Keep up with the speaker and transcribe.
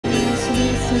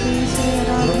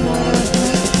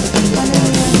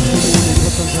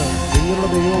നിങ്ങളുടെ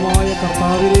ദൈവമായ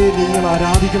കർത്താവിനെ നിങ്ങൾ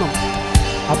ആരാധിക്കണം.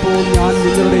 അപ്പോൾ ഞാൻ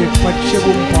നിങ്ങളുടെ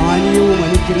ഭക്ഷ്യവും പാനീയവും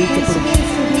അനുഗ്രഹിക്കപ്പെടും.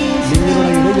 നിങ്ങളുടെ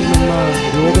ഇടയിൽ നിന്ന്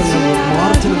രോഗങ്ങൾ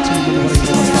മാർജനം ചെയ്യുമെന്ന്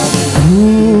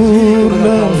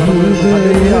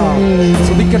പറയുന്ന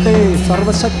സ്തുതിക്കട്ടെ.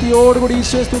 സർവശക്തിയോടുകൂടി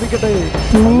ഈശോയെ സ്തുതിക്കട്ടെ.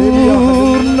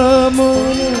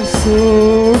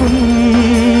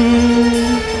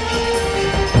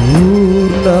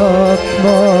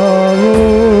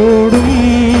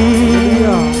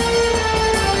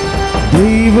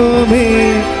 ദൈവമേ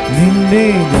നിന്നെ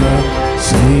ഞാൻ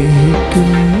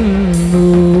സ്നേഹിക്കുന്നു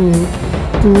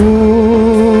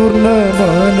പൂർണ്ണ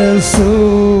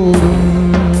മനസ്സോടും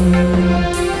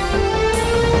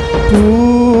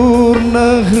പൂർണ്ണ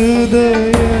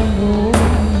ഹൃദയമോടും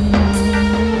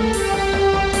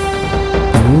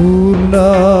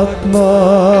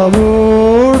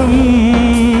പൂർണ്ണാത്മാവോടും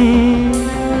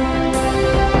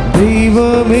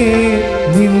ദൈവമേ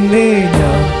നിന്നെ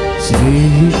ഞാൻ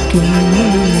സ്നേഹിക്കുന്നു.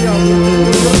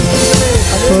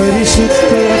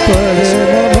 പരിശുദ്ധ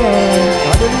പരമമായ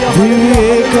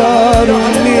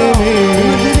ദിവ്യകാരുണ്യമേ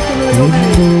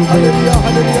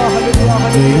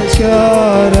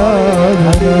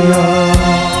ആരാധന.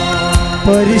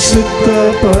 പരിശുദ്ധ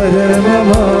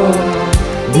പരമമായ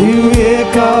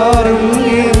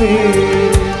ദിവ്യകാരുണ്യമേ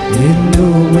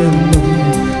എന്നുമെന്നും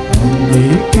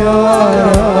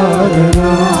ആരാധന.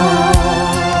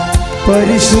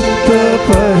 പരിശുദ്ധ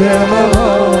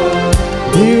പരമമായ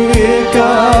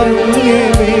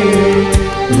ദിവ്യകാരുണ്യമേ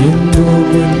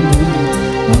എന്നുമെന്നും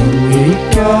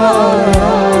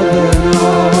ആരാധന.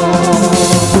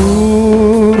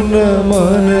 പൂർണ്ണ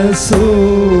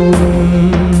മനസ്സോടും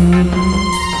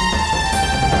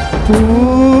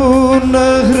പൂർണ്ണ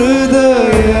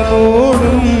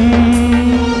ഹൃദയമോടും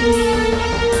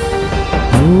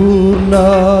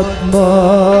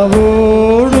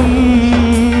പൂർണ്ണാത്മാവോടും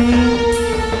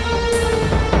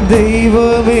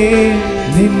ദൈവമേ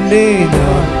നിന്നെ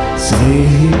ഞാൻ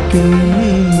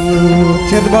സ്നേഹിക്കുന്നു.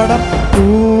 ചെറുപാടം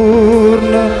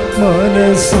പൂർണ്ണ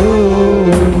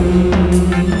മനസ്സോടും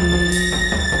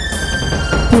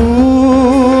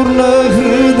പൂർണ്ണ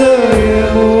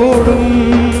ഹൃദയമോടും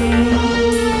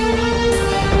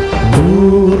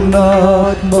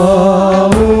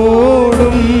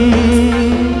പൂർണ്ണാത്മാവോടും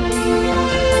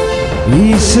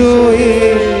ഈശോയെ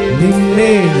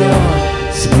നിന്നെ ഞാൻ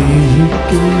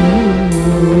സ്നേഹിക്കുന്നു.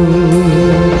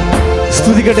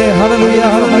 സ്തുതിക്കട്ടെ. ഹല്ലേലൂയ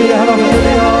ഹല്ലേലൂയ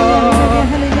ഹല്ലേലൂയ.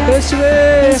 യേശുവേ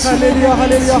ഹല്ലേലൂയ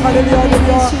ഹല്ലേലൂയ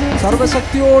ഹല്ലേലൂയ.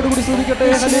 സർവശക്തിയോടുകൂടി സ്തുതിക്കട്ടെ.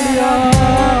 ഹല്ലേലൂയ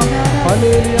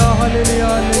ഹല്ലേലൂയ ഹല്ലേലൂയ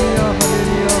ഹല്ലേലൂയ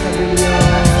ഹല്ലേലൂയ.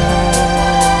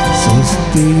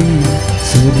 സ്വസ്തി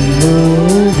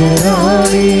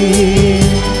സുലോകരാണി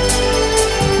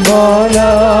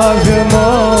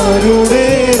മാലാഖമാരുടെ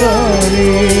റാണി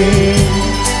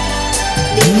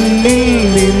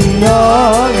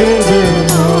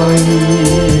നിന്നാഗതമായി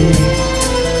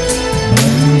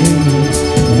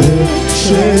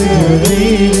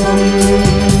രക്ഷകദൈവം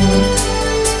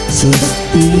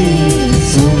സ്വസ്തി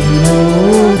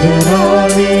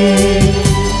സുലോകരാണി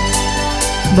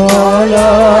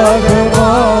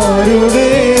മാലാഖമാരുടെ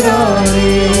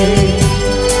റാണി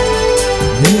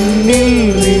നിന്നിൽ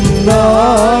നിന്നാഗതമായി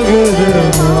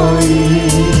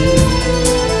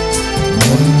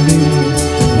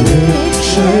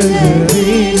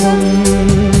രക്ഷകദൈവം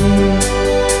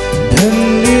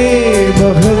ധന്യേ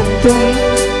മഹത്വം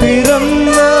പിറന്ന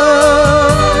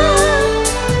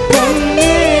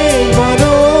ധന്യേ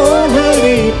മനോഹരിതായേ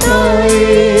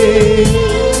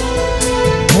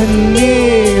ധന്യേ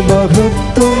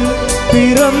മഹത്വം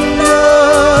പിറന്ന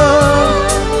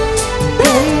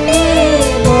ധന്യേ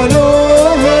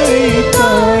മനോഹരിതായേ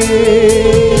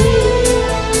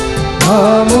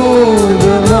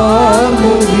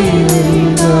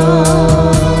ആമോദമാർമുദിവെന്ന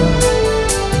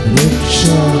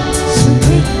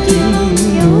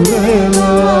രക്ഷാസുഖത്തിനുറവ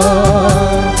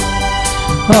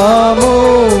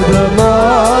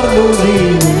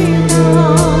ആമോദമാർമുദിവെന്ന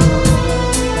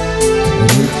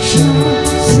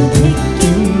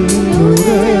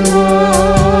രക്ഷാസുഖത്തിനുറവ.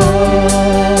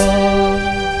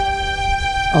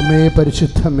 അമ്മേ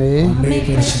പരിശുദ്ധമേ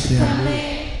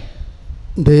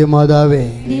ദൈവമാതാവേ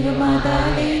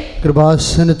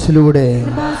കൃപാസനത്തിലൂടെ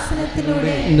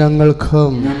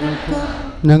ഞങ്ങൾക്കും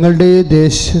ഞങ്ങളുടെ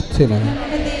ദേശത്തിന്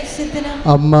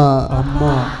അമ്മ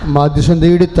മാധ്യസ്ഥം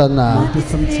തേടി തന്ന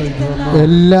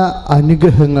എല്ലാ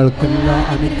അനുഗ്രഹങ്ങൾക്കും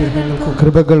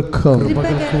കൃപകൾക്കും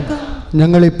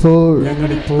ഞങ്ങളിപ്പോൾ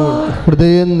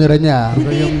ഹൃദയം നിറഞ്ഞ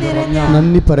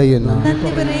നന്ദി പറയുന്നു.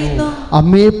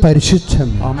 അമ്മേ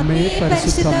പരിശുദ്ധമേ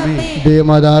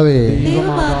ദൈവമാതാവേ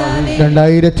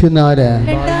 2004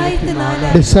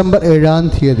 ഡിസംബർ 7-ാം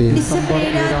തീയതി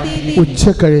ഉച്ച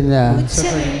കഴിഞ്ഞ്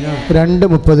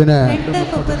 2:30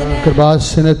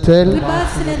 കൃപാസനത്തിൽ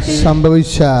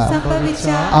സംഭവിച്ച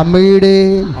അമ്മയുടെ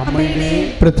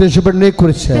പ്രത്യക്ഷപ്പെടലിനെ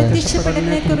കുറിച്ച്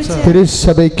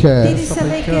തിരുസഭയ്ക്ക്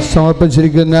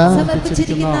സമർപ്പിച്ചിരിക്കുന്ന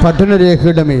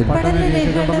പഠനരേഖയുടെ മേൽ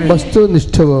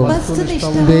വസ്തുനിഷ്ഠവും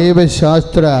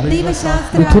ദൈവശാസ്ത്ര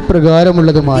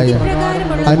വിധിപ്രകാരമുള്ളതുമായ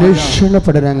അന്വേഷണ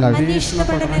പഠനങ്ങൾ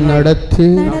നടത്തി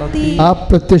ആ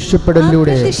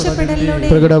പ്രത്യക്ഷപ്പെടലിലൂടെ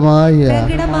പ്രകടമായ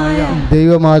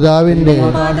ദൈവമാതാവിൻ്റെ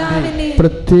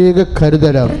പ്രത്യേക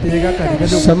കരുതലും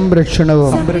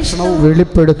സംരക്ഷണവും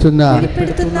വെളിപ്പെടുത്തുന്ന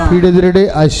പീഡിതരുടെ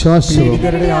ആശ്വാസവും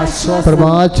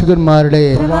പ്രവാചകന്മാരുടെ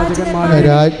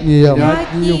രാജ്ഞിയും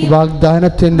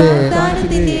വാഗ്ദാനത്തിൻ്റെ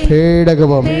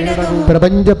പേടകവും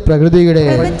പ്രപഞ്ച പ്രകൃതിയുടെ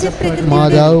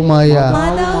മാതാവുമായ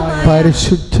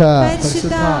പരിശുദ്ധ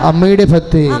അമ്മയുടെ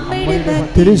ഭക്തി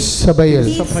തിരുസഭയിൽ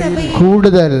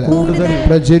കൂടുതൽ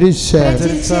പ്രചരിച്ച്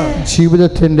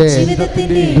ജീവിതത്തിൻ്റെ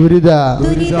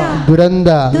ദുരന്ത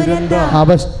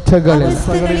അവസ്ഥകളിൽ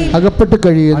അകപ്പെട്ട്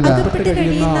കഴിയുന്ന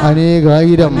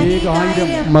അനേകായിരം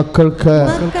മക്കൾക്ക്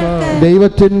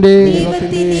ദൈവത്തിൻ്റെ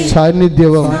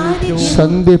സാന്നിധ്യവും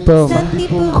സന്ധിപ്പവും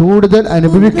കൂടുതൽ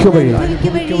അനുഭവിക്കുകയും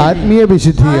ആത്മീയ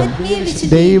വിശുദ്ധിയും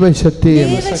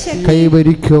ദൈവശക്തിയും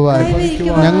കൈവരിക്കുവാൻ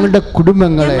ഞങ്ങളുടെ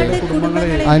കുടുംബങ്ങളെ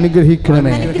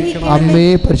അനുഗ്രഹിക്കണമേ. അമ്മേ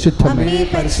പരിശുദ്ധമേ,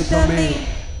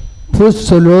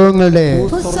 ഭൂസ്വലോകങ്ങളുടെ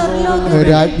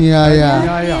രാജ്ഞിയായ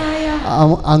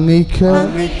അങ്ങയ്ക്ക്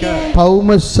ഭൗമ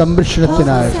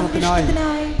സംരക്ഷണത്തിനായി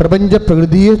പ്രപഞ്ച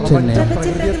പ്രകൃതിയെ തന്നെ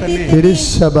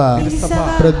തിരുസഭ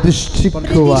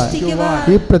പ്രതിഷ്ഠിക്കുവാൻ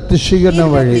ഈ പ്രതിഷ്ഠീകരണം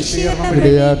വഴി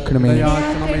ഇടയാക്കണമേ.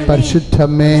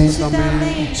 പരിശുദ്ധമേ,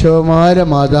 ചൗമാര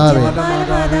മാതാവേ,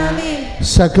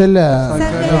 സകല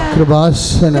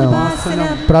കൃപാസനം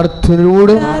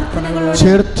പ്രാർത്ഥനയോട്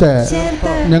ചേർത്ത്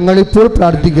ഞങ്ങളിപ്പോൾ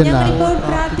പ്രാർത്ഥിക്കുന്ന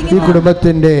ഈ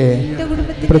കുടുംബത്തിൻ്റെ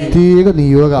പ്രത്യേക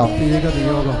നിയോഗം.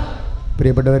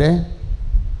 പ്രിയപ്പെട്ടവരെ,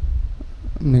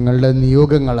 നിങ്ങളുടെ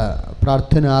നിയോഗങ്ങൾ,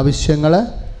 പ്രാർത്ഥന ആവശ്യങ്ങൾ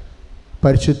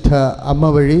പരിശുദ്ധ അമ്മ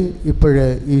വഴി ഇപ്പോഴ്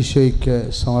ഈശോയ്ക്ക്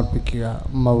സമർപ്പിക്കുക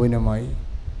മൗനമായി.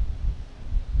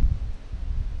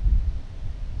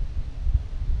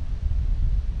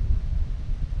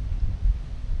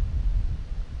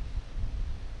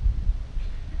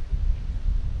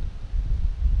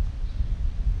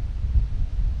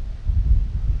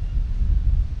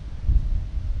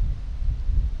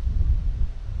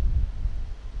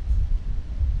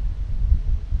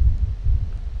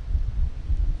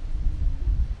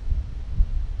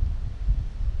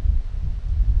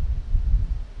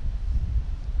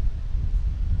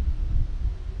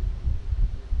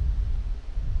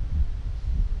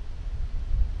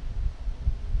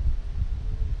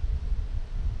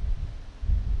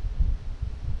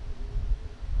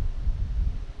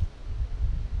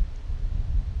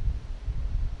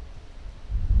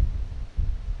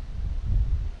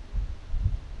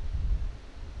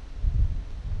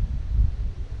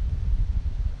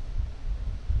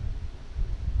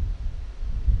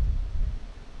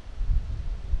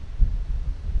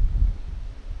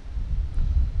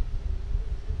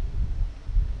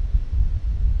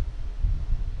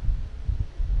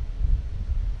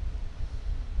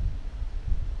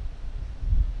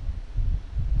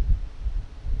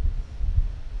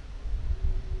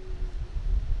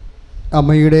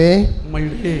 അമ്മയുടെ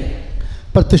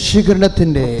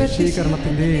പ്രത്യക്ഷീകരണത്തിൻ്റെ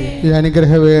ഈ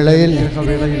അനുഗ്രഹവേളയിൽ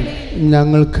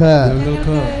ഞങ്ങൾക്ക്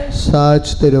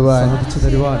സാധിച്ചു തരുവാൻ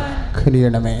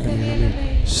കനിയണമേ.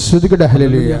 ശ്രുതികട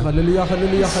ഹല്ലേലൂയ.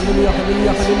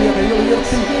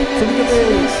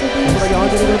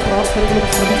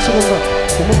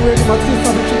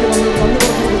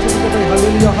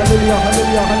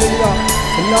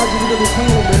 എല്ലാ ജീവിത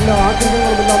ദുഃഖങ്ങളും എല്ലാ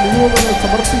ആഗ്രഹങ്ങളും എല്ലാ നിയോഗങ്ങളും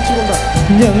സമർപ്പിച്ചുകൊണ്ട്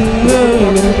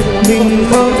ഞങ്ങളും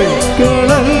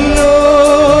നിന്മക്കളല്ലോ,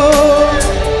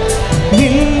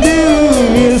 നിന്റെ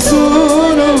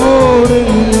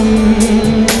യേശുവിനോടെന്നും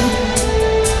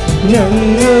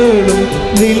ഞങ്ങളും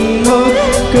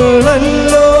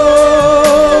നിന്മക്കളല്ലോ,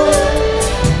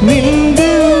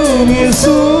 നിന്റെ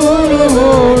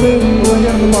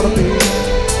യേശുവിനോടെന്നും നടത്തി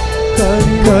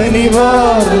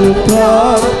കനിവാർന്നു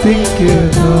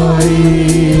പ്രാർത്ഥിക്കനായി.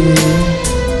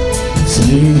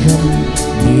 സ്നേഹം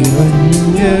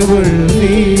നിറഞ്ഞവൾ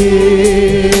നീയേ,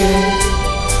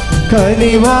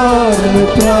 കനിവാർന്നു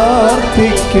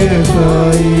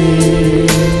പ്രാർത്ഥിക്കനായി.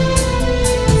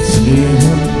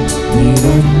 സ്നേഹം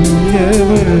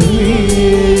നിറഞ്ഞവൾ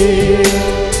നീയേ,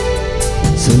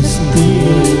 സ്വസ്തി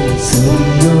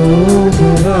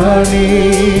സംയോഗറാണി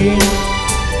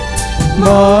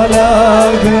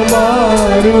മാലാഖമാ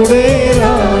ഞങ്ങളുടെ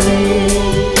റാണി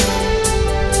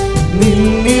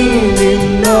നിന്നിൽ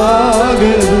നിന്നാഗതമായി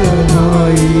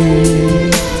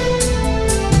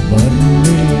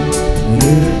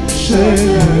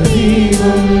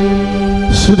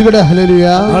ശ്രുതികടെ ഹല്ലേലൂയ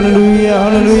ഹല്ലേലൂയ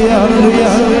ഹല്ലേലൂയ ഹല്ലേലൂയ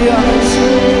ഹല്ലേലൂയ.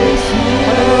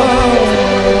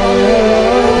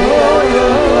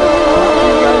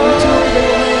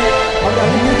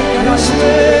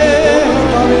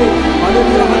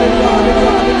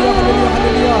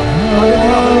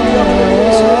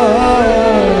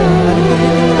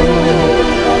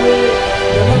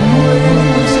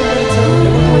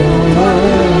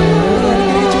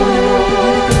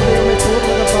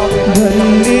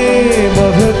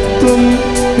 മഹത്വം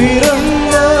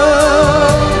പിറന്ന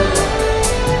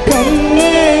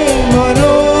കണ്ണേ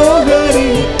മനോഹരി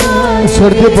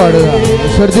സ്വരത്തിൽ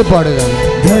പാടുക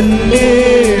ധന്യേ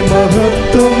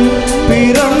മഹത്വം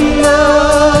പിറന്ന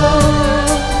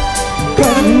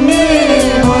കണ്ണേ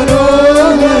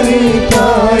മനോഹരി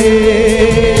തായേ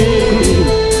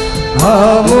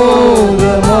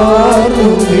ആമോദമാർന്നു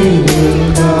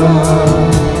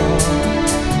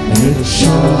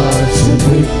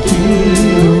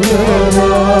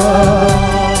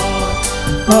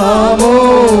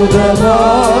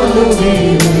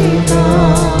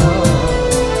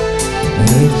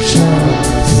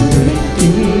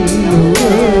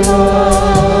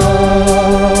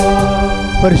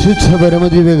പരിശുദ്ധ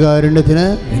പരമദിവ്യകാരുണ്യത്തിന്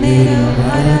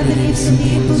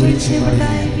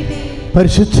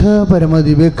പരിശുദ്ധ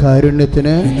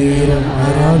പരമദിവ്യകാരുണ്യത്തിന്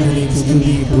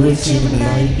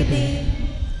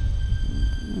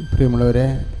പ്രിയമുള്ളവരെ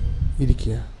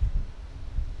ഇരിക്കുക.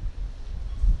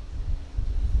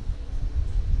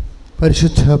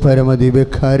 പരിശുദ്ധ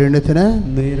പരമദിവ്യകാരുണ്യത്തിന്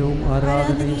നേരവും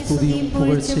ആരാധനയും സ്തുതിയും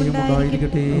പുകഴ്ചയും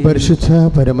ഉണ്ടായിരിക്കട്ടെ. പരിശുദ്ധ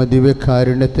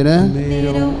പരമദിവ്യകാരുണ്യത്തിന്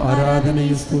നേരവും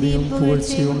ആരാധനയും സ്തുതിയും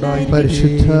പുകഴ്ചയും ഉണ്ടായിരിക്കട്ടെ.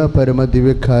 പരിശുദ്ധ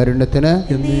പരമദിവ്യകാരുണ്യത്തിന്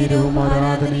നേരവും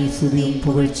ആരാധനയും സ്തുതിയും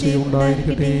പുകഴ്ചയും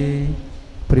ഉണ്ടായിരിക്കട്ടെ.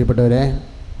 പ്രിയപ്പെട്ടവരെ,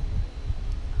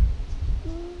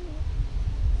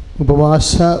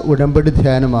 ഉപവാസ ഉടമ്പടി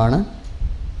ധ്യാനമാണ്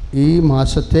ഈ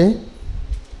മാസത്തെ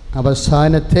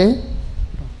അവസാനത്തെ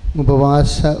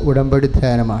ഉപവാസ ഉടമ്പടി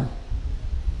ധ്യാനമാണ്.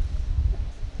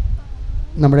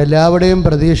 നമ്മുടെ എല്ലാവരുടെയും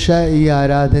പ്രതീക്ഷ ഈ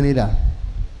ആരാധനയിലാണ്.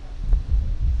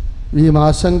 ഈ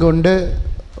മാസം കൊണ്ട്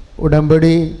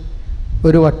ഉടമ്പടി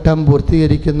ഒരു വട്ടം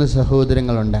പൂർത്തീകരിക്കുന്ന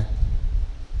സഹോദരങ്ങളുണ്ട്.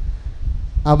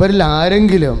 അവരിൽ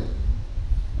ആരെങ്കിലും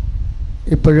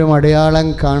ഇപ്പോഴും അടയാളം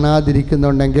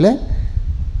കാണാതിരിക്കുന്നുണ്ടെങ്കിൽ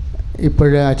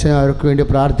ഇപ്പോഴും അച്ഛൻ അവർക്ക് വേണ്ടി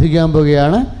പ്രാർത്ഥിക്കാൻ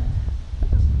പോവുകയാണ്.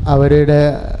 അവരുടെ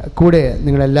കൂടെ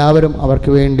നിങ്ങളെല്ലാവരും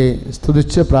അവർക്ക് വേണ്ടി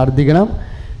സ്തുതിച്ച് പ്രാർത്ഥിക്കണം.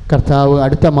 കർത്താവ്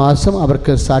അടുത്ത മാസം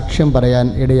അവർക്ക് സാക്ഷ്യം പറയാൻ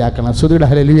ഇടയാക്കണം. സ്തുതിയുടെ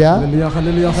ഹല്ലേലൂയ.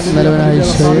 നല്ലവനായ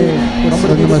ഈശോയെ,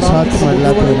 ഒന്നും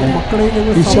അസാധ്യമല്ലാത്തവനെ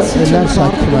ഈശോ എല്ലാം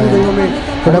സാധ്യമായ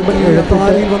ഉടമ്പടി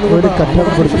എഴുത്തിട്ട് ഒരു ഘട്ടം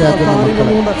പൂർത്തിയാക്കുന്ന മക്കൾ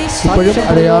ഇപ്പോഴും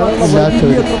അടയാളം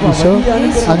ഇല്ലാത്തവർ ഈശോ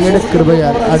അങ്ങയുടെ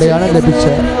കൃപയാൽ അടയാളം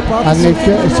ലഭിച്ച്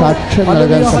അങ്ങയ്ക്ക് സാക്ഷ്യം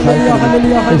നൽകാൻ സഹായിക്കണം.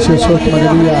 ഈശോ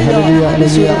ഹല്ലേലൂയ ഹല്ലേലൂയ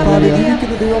ഹല്ലേലൂയ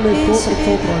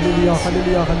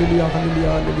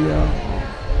ഹല്ലേലൂയ.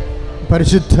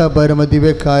 പരിശുദ്ധ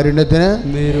പരമദിവ്യകാരുണ്യത്തിന്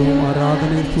നേരവും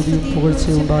ആരാധനയും സ്തുതിയും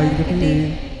പുകഴ്ചയും ഉണ്ടായിരിക്കട്ടെ.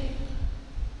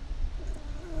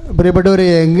 പ്രിയപ്പെട്ടവരെ,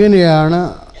 എങ്ങനെയാണ്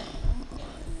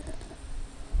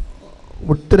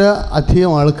ഇത്ര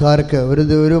അധികം ആൾക്കാർക്ക്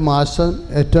ഒരു മാസം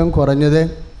ഏറ്റവും കുറഞ്ഞത്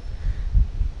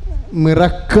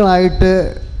മിറക്കിളായിട്ട്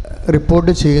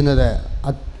റിപ്പോർട്ട് ചെയ്യുന്നത്?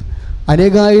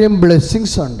 അനേകായിരം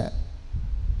ബ്ലെസ്സിങ്സ് ഉണ്ട്,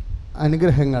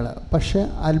 അനുഗ്രഹങ്ങൾ. പക്ഷേ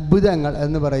അത്ഭുതങ്ങൾ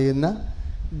എന്ന് പറയുന്ന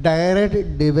ഡയറക്റ്റ്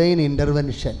ഡിവൈൻ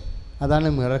ഇൻ്റർവെൻഷൻ, അതാണ്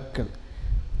മിറക്കിൾ.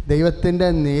 ദൈവത്തിൻ്റെ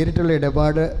നേരിട്ടുള്ള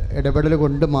ഇടപെടൽ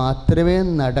കൊണ്ട് മാത്രമേ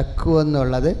നടക്കൂ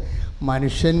എന്നുള്ളത്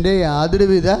മനുഷ്യൻ്റെ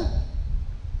യാതൊരുവിധ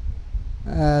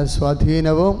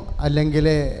സ്വാധീനവും അല്ലെങ്കിൽ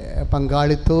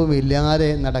പങ്കാളിത്തവും ഇല്ലാതെ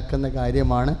നടക്കുന്ന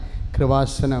കാര്യമാണ്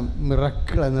കൃപാസനം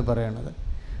മിറക്കിൾ എന്ന് പറയുന്നത്.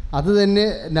 അത് തന്നെ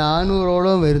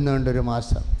 400ഓളം വരുന്നുണ്ട് ഒരു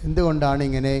മാസം. എന്തുകൊണ്ടാണ്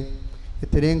ഇങ്ങനെ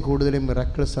ഇത്രയും കൂടുതൽ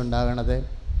മിറക്കിൾസ് ഉണ്ടാകണത്?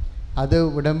 അത്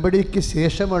ഉടമ്പടിക്ക്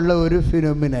ശേഷമുള്ള ഒരു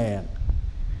ഫിനോമിനയാണ്.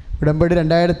 ഉടമ്പടി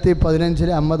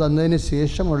 2015 അമ്മ തന്നതിന്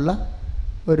ശേഷമുള്ള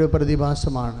ഒരു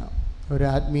പ്രതിഭാസമാണ്, ഒരു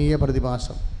ആത്മീയ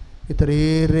പ്രതിഭാസം.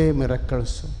 ഇത്രയേറെ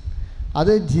മിറക്കിൾസ്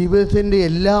അത് ജീവിതത്തിൻ്റെ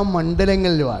എല്ലാ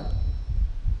മണ്ഡലങ്ങളിലുമാണ്.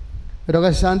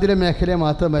 രോഗശാന്തിയുടെ മേഖല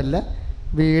മാത്രമല്ല,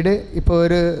 വീട് ഇപ്പോൾ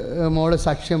ഒരു മോള്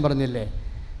സാക്ഷ്യം പറഞ്ഞില്ലേ,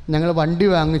 ഞങ്ങൾ വണ്ടി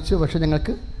വാങ്ങിച്ചു പക്ഷെ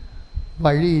ഞങ്ങൾക്ക്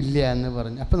വഴിയില്ല എന്ന്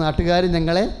പറഞ്ഞു. അപ്പോൾ നാട്ടുകാർ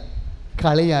ഞങ്ങളെ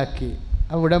കളിയാക്കി.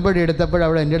 ആ ഉടമ്പടി എടുത്തപ്പോൾ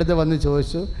അവിടെ എൻ്റെ അടുത്ത് വന്ന്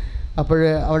ചോദിച്ചു. അപ്പോൾ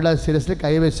അവളുടെ ശിരസിൽ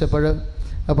കൈവച്ചപ്പോൾ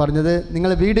പറഞ്ഞത്,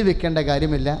 നിങ്ങൾ വീട് വിൽക്കേണ്ട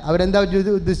കാര്യമില്ല. അവരെന്താ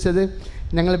ഉദ്ദേശിച്ചത്?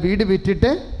 ഞങ്ങൾ വീട്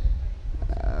വിറ്റിട്ട്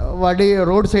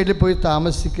റോഡ് സൈഡിൽ പോയി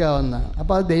താമസിക്കാവുന്നതാണ്.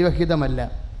 അപ്പോൾ അത് ദൈവഹിതമല്ല.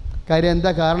 കാര്യം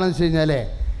എന്താ കാരണം എന്ന് വെച്ച് കഴിഞ്ഞാൽ,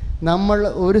 നമ്മൾ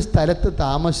ഒരു സ്ഥലത്ത്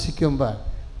താമസിക്കുമ്പോൾ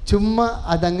ചുമ്മാ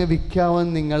അതങ്ങ്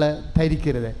വിൽക്കാമെന്ന് നിങ്ങൾ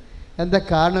ധരിക്കരുത്. എന്താ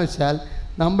കാരണം വെച്ചാൽ,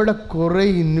 നമ്മുടെ കുറേ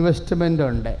ഇൻവെസ്റ്റ്മെൻ്റ്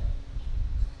ഉണ്ട്.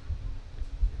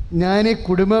 ഞാൻ ഈ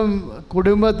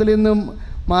കുടുംബത്തിൽ നിന്നും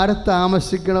മാറി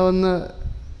താമസിക്കണമെന്ന്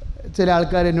ചില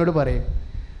ആൾക്കാർ എന്നോട് പറയും.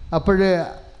 അപ്പോൾ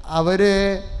അവർ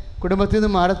കുടുംബത്തിൽ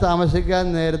നിന്ന് മാറി താമസിക്കാൻ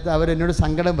നേരത്ത് അവരെന്നോട്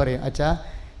സങ്കടം പറയും. അച്ഛാ,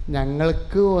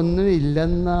 ഞങ്ങൾക്ക് ഒന്നും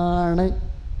ഇല്ലെന്നാണ്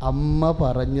അമ്മ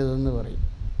പറഞ്ഞതെന്ന് പറയും.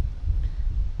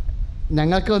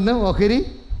 ഞങ്ങൾക്കൊന്നും ഓഹരി,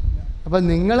 അപ്പം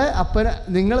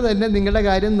നിങ്ങൾ തന്നെ നിങ്ങളുടെ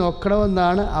കാര്യം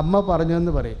നോക്കണമെന്നാണ് അമ്മ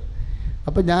പറഞ്ഞതെന്ന് പറയും.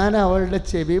 അപ്പം ഞാൻ അവളുടെ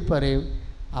ചെവി പറയും,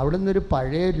 അവിടെ നിന്നൊരു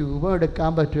പഴയ രൂപം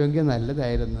എടുക്കാൻ പറ്റുമെങ്കിൽ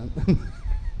നല്ലതായിരുന്നു.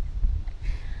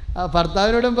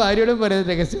 ഭർത്താവിനോടും ഭാര്യയോടും പറയും,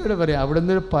 രഹസ്യത്തോടും പറയും, അവിടെ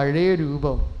നിന്നൊരു പഴയ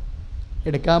രൂപം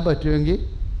എടുക്കാൻ പറ്റുമെങ്കിൽ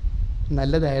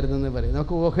നല്ലതായിരുന്നു എന്ന് പറയും.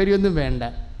 നമുക്ക് ഓഹരിയൊന്നും വേണ്ട.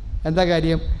 എന്താ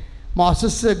കാര്യം,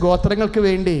 മോസസ് ഗോത്രങ്ങൾക്ക്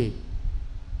വേണ്ടി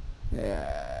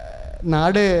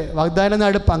വാഗ്ദാന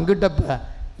നാട് പങ്കിട്ടപ്പോൾ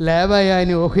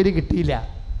ലേവായതിന് ഓഹരി കിട്ടിയില്ല.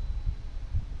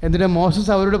 എന്നിട്ട്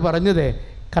മോസസ് അവരോട് പറഞ്ഞത്,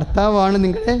 കർത്താവാണ്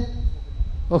നിങ്ങളുടെ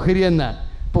ഓഹരി എന്നാണ്.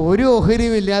 അപ്പോൾ ഒരു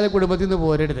ഓഹരിയും ഇല്ലാതെ കുടുംബത്തിൽ നിന്ന്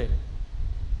പോരരുത്.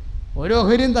 ഒരു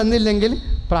ഓഹരിയും തന്നില്ലെങ്കിൽ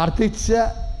പ്രാർത്ഥിച്ച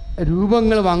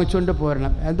രൂപങ്ങൾ വാങ്ങിച്ചുകൊണ്ട്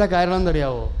പോരണം. എന്താ കാരണം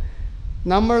എന്നറിയാവോ,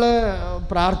 നമ്മൾ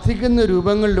പ്രാർത്ഥിക്കുന്ന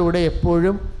രൂപങ്ങളിലൂടെ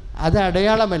എപ്പോഴും അത്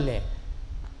അടയാളമല്ലേ.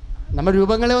 നമ്മൾ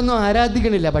രൂപങ്ങളെ ഒന്നും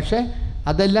ആരാധിക്കണില്ല, പക്ഷേ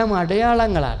അതെല്ലാം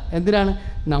അടയാളങ്ങളാണ്. എന്തിനാണ്?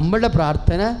 നമ്മളുടെ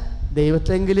പ്രാർത്ഥന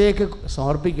ദൈവത്തെങ്കിലേക്ക്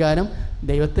സമർപ്പിക്കാനും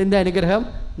ദൈവത്തിൻ്റെ അനുഗ്രഹം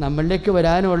നമ്മളിലേക്ക്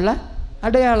വരാനുമുള്ള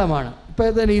അടയാളമാണ്.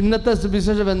 ഇപ്പോൾ ഇന്നത്തെ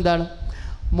സുവിശേഷം എന്താണ്?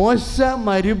 മോശ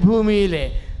മരുഭൂമിയിലെ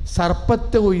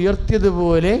സർപ്പത്തെ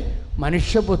ഉയർത്തിയതുപോലെ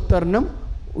മനുഷ്യപുത്രനും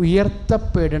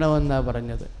ഉയർത്തപ്പെടണമെന്നാണ്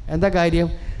പറഞ്ഞത്. എന്താ കാര്യം?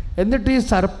 എന്നിട്ട് ഈ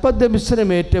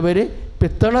സർപ്പദംശനമേറ്റവർ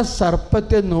പിത്തള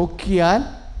സർപ്പത്തെ നോക്കിയാൽ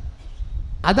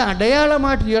അത്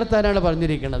അടയാളമായിട്ട് ഉയർത്താനാണ്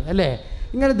പറഞ്ഞിരിക്കുന്നത്, അല്ലേ?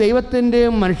 ഇങ്ങനെ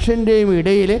ദൈവത്തിൻ്റെയും മനുഷ്യൻ്റെയും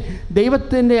ഇടയിൽ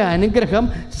ദൈവത്തിൻ്റെ അനുഗ്രഹം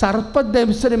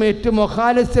സർപ്പദംശനമേറ്റ്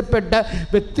മൊഹാലസ്യപ്പെട്ട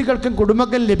വ്യക്തികൾക്കും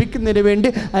കുടുംബങ്ങൾക്കും ലഭിക്കുന്നതിന് വേണ്ടി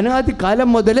അനാദികാലം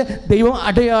മുതൽ ദൈവം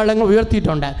അടയാളങ്ങൾ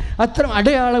ഉയർത്തിയിട്ടുണ്ട്. അത്തരം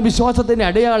അടയാളം, വിശ്വാസത്തിൻ്റെ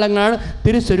അടയാളങ്ങളാണ്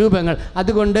തിരുസ്വരൂപങ്ങൾ.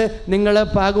 അതുകൊണ്ട് നിങ്ങൾ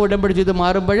പാക ഉടമ്പടി ചെയ്ത്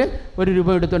മാറുമ്പോൾ ഒരു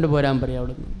രൂപം എടുത്തുകൊണ്ട് പോരാൻ പറയാം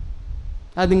അവിടുന്ന്.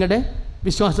 അത് നിങ്ങളുടെ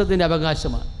വിശ്വാസത്തിൻ്റെ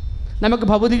അവകാശമാണ്. നമുക്ക്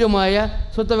ഭൗതികമായ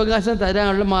സ്വത്തവകാശം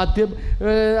തരാനുള്ള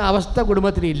അവസ്ഥ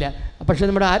കുടുംബത്തിനില്ല. പക്ഷേ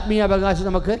നമ്മുടെ ആത്മീയ അവകാശം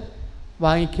നമുക്ക്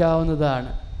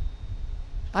വാങ്ങിക്കാവുന്നതാണ്.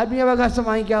 ആത്മീയ അവകാശം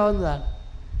വാങ്ങിക്കാവുന്നതാണ്.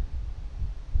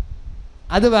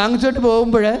 അത് വാങ്ങിച്ചോട്ട്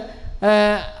പോകുമ്പോൾ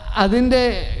അതിൻ്റെ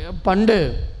പണ്ട്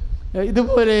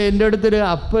ഇതുപോലെ എൻ്റെ അടുത്തൊരു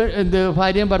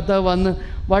ഭാര്യയും ഭർത്താവ് വന്ന്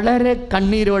വളരെ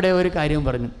കണ്ണീരോടെ ഒരു കാര്യം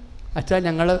പറഞ്ഞു. അച്ഛാ,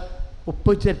 ഞങ്ങൾ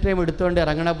ഉപ്പ് ചിരട്ടയും എടുത്തുകൊണ്ട്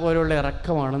ഇറങ്ങണ പോലുള്ള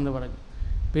ഇറക്കമാണെന്ന് പറഞ്ഞു.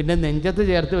 പിന്നെ നെഞ്ചത്ത്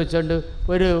ചേർത്ത് വെച്ചുകൊണ്ട്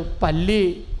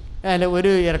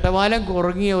ഒരു ഇരട്ടമാലം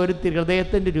കുറങ്ങിയ ഒരു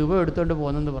ഹൃദയത്തിൻ്റെ രൂപം എടുത്തുകൊണ്ട്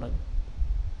പോകുന്നെന്ന് പറഞ്ഞു.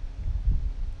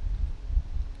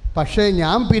 പക്ഷേ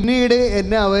ഞാൻ പിന്നീട്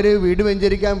എന്നെ അവർ വീട്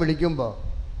വെഞ്ചരിക്കാൻ വിളിക്കുമ്പോൾ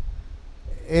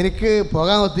എനിക്ക്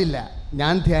പോകാൻ ഒത്തില്ല.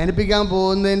 ഞാൻ ധ്യാനിപ്പിക്കാൻ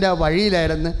പോകുന്നതിൻ്റെ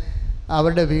വഴിയിലായിരുന്നു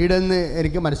അവരുടെ വീടെന്ന്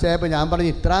എനിക്ക് മനസ്സിലായപ്പോൾ ഞാൻ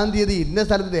പറഞ്ഞു, ഇത്രാം തീയതി ഇന്ന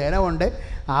സ്ഥലത്ത് ധ്യാനമുണ്ട്,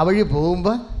 ആ വഴി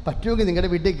പോകുമ്പോൾ പറ്റുമെങ്കിൽ നിങ്ങളുടെ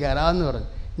വീട്ടിൽ കയറാമെന്ന് പറഞ്ഞു.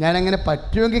 ഞാനങ്ങനെ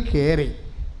പറ്റുമെങ്കിൽ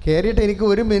കയറിയിട്ട് എനിക്ക്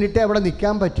 1 മിനിറ്റേ അവിടെ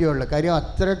നിൽക്കാൻ പറ്റുകയുള്ളൂ. കാര്യം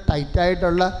അത്ര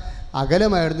ടൈറ്റായിട്ടുള്ള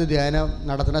അകലമായിരുന്നു ധ്യാനം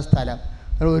നടത്തുന്ന സ്ഥലം.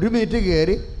 1 മിനിറ്റ്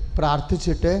കയറി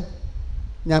പ്രാർത്ഥിച്ചിട്ട്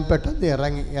ഞാൻ പെട്ടെന്ന്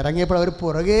ഇറങ്ങിയപ്പോൾ അവർ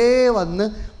പുറകേ വന്ന്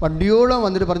വണ്ടിയോളം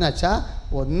വന്നിട്ട് പറഞ്ഞു, അച്ഛാ,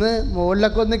 ഒന്ന്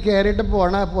മുകളിലൊക്കെ ഒന്ന് കയറിയിട്ട്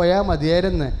പോയാൽ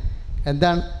മതിയായിരുന്നു.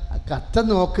 എന്താണ്? കത്ത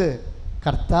നോക്ക്,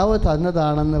 കർത്താവ്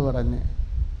തന്നതാണെന്ന് പറഞ്ഞ്.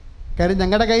 കാര്യം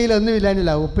ഞങ്ങളുടെ കയ്യിലൊന്നും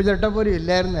ഇല്ലാഞ്ഞില്ല, ഉപ്പ് ചിരട്ട പോലും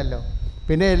ഇല്ലായിരുന്നല്ലോ.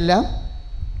 പിന്നെ എല്ലാം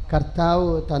കർത്താവ്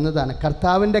തന്നതാണ്.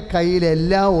 കർത്താവിൻ്റെ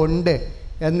കയ്യിലെല്ലാം ഉണ്ട്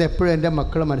എന്നെപ്പോഴും എൻ്റെ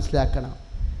മക്കൾ മനസ്സിലാക്കണം.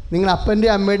 നിങ്ങൾ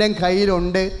അപ്പൻ്റെയും അമ്മയുടെയും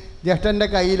കയ്യിലുണ്ട്, ജ്യേഷ്ഠൻ്റെ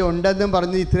കയ്യിലുണ്ടെന്നും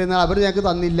പറഞ്ഞ് ഇത്രയും നാൾ അവർ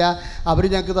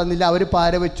ഞങ്ങൾക്ക് തന്നില്ല, അവർ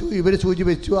പാര വെച്ചു, ഇവർ സൂചി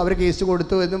വെച്ചു, അവർ കേസ്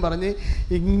കൊടുത്തു എന്നും പറഞ്ഞ്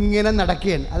ഇങ്ങനെ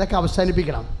നടക്കുകയാണ്. അതൊക്കെ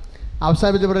അവസാനിപ്പിക്കണം.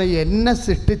 അവസാനിപ്പിച്ച് പറഞ്ഞാൽ എന്നെ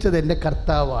സൃഷ്ടിച്ചത് എൻ്റെ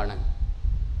കർത്താവാണ്,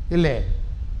 ഇല്ലേ?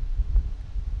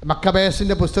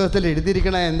 മക്കബേസിൻ്റെ പുസ്തകത്തിൽ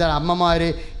എഴുതിയിരിക്കണ എന്താണ്? അമ്മമാർ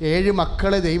 7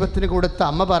 മക്കളെ ദൈവത്തിന് കൊടുത്ത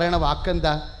അമ്മ പറയണ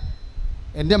വാക്കെന്താ?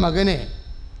 എൻ്റെ മകനെ,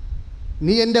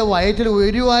 നീ എൻ്റെ വയറ്റിൽ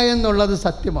ഉയരുവായെന്നുള്ളത്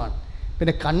സത്യമാണ്.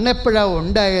 പിന്നെ കണ്ണെപ്പോഴാണ്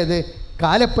ഉണ്ടായത്,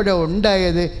 കാലെപ്പോഴാണ്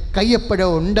ഉണ്ടായത്,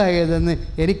 കയ്യെപ്പോഴാണ് ഉണ്ടായതെന്ന്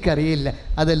എനിക്കറിയില്ല.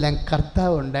 അതെല്ലാം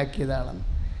കർത്താവ് ഉണ്ടാക്കിയതാണെന്ന്.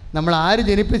 നമ്മൾ ആര്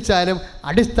ജനിപ്പിച്ചാലും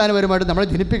അടിസ്ഥാനപരമായിട്ട് നമ്മളെ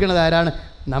ജനിപ്പിക്കുന്നത് ആരാണ്?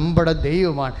 നമ്മുടെ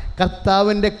ദൈവമാണ്.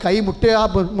 കർത്താവിൻ്റെ കൈ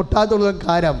മുട്ടാത്തുള്ള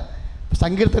കാലം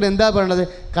സങ്കീർത്തനം എന്താ പറയണത്?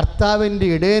 കർത്താവിൻ്റെ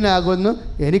ഇടയനാകുന്നു,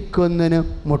 എനിക്കൊന്നിനും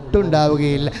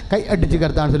മുട്ടുണ്ടാവുകയില്ല. കൈ അടിച്ച്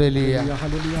കർത്താവ് ഹല്ലേലൂയ.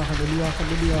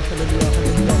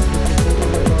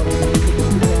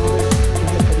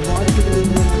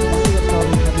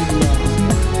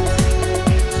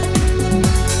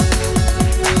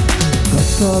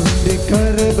 കർത്താവിന്റെ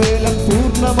കരബലം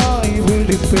പൂർണ്ണമായി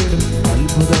വെളിപ്പെടും,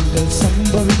 അത്ഭുതങ്ങൾ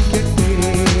സംഭവിക്കട്ടെ.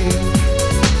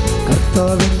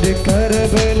 കർത്താവിന്റെ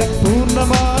കരബലം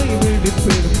പൂർണ്ണമായി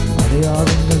വെളിപ്പെടും,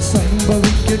 അടയാളങ്ങൾ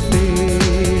സംഭവിക്കട്ടെ.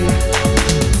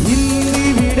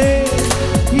 ഇന്നിവിടെ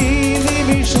ഈ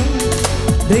നിമിഷം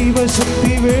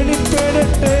ദൈവശക്തി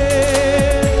വെളിപ്പെടട്ടെ.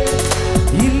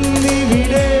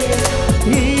 ഇന്നിവിടെ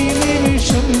ഈ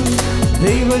നിമിഷം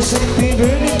ദൈവശക്തി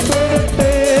വെളിപ്പെടട്ടെ.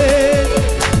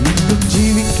 ഇന്നും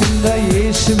ജീവിക്കുന്ന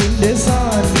യേശുവിന്റെ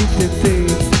സാന്നിധ്യത്തെ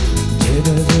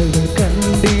ജനതകൾ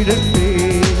കണ്ടിടട്ടെ.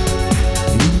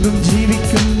 ഇന്നും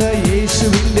ജീവിക്കുന്ന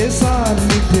യേശുവിന്റെ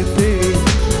സാന്നിധ്യത്തെ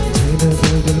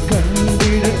ജനതകൾ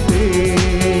കണ്ടിടട്ടെ.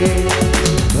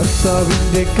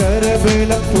 കർത്താവിന്റെ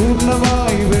കരബലം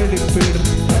പൂർണ്ണമായി വെളിപ്പെടും,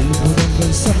 അത്ഭുതങ്ങൾ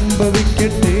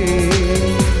സംഭവിക്കട്ടെ.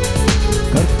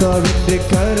 കർത്താവിന്റെ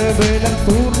കരബലം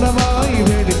പൂർണ്ണമായി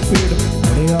വെളിപ്പെടും,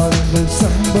 അടയാളങ്ങൾ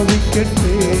സംഭവിക്കട്ടെ.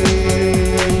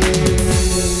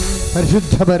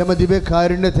 പരിശുദ്ധ പരമദിവ്യ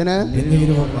കാരുണ്യത്തിന്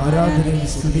ആരാധനയും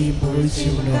സ്തുതിയും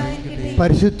പുകഴ്ചയും ഉണ്ടായിരിക്കട്ടെ.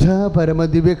 പരിശുദ്ധ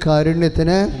പരമദിവ്യ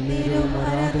കാരുണ്യത്തിന്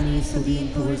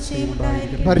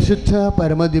പരിശുദ്ധ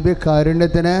പരമദിവ്യ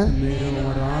കാരുണ്യത്തിന്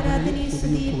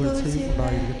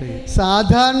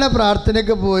സാധാരണ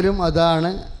പ്രാർത്ഥനയ്ക്ക് പോലും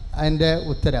അതാണ് അതിൻ്റെ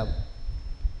ഉത്തരം.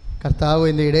 കർത്താവ്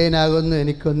എൻ്റെ ഇടയനാകുന്നു,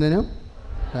 എനിക്കൊന്നിനും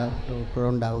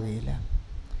ഉണ്ടാവുകയില്ല.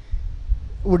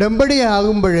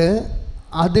 ഉടമ്പടിയാകുമ്പോൾ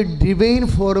അത് ഡിവൈൻ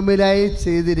ഫോർമുലായി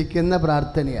ചെയ്തിരിക്കുന്ന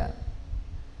പ്രാർത്ഥനയാണ്.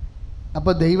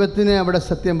 അപ്പോൾ ദൈവത്തിന് അവിടെ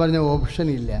സത്യം പറഞ്ഞ ഓപ്ഷൻ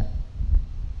ഇല്ല.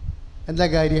 എന്താ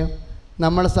കാര്യം?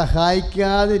 നമ്മളെ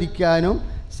സഹായിക്കാതിരിക്കാനും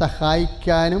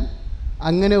സഹായിക്കാനും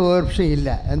അങ്ങനെ ഓപ്ഷൻ ഇല്ല.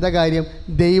 എന്താ കാര്യം?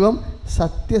 ദൈവം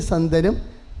സത്യസന്ധനും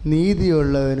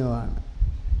നീതിയുള്ളവനുമാണ്.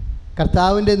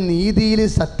 കർത്താവിൻ്റെ നീതിയിലും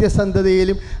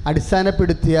സത്യസന്ധതയിലും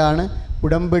അടിസ്ഥാനപ്പെടുത്തിയാണ്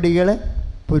ഉടമ്പടികളെ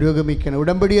പുരോഗമിക്കണം.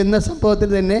 ഉടമ്പടി എന്ന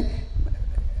സംഭവത്തിൽ തന്നെ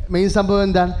മെയിൻ സംഭവം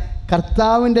എന്താണ്?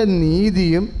 കർത്താവിൻ്റെ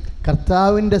നീതിയും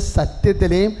കർത്താവിൻ്റെ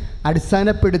സത്യത്തിലെയും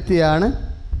അടിസ്ഥാനപ്പെടുത്തിയാണ്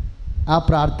ആ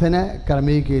പ്രാർത്ഥന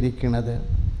ക്രമീകരിക്കുന്നത്.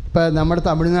 ഇപ്പോൾ നമ്മുടെ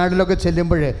തമിഴ്നാട്ടിലൊക്കെ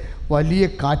ചെല്ലുമ്പോൾ വലിയ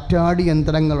കാറ്റാടി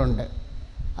യന്ത്രങ്ങളുണ്ട്.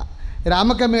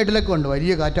 രാമക്കമേട്ടിലൊക്കെ ഉണ്ട്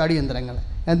വലിയ കാറ്റാടി യന്ത്രങ്ങൾ.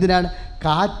 എന്തിനാണ്?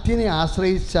 കാറ്റിനെ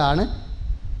ആശ്രയിച്ചാണ്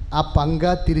ആ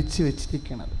പങ്ക തിരിച്ച്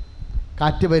വെച്ചിരിക്കുന്നത്.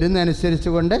 കാറ്റ് വരുന്നതനുസരിച്ച്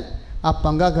കൊണ്ട് ആ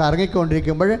പങ്ക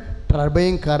കറങ്ങിക്കൊണ്ടിരിക്കുമ്പോൾ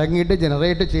ടർബൈൻ കറങ്ങിയിട്ട്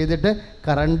ജനറേറ്റ് ചെയ്തിട്ട്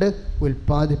കറണ്ട്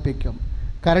ഉൽപ്പാദിപ്പിക്കും.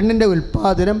 കറണ്ടിൻ്റെ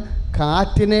ഉൽപ്പാദനം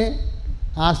കാറ്റിനെ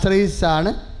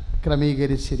ആശ്രയിച്ചാണ്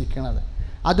ക്രമീകരിച്ചിരിക്കുന്നത്.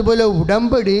 അതുപോലെ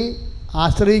ഉടമ്പടി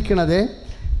ആശ്രയിക്കുന്നത്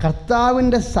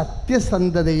കർത്താവിൻ്റെ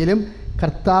സത്യസന്ധതയിലും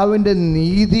കർത്താവിൻ്റെ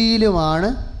നീതിയിലുമാണ്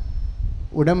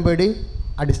ഉടമ്പടി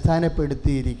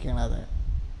അടിസ്ഥാനപ്പെടുത്തിയിരിക്കുന്നത്.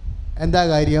 എന്താ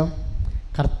കാര്യം?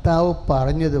 കർത്താവ്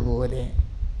പറഞ്ഞതുപോലെ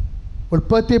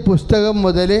ഉൽപ്പത്തി പുസ്തകം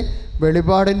മുതൽ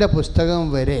വെളിപാടിൻ്റെ പുസ്തകം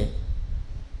വരെ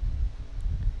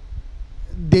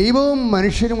ദൈവവും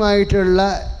മനുഷ്യനുമായിട്ടുള്ള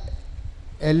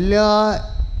എല്ലാ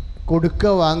കൊടുക്ക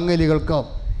വാങ്ങലുകൾക്കും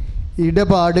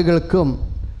ഇടപാടുകൾക്കും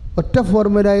ഒറ്റ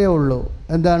ഫോർമുലയേ ഉള്ളൂ.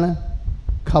 എന്താണ്?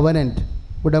 കവനൻറ്റ്,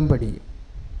 ഉടമ്പടി.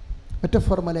 ഒറ്റ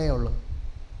ഫോർമുലയേ ഉള്ളൂ.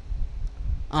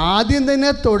 ആദ്യം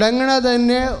തന്നെ തുടങ്ങണ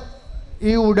തന്നെ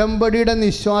ഈ ഉടമ്പടിയുടെ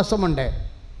നിശ്വാസമുണ്ട്.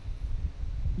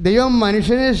 ദൈവം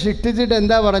മനുഷ്യനെ സൃഷ്ടിച്ചിട്ട്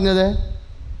എന്താ പറഞ്ഞത്?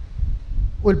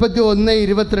 ഉൽപ്പത്തി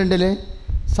 1:22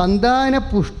 സന്താന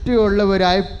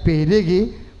പുഷ്ടിയുള്ളവരായി പെരുകി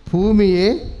ഭൂമിയെ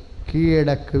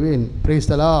കീഴടക്കുവിൻ. Price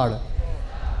the Lord.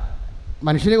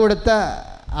 മനുഷ്യന് കൊടുത്ത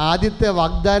ആദ്യത്തെ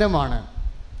വാഗ്ദാനമാണ്.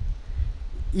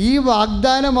 ഈ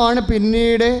വാഗ്ദാനമാണ്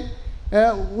പിന്നീട്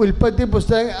ഉൽപ്പത്തി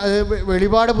പുസ്തകം,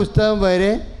 വെളിപാട് പുസ്തകം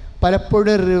വരെ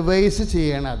പലപ്പോഴും റിവൈസ്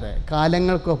ചെയ്യണത്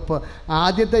കാലങ്ങൾക്കൊപ്പം.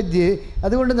 ആദ്യത്തെ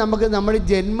അതുകൊണ്ട് നമ്മൾ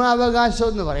ജന്മാവകാശം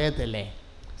എന്ന് പറയത്തില്ലേ?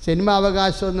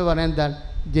 ജന്മാവകാശം എന്ന് പറയുന്നത് എന്താണ്?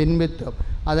 ജന്മിത്വം.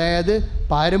 അതായത്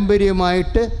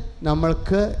പാരമ്പര്യമായിട്ട്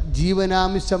നമ്മൾക്ക്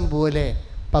ജീവനാംശം പോലെ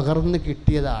പകർന്നു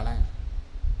കിട്ടിയതാണ്.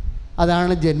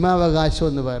 അതാണ് ജന്മാവകാശം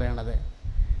എന്ന് പറയണത്.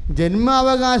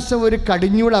 ജന്മാവകാശം ഒരു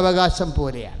കടിഞ്ഞൂൽ അവകാശം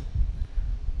പോലെയാണ്.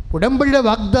 ഉടമ്പടിയുടെ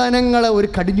വാഗ്ദാനങ്ങൾ ഒരു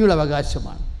കടിഞ്ഞൂൽ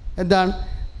അവകാശമാണ്. എന്താണ്?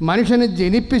 മനുഷ്യനെ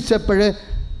ജനിപ്പിച്ചപ്പോൾ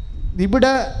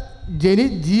ഇവിടെ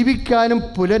ജീവിക്കാനും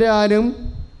പുലരാനും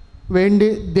വേണ്ടി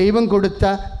ദൈവം കൊടുത്ത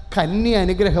കന്യ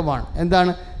അനുഗ്രഹമാണ്.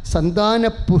 എന്താണ്? സന്താന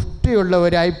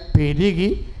പുഷ്ടിയുള്ളവരായി പെരുകി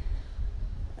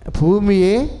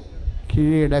ഭൂമിയെ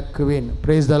കീഴടക്കുവിൻ.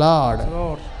 Price the Lord.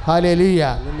 ഹല്ലേലൂയ.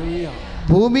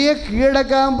 ഭൂമിയെ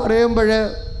കീഴടക്കാൻ പറയുമ്പോൾ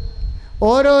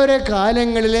ഓരോരോ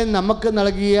കാലങ്ങളിൽ നമുക്ക്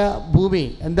നൽകിയ ഭൂമി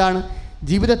എന്താണ്?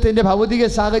 ജീവിതത്തിൻ്റെ ഭൗതിക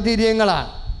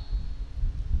സാഹചര്യങ്ങളാണ്.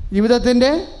 ജീവിതത്തിൻ്റെ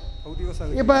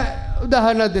ഇപ്പം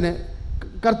ഉദാഹരണത്തിന്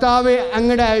കർത്താവെ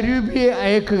അങ്ങയുടെ അരൂപിയെ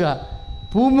അയക്കുക,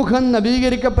 ഭൂമുഖം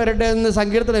നവീകരിക്കപ്പെടട്ടെ എന്ന്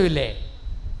സങ്കീർത്തനമില്ലേ?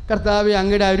 കർത്താവെ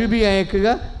അങ്ങയുടെ അരൂപിയെ അയക്കുക,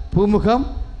 ഭൂമുഖം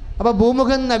അപ്പോൾ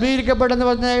ഭൂമുഖം നവീകരിക്കപ്പെട്ടെന്ന്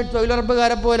പറഞ്ഞാൽ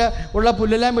തൊഴിലുറപ്പുകാരെ പോലെ ഉള്ള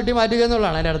പുല്ലെല്ലാം വെട്ടി മാറ്റുക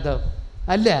എന്നുള്ളതാണ് അതിൻ്റെ അർത്ഥം.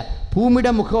 അല്ല,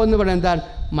 ഭൂമിയുടെ മുഖം എന്ന് പറയുന്നത് എന്താണ്?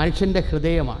 മനുഷ്യൻ്റെ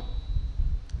ഹൃദയമാണ്.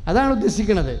 അതാണ്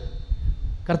ഉദ്ദേശിക്കുന്നത്.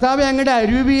 കർത്താവെ അങ്ങയുടെ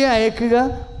അരൂപിയെ അയക്കുക,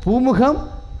 ഭൂമുഖം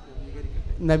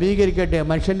നവീകരിക്കട്ടെ,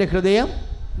 മനുഷ്യൻ്റെ ഹൃദയം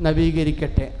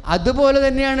നവീകരിക്കട്ടെ. അതുപോലെ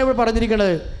തന്നെയാണ് ഇവിടെ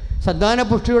പറഞ്ഞിരിക്കുന്നത്,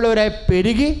 സന്താനപുഷ്ടിയുള്ളവരായി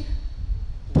പെരുകി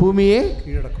ഭൂമിയെ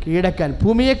കീഴടക്കാൻ.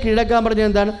 ഭൂമിയെ കീഴടക്കാൻ പറഞ്ഞത്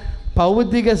എന്താണ്?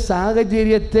 ഭൗതിക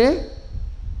സാഹചര്യത്തെ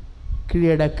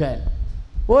കീഴടക്കാൻ.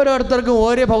 ഓരോരുത്തർക്കും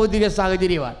ഓരോ ഭൗതിക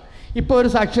സാഹചര്യമാണ്. ഇപ്പോൾ ഒരു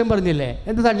സാക്ഷ്യം പറഞ്ഞില്ലേ?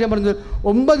 എന്ത് സാക്ഷ്യം പറഞ്ഞത്?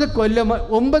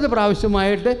 9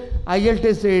 പ്രാവശ്യമായിട്ട്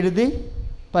IELTS എഴുതി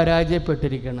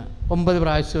പരാജയപ്പെട്ടിരിക്കണം. 9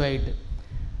 പ്രാവശ്യമായിട്ട്.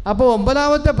 അപ്പോൾ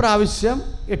 9ാമത്തെ പ്രാവശ്യം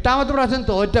 8ാമത്തെ പ്രാവശ്യം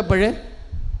തോറ്റപ്പോൾ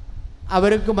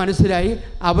അവർക്ക് മനസ്സിലായി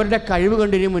അവരുടെ കഴിവ്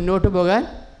കൊണ്ട് ഇനി മുന്നോട്ട് പോകാൻ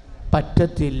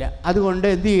പറ്റത്തില്ല. അതുകൊണ്ട്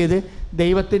എന്ത് ചെയ്ത്,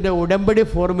 ദൈവത്തിൻ്റെ ഉടമ്പടി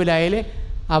ഫോർമുലയിൽ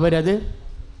അവരത്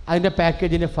അതിൻ്റെ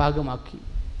പാക്കേജിൻ്റെ ഭാഗമാക്കി.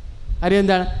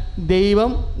 അറിയെന്താണ്?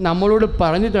 ദൈവം നമ്മളോട്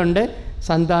പറഞ്ഞിട്ടുണ്ട്,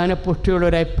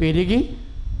 സന്താനപുഷ്ടിയുള്ളവരായി പെരുകി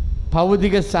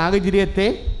ഭൗതിക സാഹചര്യത്തെ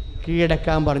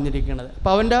കീഴടക്കാൻ പറഞ്ഞിരിക്കുന്നത്.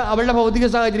 അപ്പോൾ അവളുടെ ഭൗതിക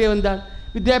സാഹചര്യം എന്താണ്?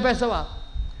 വിദ്യാഭ്യാസമാണ്.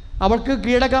 അവൾക്ക്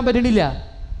കീഴടക്കാൻ പറ്റണില്ല.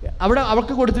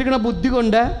 അവൾക്ക് കൊടുത്തിരിക്കുന്ന ബുദ്ധി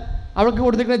കൊണ്ട്, അവൾക്ക്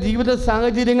കൊടുത്തിരിക്കുന്ന ജീവിത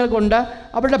സാഹചര്യങ്ങൾ കൊണ്ട്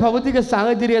അവളുടെ ഭൗതിക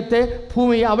സാഹചര്യത്തെ,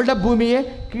 അവളുടെ ഭൂമിയെ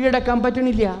കീഴടക്കാൻ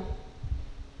പറ്റണില്ല.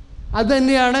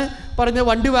 അതുതന്നെയാണ് പറഞ്ഞത്.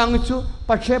 വണ്ടി വാങ്ങിച്ചു,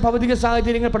 പക്ഷേ ഭൗതിക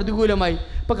സാഹചര്യങ്ങൾ പ്രതികൂലമായി.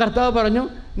 ഇപ്പോൾ കർത്താവ് പറഞ്ഞു,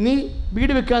 നീ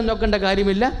വീട് വെക്കാൻ നോക്കേണ്ട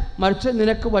കാര്യമില്ല, മറിച്ച്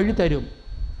നിനക്ക് വഴി തരും,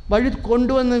 വഴി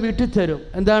കൊണ്ടുവന്ന് വീട്ടിൽ തരും.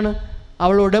 എന്താണ്?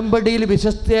 അവൾ ഉടമ്പടിയിൽ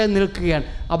വിശ്വസ്തയായി നിൽക്കുകയാണ്.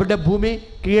 അവളുടെ ഭൂമി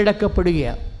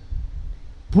കീഴടക്കപ്പെടുകയാണ്.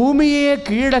 ഭൂമിയെ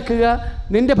കീഴടക്കുക,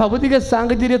 നിൻ്റെ ഭൗതിക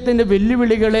സാഹചര്യത്തിൻ്റെ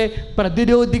വെല്ലുവിളികളെ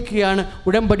പ്രതിരോധിക്കുകയാണ്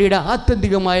ഉടമ്പടിയുടെ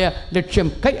ആത്യന്തികമായ ലക്ഷ്യം.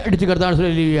 കൈ അടിച്ച് കർത്താവ്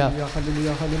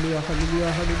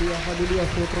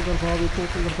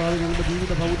ഞങ്ങളുടെ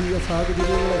ജീവിത ഭൗതിക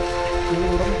സാഹചര്യങ്ങളെ ഞങ്ങൾ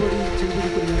ഉടമ്പടി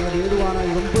ചെയ്തിരിക്കുന്നു. ഞങ്ങൾ ഏതുവാണ്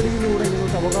ഉടമ്പടിയിലൂടെ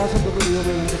ഞങ്ങൾക്ക് അവകാശം തരുന്നത്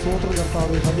ഞങ്ങളുടെ സ്വോത്രം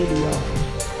കർത്താവ്. ഹല്ലേലൂയ.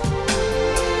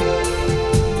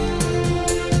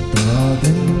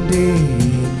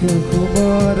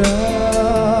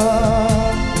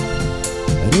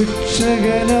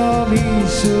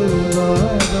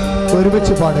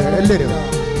 ഒരുമിച്ച് പാടുക എല്ലാവരും.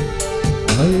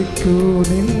 അയക്കൂ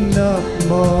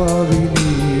നിന്നാത്മാവിനെ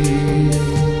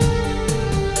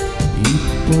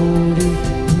ഇപ്പോഴും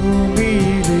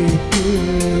ഭൂമിയിലേക്ക്,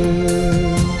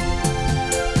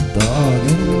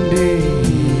 താനെന്റെ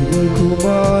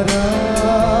കുമാര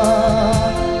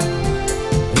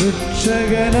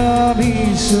രക്ഷകനാമീശോനാഥ,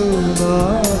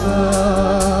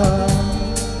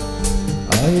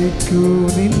 അയക്കൂ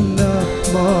നിന്നാത്മാവിനെ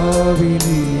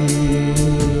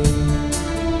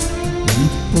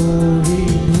ഇപ്പോഴീ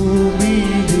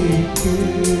ഭൂമിയിലേക്ക്.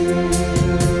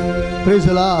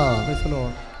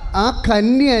 ആ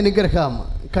കന്യ അനുഗ്രഹം,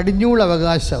 കടിഞ്ഞൂൾ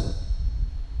അവകാശം,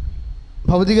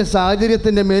 ഭൗതിക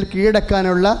സാഹചര്യത്തിൻ്റെ മേൽ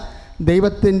കീഴടക്കാനുള്ള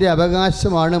ദൈവത്തിൻ്റെ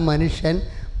അവകാശമാണ് മനുഷ്യൻ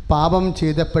പാപം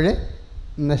ചെയ്തപ്പോഴേ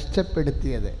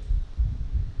നഷ്ടപ്പെടുത്തിയത്.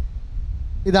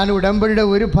 ഇതാണ് ഉടമ്പടിയുടെ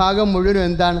ഒരു ഭാഗം മുഴുവനും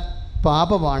എന്താണ്?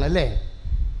 പാപമാണ് അല്ലേ?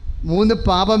 3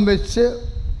 പാപം വെച്ച്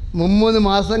 3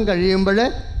 മാസം കഴിയുമ്പോൾ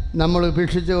നമ്മൾ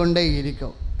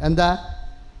ഉപേക്ഷിച്ചുകൊണ്ടേയിരിക്കും. എന്താ?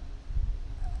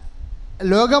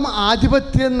 ലോകം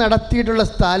ആധിപത്യം നടത്തിയിട്ടുള്ള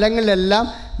സ്ഥലങ്ങളിലെല്ലാം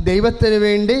ദൈവത്തിന്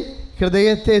വേണ്ടി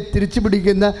ഹൃദയത്തെ തിരിച്ചു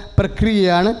പിടിക്കുന്ന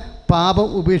പ്രക്രിയയാണ് പാപം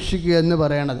ഉപേക്ഷിക്കുക എന്ന്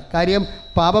പറയണത്. കാര്യം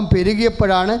പാപം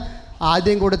പെരുകിയപ്പോഴാണ്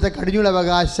ആദ്യം കൊടുത്ത കടിഞ്ഞൂൽ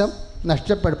അവകാശം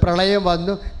പ്രളയം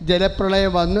വന്നു,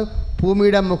 ജലപ്രളയം വന്നു,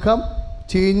 ഭൂമിയുടെ മുഖം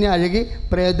ചീഞ്ഞ് അഴുകി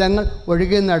പ്രേതങ്ങൾ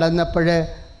ഒഴുകി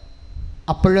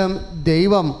അപ്പോഴും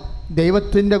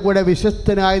ദൈവത്തിൻ്റെ കൂടെ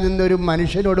വിശ്വസ്തനായി നിന്നൊരു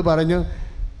മനുഷ്യനോട് പറഞ്ഞു,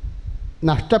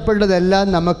 നഷ്ടപ്പെട്ടതെല്ലാം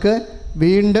നമുക്ക്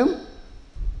വീണ്ടും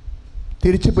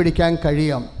തിരിച്ചു പിടിക്കാൻ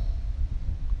കഴിയും.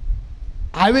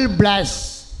 I will bless,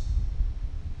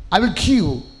 I will give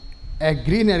a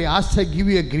greenery, as I give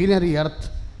you a greenery earth.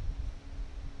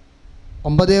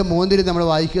 9:3 നമ്മൾ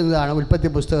വായിക്കുന്നതാണ് ഉൽപ്പത്തി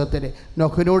പുസ്തകത്തിൽ.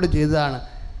 നോഹിനോട് ചെയ്തതാണ്.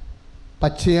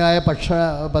 പച്ചയായ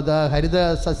ഹരിത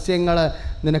സസ്യങ്ങൾ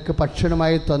നിനക്ക്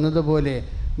ഭക്ഷണമായി തന്നതുപോലെ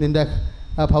നിൻ്റെ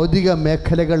ഭൗതിക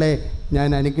മേഖലകളെ ഞാൻ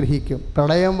അനുഗ്രഹിക്കും.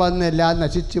 പ്രളയം വന്ന് എല്ലാം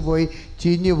നശിച്ചു പോയി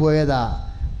ചീഞ്ഞു പോയതാ,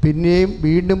 പിന്നെയും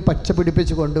വീണ്ടും പച്ച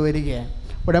പിടിപ്പിച്ച് കൊണ്ടുവരികയാണ്.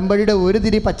 ഉടമ്പടിയുടെ ഒരു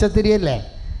തിരി പച്ചത്തിരിയല്ലേ?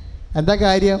 എന്താ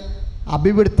കാര്യം?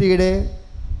 അഭിവൃദ്ധിയുടെ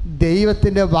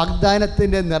ദൈവത്തിൻ്റെ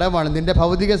വാഗ്ദാനത്തിൻ്റെ നിറമാണ്. നിൻ്റെ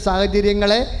ഭൗതിക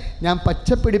സാഹചര്യങ്ങളെ ഞാൻ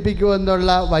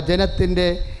പച്ചപ്പിടിപ്പിക്കുമെന്നുള്ള വചനത്തിൻ്റെ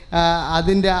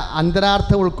അതിൻ്റെ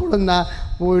അന്തരാർത്ഥം ഉൾക്കൊള്ളുന്ന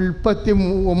ഉൽപ്പത്തി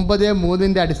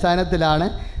 9:3 അടിസ്ഥാനത്തിലാണ്.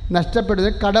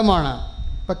 നഷ്ടപ്പെടുന്നത് കടമാണ്.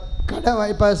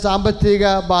 ഇപ്പോൾ സാമ്പത്തിക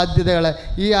ബാധ്യതകൾ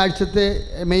ഈ ആഴ്ചത്തെ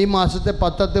മെയ് മാസത്തെ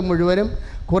 10 മുഴുവനും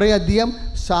കുറേയധികം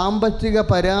സാമ്പത്തിക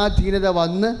പരാധീനത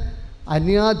വന്ന്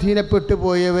അന്യാധീനപ്പെട്ടു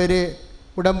പോയവർ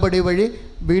ഉടമ്പടി വഴി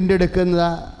വീണ്ടെടുക്കുന്ന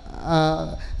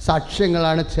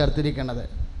സാക്ഷ്യങ്ങളാണ് ചേർത്തിരിക്കുന്നത്.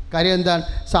 കാര്യം എന്താണ്?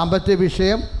 സാമ്പത്തിക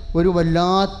വിഷയം ഒരു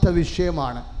വല്ലാത്ത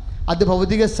വിഷയമാണ്. അത്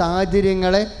ഭൗതിക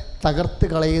സാഹചര്യങ്ങളെ തകർത്ത്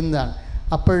കളയുന്നതാണ്.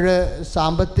 അപ്പോൾ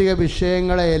സാമ്പത്തിക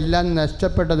വിഷയങ്ങളെ എല്ലാം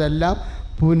നഷ്ടപ്പെട്ടതെല്ലാം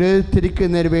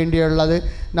പുനരുദ്ധരിക്കുന്നതിന് വേണ്ടിയുള്ളത്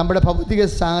നമ്മുടെ ഭൗതിക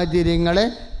സാഹചര്യങ്ങളെ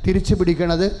തിരിച്ചു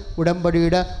പിടിക്കുന്നത്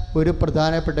ഉടമ്പടിയുടെ ഒരു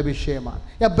പ്രധാനപ്പെട്ട വിഷയമാണ്.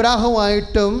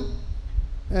 എബ്രാഹുമായിട്ടും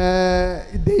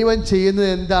ദൈവം ചെയ്യുന്നത്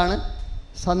എന്താണ്?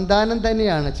 സന്താനം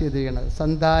തന്നെയാണ് ചെയ്തിരിക്കുന്നത്.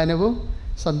 സന്താനവും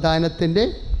സന്താനത്തിൻ്റെ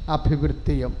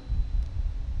അഭിവൃദ്ധിയും.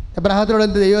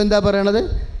 എബ്രാഹത്തിനോട് ദൈവം എന്താ പറയണത്?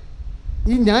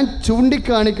 ഈ ഞാൻ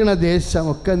ചൂണ്ടിക്കാണിക്കുന്ന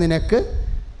ദേശമൊക്കെ നിനക്ക്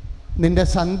നിൻ്റെ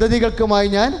സന്തതികൾക്കുമായി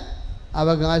ഞാൻ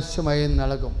അവകാശമായി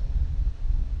നൽകും.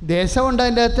 ദേശമുണ്ട്,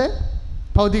 അതിൻ്റെ അകത്ത്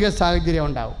ഭൗതിക സാഹചര്യം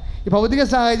ഉണ്ടാവും. ഈ ഭൗതിക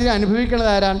സാഹചര്യം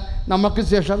അനുഭവിക്കുന്നത് ആരാണ്? നമുക്ക്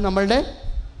ശേഷം നമ്മളുടെ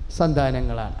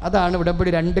സന്താനങ്ങളാണ്. അതാണ്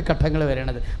ഉടമ്പടി 2 ഘട്ടങ്ങൾ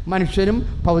വരണത്. മനുഷ്യരും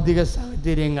ഭൗതിക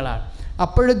സാഹചര്യങ്ങളാണ്.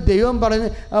 അപ്പോഴും ദൈവം പറഞ്ഞ്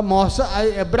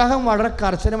എബ്രാഹാം വളരെ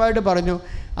കർശനമായിട്ട് പറഞ്ഞു,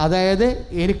 അതായത്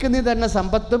എനിക്ക് നീ തരുന്ന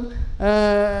സമ്പത്തും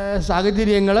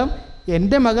സാഹചര്യങ്ങളും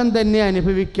എൻ്റെ മകൻ തന്നെ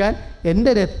അനുഭവിക്കാൻ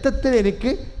എൻ്റെ രക്തത്തിൽ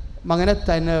എനിക്ക് മകനെ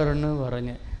തന്നെന്ന്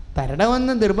പറഞ്ഞ്.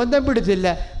 തരണമെന്ന് നിർബന്ധം പിടിച്ചില്ല,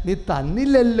 നീ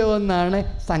തന്നില്ലല്ലോ എന്നാണ്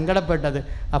സങ്കടപ്പെട്ടത്.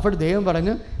 അപ്പോൾ ദൈവം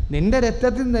പറഞ്ഞു, നിൻ്റെ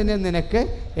രക്തത്തിൽ തന്നെ നിനക്ക്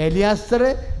എലിയാസർ,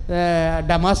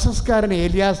 ഡമാസ്കസ്കാരൻ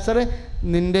എലിയാസർ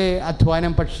നിൻ്റെ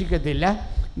അധ്വാനം ഭക്ഷിക്കത്തില്ല,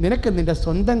 നിനക്ക് നിൻ്റെ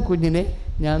സ്വന്തം കുഞ്ഞിനെ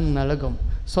ഞാൻ നൽകും.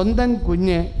 സ്വന്തം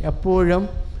കുഞ്ഞ് എപ്പോഴും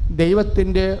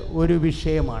ദൈവത്തിൻ്റെ ഒരു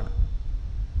വിഷയമാണ്,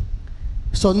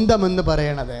 സ്വന്തമെന്ന്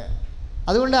പറയണത്.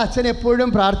 അതുകൊണ്ട് അച്ഛൻ എപ്പോഴും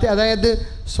അതായത്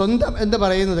സ്വന്തം എന്ന്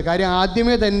പറയുന്നത് കാര്യം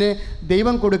ആദ്യമേ തന്നെ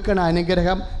ദൈവം കൊടുക്കുന്ന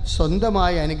അനുഗ്രഹം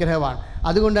സ്വന്തമായ അനുഗ്രഹമാണ്.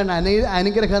 അതുകൊണ്ടാണ്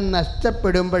അനുഗ്രഹം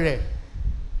നഷ്ടപ്പെടുമ്പോഴേ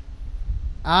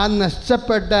ആ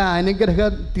നഷ്ടപ്പെട്ട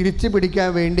അനുഗ്രഹം തിരിച്ചു പിടിക്കാൻ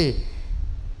വേണ്ടി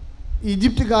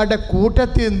ഈജിപ്തുകാരുടെ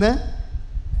കൂട്ടത്തിൽ നിന്ന്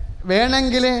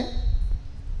വേണമെങ്കിൽ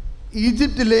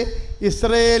ഈജിപ്തിൽ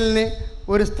ഇസ്രയേലിന്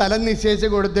ഒരു സ്ഥലം നിശ്ചയിച്ച്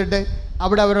കൊടുത്തിട്ട്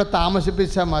അവിടെ അവരെ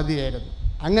താമസിപ്പിച്ചാൽ മതിയായിരുന്നു.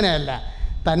 അങ്ങനെയല്ല,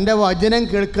 തൻ്റെ വചനം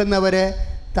കേൾക്കുന്നവരെ,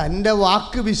 തൻ്റെ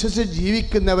വാക്ക് വിശ്വസിച്ച്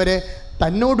ജീവിക്കുന്നവരെ,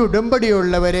 തന്നോട്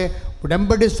ഉടമ്പടിയുള്ളവരെ,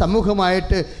 ഉടമ്പടി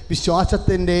സമൂഹമായിട്ട്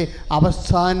വിശ്വാസത്തിൻ്റെ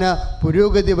അവസാന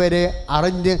പുരോഗതി വരെ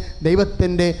അറിഞ്ഞ്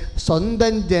ദൈവത്തിൻ്റെ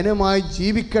സ്വന്തം ജനമായി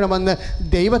ജീവിക്കണമെന്ന്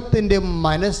ദൈവത്തിൻ്റെ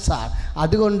മനസ്സാണ്.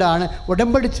 അതുകൊണ്ടാണ്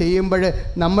ഉടമ്പടി ചെയ്യുമ്പോൾ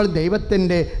നമ്മൾ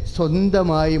ദൈവത്തിൻ്റെ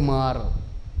സ്വന്തമായി മാറും.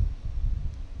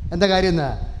 എന്താ കാര്യം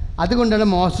എന്നാ? അതുകൊണ്ടാണ്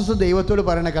മോശസ് ദൈവത്തോട്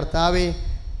പറയുന്നത്, കർത്താവേ,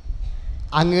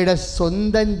 അങ്ങയുടെ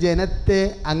സ്വന്തം ജനത്തെ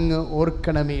അങ്ങ്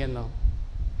ഓർക്കണമേ എന്നോ.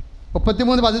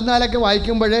 33:14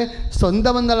 വായിക്കുമ്പോൾ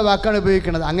സ്വന്തം എന്നുള്ള വാക്കാണ്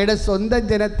ഉപയോഗിക്കുന്നത്. അങ്ങയുടെ സ്വന്തം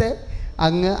ജനത്തെ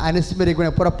അങ്ങ്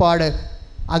അനുസ്മരിക്കണം. പുറപ്പാട്,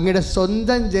 അങ്ങയുടെ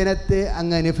സ്വന്തം ജനത്തെ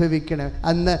അങ്ങ്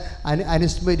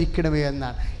അനുസ്മരിക്കണമേ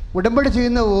എന്നാണ്. ഉടമ്പടി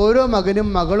ചെയ്യുന്ന ഓരോ മകനും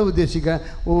മകളും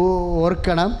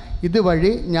ഓർക്കണം,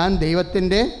 ഇതുവഴി ഞാൻ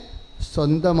ദൈവത്തിൻ്റെ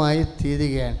സ്വന്തമായി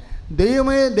തീരുകയാണ്.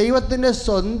 ദൈവത്തിൻ്റെ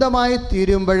സ്വന്തമായി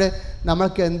തീരുമ്പോൾ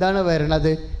നമ്മൾക്ക് എന്താണ്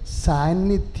വരണത്?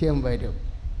 സാന്നിധ്യം വരും,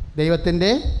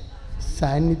 ദൈവത്തിൻ്റെ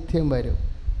സാന്നിധ്യം വരും.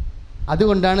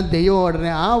 അതുകൊണ്ടാണ് ദൈവം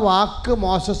ഉടനെ ആ വാക്ക്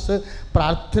മോശസ്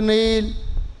പ്രാർത്ഥനയിൽ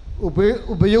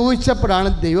ഉപയോഗിച്ചപ്പോഴാണ്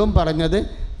ദൈവം പറഞ്ഞത്,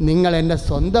 നിങ്ങൾ എൻ്റെ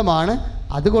സ്വന്തമാണ്,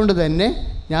 അതുകൊണ്ട് തന്നെ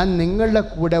ഞാൻ നിങ്ങളുടെ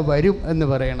കൂടെ വരും എന്ന്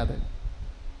പറയണത്.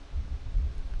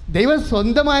 ദൈവം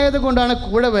സ്വന്തമായത് കൊണ്ടാണ്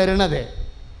കൂടെ വരണത്.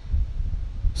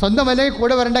 സ്വന്തമല്ലെങ്കിൽ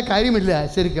കൂടെ വരേണ്ട കാര്യമില്ല.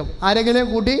 ശരിക്കും ആരെങ്കിലും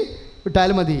കൂട്ടി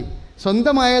വിട്ടാൽ മതി.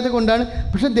 സ്വന്തമായത് കൊണ്ടാണ്.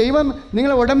 പക്ഷെ ദൈവം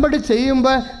നിങ്ങൾ ഉടമ്പടി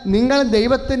ചെയ്യുമ്പോൾ നിങ്ങൾ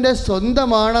ദൈവത്തിൻ്റെ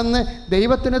സ്വന്തമാണെന്ന്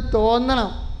ദൈവത്തിന് തോന്നണം.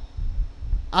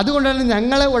 അതുകൊണ്ടാണ്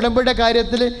ഞങ്ങൾ ഉടമ്പടിയുടെ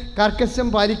കാര്യത്തിൽ കർക്കശം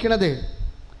പാലിക്കണത്.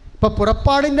 ഇപ്പോൾ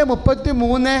പുറപ്പാടിൻ്റെ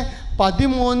 33,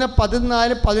 13, 14,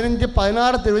 15,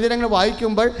 16 തിരുവചനങ്ങൾ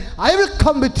വായിക്കുമ്പോൾ I will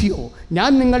come with you, ഞാൻ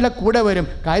നിങ്ങളുടെ കൂടെ വരും.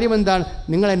 കാര്യം എന്താണ്?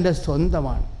 നിങ്ങൾ എൻ്റെ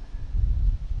സ്വന്തമാണ്.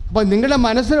 അപ്പോൾ നിങ്ങളുടെ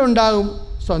മനസ്സിലുണ്ടാകും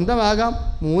സ്വന്തമാകാം.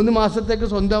 3 മാസത്തേക്ക്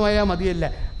സ്വന്തമായാൽ മതിയല്ല,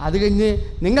 അത് കഴിഞ്ഞ്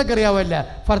നിങ്ങൾക്കറിയാമല്ല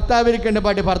ഭർത്താവിരിക്കേണ്ട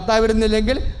പാട്ട്,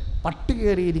 ഭർത്താവിരുന്നില്ലെങ്കിൽ പട്ടി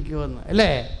കയറിയിരിക്കുമെന്ന് അല്ലേ?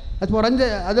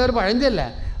 അതൊരു പഴഞ്ചല്ല.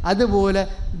 അതുപോലെ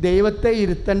ദൈവത്തെ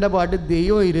ഇരുത്തേണ്ട പാട്ട്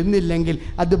ദൈവം ഇരുന്നില്ലെങ്കിൽ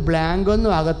അത്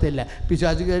ബ്ലാങ്കൊന്നും ആകത്തില്ല,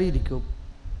 പിശാച് കയറിയിരിക്കും.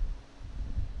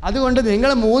 അതുകൊണ്ട്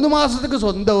നിങ്ങൾ 3 മാസത്തേക്ക്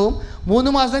സ്വന്തവും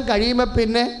 3 മാസം കഴിയുമ്പോൾ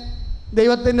പിന്നെ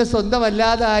ദൈവത്തിൻ്റെ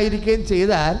സ്വന്തമല്ലാതെ ആയിരിക്കുകയും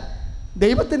ചെയ്താൽ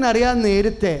ദൈവത്തിനറിയാൻ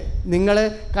നേരത്തെ നിങ്ങൾ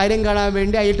കാര്യം കാണാൻ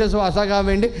വേണ്ടി IELTS പാസ്സാക്കാൻ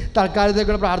വേണ്ടി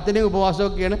തൽക്കാലത്തേക്കുള്ള പ്രാർത്ഥനയും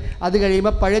ഉപവാസമൊക്കെയാണ്. അത്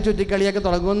കഴിയുമ്പോൾ പഴയ ചുറ്റിക്കളിയൊക്കെ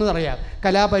തുടങ്ങുമെന്ന് അറിയാം.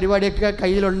 കലാപരിപാടിയൊക്കെ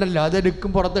കയ്യിലുണ്ടല്ലോ, അതെടുക്കും,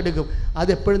 പുറത്തെടുക്കും.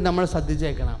 അതെപ്പോഴും നമ്മൾ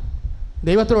ശ്രദ്ധിച്ചേക്കണം.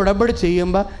 ദൈവത്തോട് ഉടമ്പടി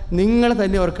ചെയ്യുമ്പോൾ നിങ്ങൾ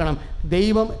തന്നെ ഓർക്കണം,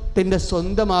 ദൈവത്തിൻ്റെ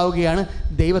സ്വന്തമാവുകയാണ്,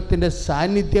 ദൈവത്തിൻ്റെ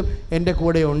സാന്നിധ്യം എൻ്റെ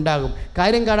കൂടെ ഉണ്ടാകും.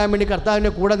 കാര്യം കാണാൻ വേണ്ടി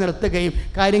കർത്താവിൻ്റെ കൂടെ നിർത്തുകയും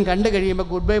കാര്യം കണ്ടു കഴിയുമ്പോൾ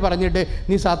ഗുഡ് ബൈ പറഞ്ഞിട്ട്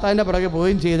നീ സാത്താൻ്റെ പുറകെ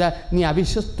പോവുകയും ചെയ്താൽ നീ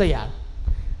അവിശ്വസ്തയാണ്.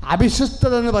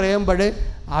 അവിശ്വസ്തത എന്ന് പറയുമ്പോൾ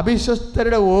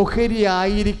അവിശ്വസ്തരുടെ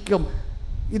ഓഹരിയായിരിക്കും.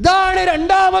 ഇതാണ്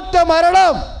രണ്ടാമത്തെ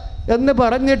മരണം എന്ന്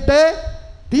പറഞ്ഞിട്ട്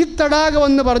തീത്തടാകം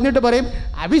എന്ന് പറഞ്ഞിട്ട് പറയും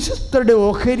അവിശ്വസ്തരുടെ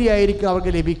ഓഹരിയായിരിക്കും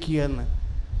അവർക്ക് ലഭിക്കുകയെന്ന്.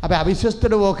 അപ്പോൾ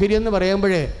അവിശ്വസ്തരുടെ ഓഹരി എന്ന്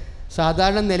പറയുമ്പോൾ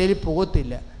സാധാരണ നിലയിൽ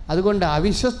പോകത്തില്ല. അതുകൊണ്ട്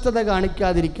അവിശ്വസ്തത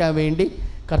കാണിക്കാതിരിക്കാൻ വേണ്ടി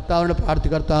കർത്താവിനോട്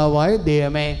പ്രാർത്ഥിക്കുക. കർത്താവായ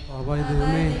ദൈവമേ,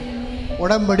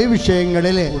 ഉടമ്പടി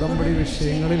വിഷയങ്ങളിൽ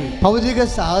ഭൗതിക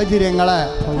സാഹചര്യങ്ങളെ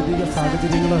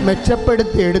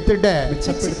മെച്ചപ്പെടുത്തി എടുത്തിട്ട്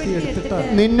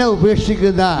നിന്നെ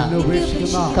ഉപേക്ഷിക്കുന്ന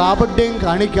കാപട്യം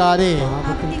കാണിക്കാതെ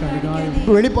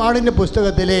വെളിപ്പാടിന്റെ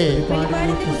പുസ്തകത്തിലെ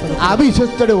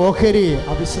അവിശ്വസ്തരുടെ ഓഹരി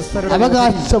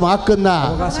അവകാശമാക്കുന്ന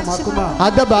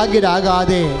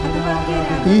ഹതഭാഗ്യരാകാതെ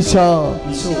ഈശോ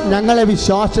ഞങ്ങളെ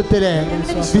വിശ്വാസത്തിലെ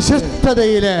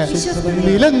വിശ്വസ്തതയില്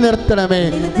നിലനിർത്തണമേ.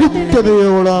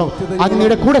 നിത്യതയോളം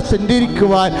അങ്ങയുടെ കൂടെ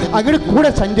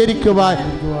സഞ്ചരിക്കുവാൻ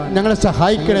ഞങ്ങളെ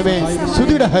സഹായിക്കണമേ.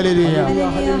 സ്തുതിയുടെ ഹല്ലേലൂയ.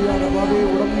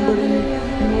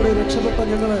 രക്ഷപ്പെട്ട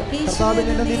ഞങ്ങൾ കർത്താവെ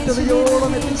നിന്റെ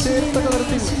നിത്യതയോളം എത്തിച്ചേർത്തക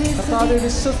തരത്തിൽ കർത്താവെ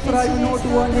വിശ്വസ്തരായി മുന്നോട്ട്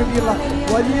പോകാൻ വേണ്ടിയുള്ള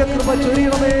വലിയ കൃപ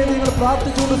ചൊരിയണമേ നിങ്ങൾ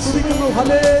പ്രാർത്ഥിച്ചുകൊണ്ട് സ്തുതിക്കുന്നു.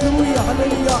 ഹല്ലേലൂയ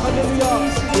ഹല്ലേലൂയ ഹല്ലേലൂയ.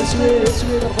 യേശുവേ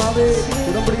യേശുവേ കർത്താവേ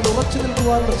ഉടമ്പടിയിൽ ഉറച്ചു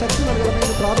നിൽക്കുവാനുള്ള ശക്തി നൽകണമേ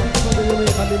എന്ന് പ്രാർത്ഥിക്കുന്നു ദൈവമേ.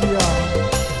 ഹല്ലേലൂയ.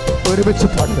 ഒരുമിച്ച്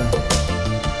പാടുക.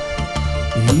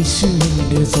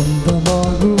 യേശുവിന്റെ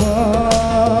സ്വന്തമാകുവാൻ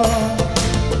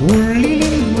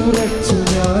ഉള്ളിൽ നിറച്ചു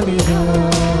ഞാനിതാ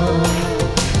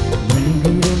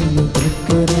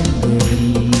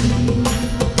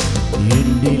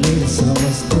എന്നിലെ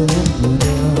സമസ്തവും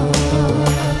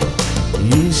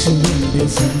യേശുവിന്റെ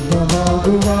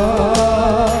സ്വന്തമാകുവാൻ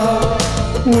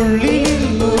ഉള്ളിൽ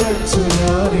നിറച്ചു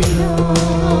ഞാനിതാ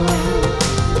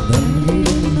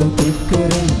നൽകിടുന്നു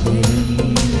തൃക്കരം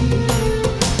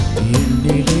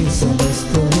എന്നിലെ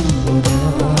സമസ്തവും.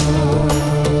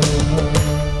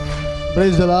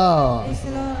 Price the Lord.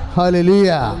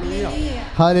 Hallelujah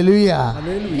hallelujah.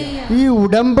 ഈ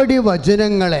ഉടമ്പടി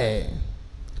വചനങ്ങളെ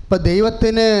ഇപ്പം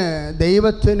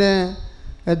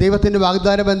ദൈവത്തിൻ്റെ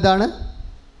വാഗ്ദാനം എന്താണ്?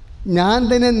 ഞാൻ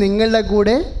തന്നെ നിങ്ങളുടെ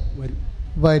കൂടെ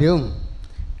വരും.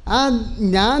 ആ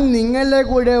ഞാൻ നിങ്ങളുടെ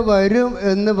കൂടെ വരും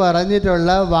എന്ന് പറഞ്ഞിട്ടുള്ള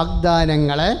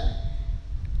വാഗ്ദാനങ്ങളെ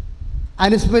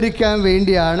അനുസ്മരിക്കാൻ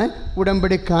വേണ്ടിയാണ്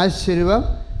ഉടമ്പടി കാശുരൂപം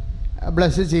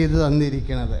ബ്ലസ് ചെയ്ത്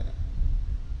തന്നിരിക്കുന്നത്.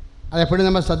 അതെപ്പോഴും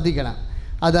നമ്മൾ ശ്രദ്ധിക്കണം.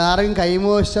 അതാരും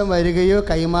കൈമോശം വരികയോ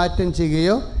കൈമാറ്റം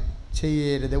ചെയ്യുകയോ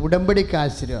ചെയ്യരുത്. ഉടമ്പടി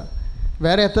കാശുരൂപം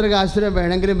വേറെ എത്ര കാശുരൂപം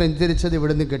വേണമെങ്കിലും വ്യഞ്ചരിച്ചത്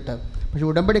ഇവിടുന്ന് കിട്ടും. പക്ഷെ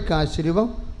ഉടമ്പടി കാശുരൂപം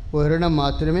ഒരെണ്ണം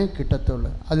മാത്രമേ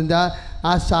കിട്ടത്തുള്ളൂ. അതിൻ്റെ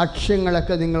ആ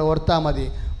സാക്ഷ്യങ്ങളൊക്കെ നിങ്ങൾ ഓർത്താൽ മതി.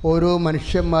 ഓരോ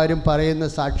മനുഷ്യന്മാരും പറയുന്ന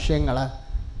സാക്ഷ്യങ്ങൾ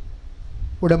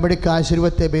ഉടമ്പടി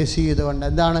കാശുരൂപത്തെ ബേസ് ചെയ്തുകൊണ്ട്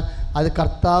എന്താണ് അത്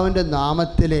കർത്താവിൻ്റെ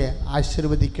നാമത്തിൽ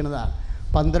ആശീർവദിക്കുന്നതാണ്.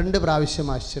 12 പ്രാവശ്യം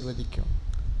ആശീർവദിക്കും.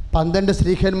 12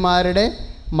 സ്ത്രീഹന്മാരുടെ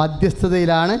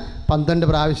മധ്യസ്ഥതയിലാണ് 12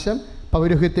 പ്രാവശ്യം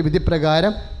പൗരോഹിത്യ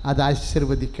വിധിപ്രകാരം അത്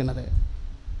ആശീർവദിക്കുന്നത്.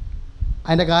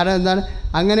 അതിൻ്റെ കാരണം എന്താണ്?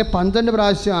 അങ്ങനെ 12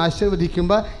 പ്രാവശ്യം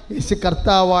ആശീർവദിക്കുമ്പോൾ യേശു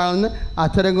കർത്താവാണെന്ന്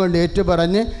അധരം കൊണ്ട്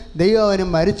ഏറ്റുപറഞ്ഞ് ദൈവം അവന്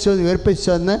മരിച്ചെന്ന്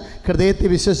ഉയർപ്പിച്ചെന്ന് ഹൃദയത്തിൽ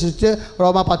വിശ്വസിച്ച്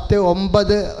റോമ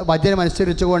 10:9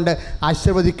 വചനമനുസരിച്ചുകൊണ്ട്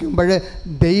ആശീർവദിക്കുമ്പോൾ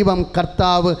ദൈവം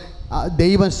കർത്താവ്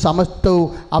ദൈവം സമസ്തവും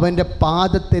അവൻ്റെ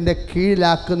പാദത്തിൻ്റെ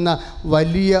കീഴിലാക്കുന്ന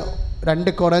വലിയ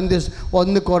 1 കൊറിന്ത്യസ്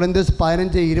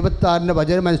 15:26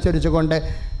 വചനമനുസരിച്ചുകൊണ്ട്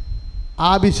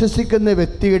ആ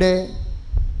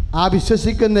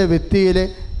വിശ്വസിക്കുന്ന വ്യക്തിയിൽ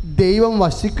ദൈവം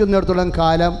വസിക്കുന്നിടത്തോളം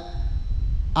കാലം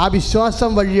ആ വിശ്വാസം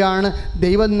വഴിയാണ്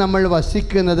ദൈവം നമ്മൾ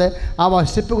വസിക്കുന്നത്. ആ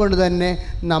വസിപ്പ് കൊണ്ട് തന്നെ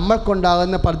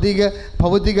നമ്മൾക്കുണ്ടാകുന്ന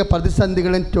ഭൗതിക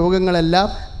പ്രതിസന്ധികളും രോഗങ്ങളെല്ലാം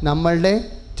നമ്മളുടെ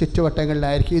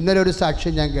ചുറ്റുവട്ടങ്ങളിലായിരിക്കും. ഇന്നലെ ഒരു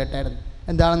സാക്ഷ്യം ഞാൻ കേട്ടായിരുന്നു.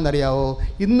 എന്താണെന്നറിയാവോ?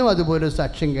 ഇന്നും അതുപോലൊരു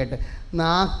സാക്ഷ്യം കേട്ട്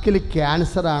നാക്കിൽ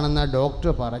ക്യാൻസറാണെന്നാണ് ഡോക്ടർ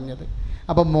പറഞ്ഞത്.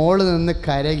 അപ്പോൾ മോള് നിന്ന്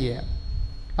കരയുക.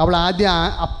 അവൾ ആദ്യം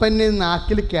അപ്പൻ്റെ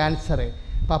നാക്കിൽ ക്യാൻസർ,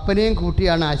 അപ്പം അപ്പനെയും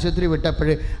കൂട്ടിയാണ് ആശുപത്രി വിട്ടപ്പോൾ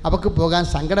അവൾക്ക് പോകാൻ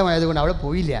സങ്കടമായതുകൊണ്ട് അവൾ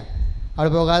പോയില്ല. അവൾ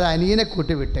പോകാതെ അനിയനെ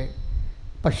കൂട്ടി വിട്ട്.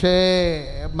 പക്ഷേ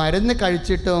മരുന്ന്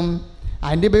കഴിച്ചിട്ടും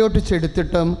ആൻറ്റിബയോട്ടിക്സ്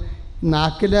എടുത്തിട്ടും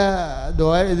നാക്കിലെ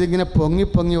ഇതിങ്ങനെ പൊങ്ങി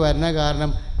വരുന്ന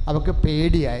കാരണം അവൾക്ക്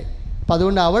പേടിയായി. അപ്പം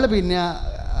അതുകൊണ്ട് അവൾ പിന്നെ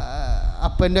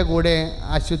അപ്പൻ്റെ കൂടെ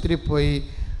ആശുപത്രി പോയി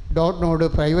ഡോക്ടറിനോട്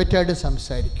പ്രൈവറ്റായിട്ട്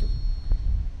സംസാരിക്കും.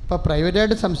 അപ്പോൾ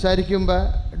പ്രൈവറ്റായിട്ട് സംസാരിക്കുമ്പോൾ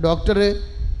ഡോക്ടർ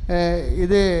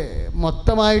ഇത്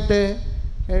മൊത്തമായിട്ട്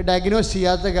ഡയഗ്നോസ്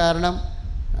ചെയ്യാത്ത കാരണം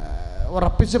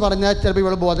ഉറപ്പിച്ച് പറഞ്ഞാൽ ചിലപ്പോൾ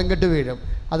ഇവൾ ബോധം കെട്ട് വീഴും.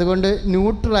 അതുകൊണ്ട്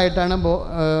ന്യൂട്രലായിട്ടാണ്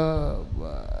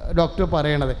ഡോക്ടർ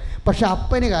പറയണത്. പക്ഷെ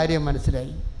അപ്പന് കാര്യം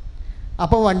മനസ്സിലായി.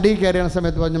 അപ്പം വണ്ടി കയറിയ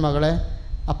സമയത്ത് പറഞ്ഞു, മകളെ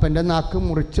അപ്പൻ്റെ നാക്ക്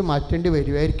മുറിച്ച് മാറ്റേണ്ടി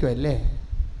വരുമായിരിക്കും അല്ലേ?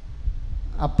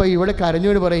 അപ്പം ഇവിടെ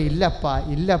കരഞ്ഞുകൊണ്ട് പറയും, ഇല്ലപ്പ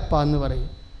എന്ന് പറയും.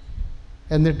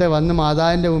 എന്നിട്ട് വന്ന്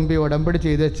മാതാവിൻ്റെ മുമ്പിൽ ഉടമ്പടി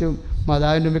ചെയ്ത് വെച്ച്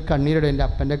മാതാവിൻ്റെ മുമ്പിൽ കണ്ണീരോടെ എൻ്റെ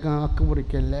അപ്പൻ്റെ കാക്ക്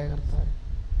മുറിക്കല്ലേ കർത്താവ്.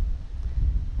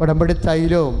 ഉടമ്പടി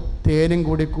തൈലവും തേനും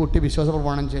കൂടി കൂട്ടി വിശ്വാസ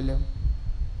പ്രമാണം ചെല്ലും.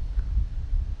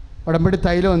 ഉടമ്പടി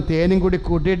തൈലവും തേനും കൂടി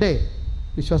കൂട്ടിയിട്ട്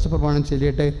വിശ്വാസ പ്രമാണം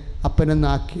ചൊല്ലിയിട്ട് അപ്പനെ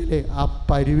നാക്കിയിൽ ആ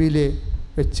പരുവിൽ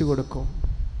വെച്ച് കൊടുക്കും.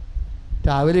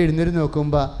 രാവിലെ എഴുന്നേറ്റ്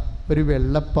നോക്കുമ്പോൾ ഒരു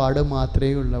വെള്ളപ്പാട്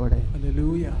മാത്രമേ ഉള്ളൂ അവിടെ.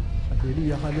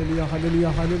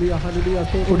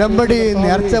 ഉടമ്പടി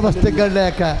നേർച്ച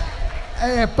വസ്തുക്കളുടെയൊക്കെ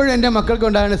എപ്പോഴും എൻ്റെ മക്കൾക്ക്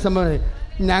ഉണ്ടാകുന്ന സംഭവം,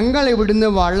 ഞങ്ങൾ ഇവിടുന്ന്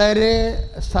വളരെ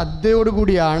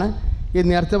ശ്രദ്ധയോടുകൂടിയാണ് ഈ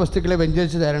നേർച്ച വസ്തുക്കളെ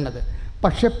വ്യഞ്ചരിച്ച് തരേണ്ടത്.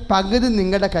 പക്ഷെ പകുതി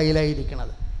നിങ്ങളുടെ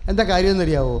കയ്യിലായിരിക്കണത്. എന്താ കാര്യം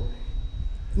എന്നറിയാവോ?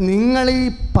 നിങ്ങൾ ഈ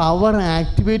പവർ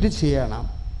ആക്ടിവേറ്റ് ചെയ്യണം.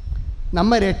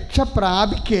 നമ്മ രക്ഷ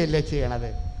പ്രാപിക്കുകയല്ലേ ചെയ്യണത്.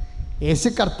 യേശു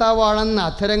കർത്താവാണെന്ന്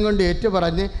അധരം കൊണ്ട്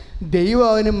ഏറ്റുപറഞ്ഞ് ദൈവം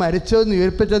അവന് മരിച്ചതെന്ന്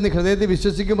ഉയർപ്പിച്ചതെന്ന് ഹൃദയത്തിൽ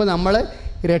വിശ്വസിക്കുമ്പോൾ നമ്മൾ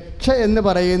രക്ഷ എന്ന്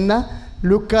പറയുന്ന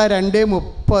ലൂക്ക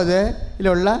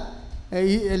 2:30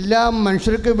 ഈ എല്ലാ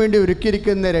മനുഷ്യർക്കും വേണ്ടി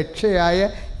ഒരുക്കിയിരിക്കുന്ന രക്ഷയായ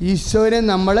ഈശോനെ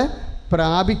നമ്മൾ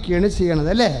പ്രാപിക്കുകയാണ്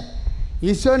ചെയ്യണത് അല്ലേ.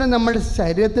 ഈശോനെ നമ്മുടെ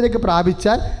ശരീരത്തിലേക്ക്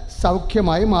പ്രാപിച്ചാൽ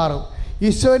സൗഖ്യമായി മാറും.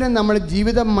 ഈശോനെ നമ്മൾ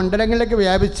ജീവിത മണ്ഡലങ്ങളിലേക്ക്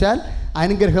വ്യാപിച്ചാൽ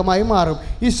അനുഗ്രഹമായി മാറും.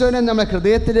 ഈശോനെ നമ്മൾ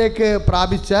ഹൃദയത്തിലേക്ക്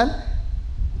പ്രാപിച്ചാൽ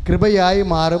കൃപയായി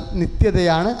മാറും.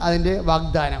 നിത്യതയാണ് അതിൻ്റെ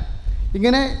വാഗ്ദാനം.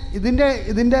 ഇങ്ങനെ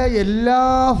ഇതിൻ്റെ എല്ലാ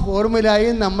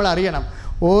ഫോർമുലയും നമ്മൾ അറിയണം.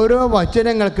 ഓരോ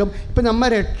വചനങ്ങൾക്കും ഇപ്പം നമ്മൾ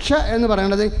രക്ഷ എന്ന്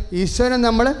പറയുന്നത് ഈശോനെ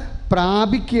നമ്മൾ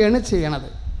പ്രാപിക്കുകയാണ് ചെയ്യണത്.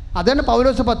 അതാണ്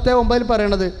പൗലോസ് 10:9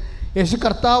 പറയണത്. യേശു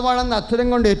കർത്താവാണെന്ന് അധരം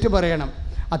കൊണ്ട് ഏറ്റു പറയണം.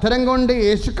 അധരം കൊണ്ട്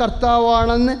യേശു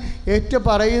കർത്താവാണെന്ന് ഏറ്റു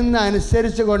പറയുന്ന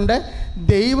അനുസരിച്ച് കൊണ്ട്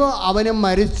ദൈവം അവനെ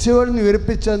മരിച്ചവരെന്ന്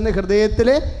ഉയർപ്പിച്ചെന്ന് ഹൃദയത്തിൽ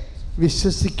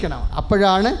വിശ്വസിക്കണം.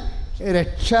 അപ്പോഴാണ്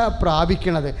രക്ഷ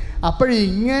പ്രാപിക്കണത്.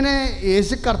 അപ്പോഴിങ്ങനെ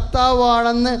യേശു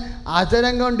കർത്താവാണെന്ന്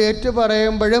അധരം കൊണ്ട് ഏറ്റു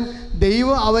പറയുമ്പോഴും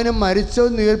ദൈവം അവന്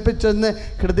മരിച്ചെന്ന് ഉയർപ്പിച്ചെന്ന്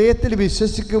ഹൃദയത്തിൽ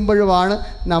വിശ്വസിക്കുമ്പോഴുമാണ്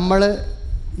നമ്മൾ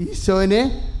ഈശോനെ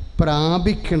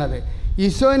പ്രാപിക്കണത്.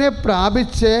 ഈശോനെ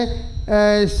പ്രാപിച്ച്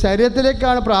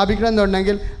ശരീരത്തിലേക്കാണ്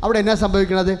പ്രാപിക്കണമെന്നുണ്ടെങ്കിൽ അവിടെ എന്നാ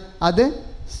സംഭവിക്കണത്? അത്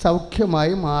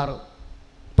സൗഖ്യമായി മാറും.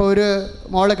 ഇപ്പോൾ ഒരു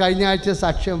മോള് കഴിഞ്ഞ ആഴ്ച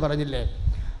സാക്ഷ്യം പറഞ്ഞില്ലേ,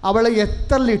 അവൾ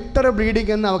എത്ര ലിറ്റർ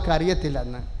ബ്ലീഡിംഗ് എന്ന് അവൾക്ക് അറിയത്തില്ല.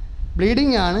 അന്ന്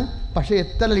ബ്ലീഡിംഗ് ആണ്, പക്ഷേ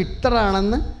എത്ര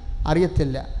ലിറ്ററാണെന്ന്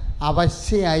അറിയത്തില്ല.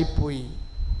 അവശയായിപ്പോയി.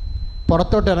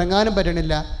 പുറത്തോട്ട് ഇറങ്ങാനും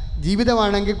പറ്റണില്ല.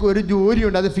 ജീവിതമാണെങ്കിൽ ഒരു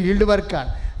ജോലിയുണ്ട്, അത് ഫീൽഡ്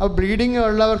വർക്കാണ്. അപ്പോൾ ബ്ലീഡിങ്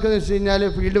ഉള്ളവർക്കെന്ന് വെച്ച് കഴിഞ്ഞാൽ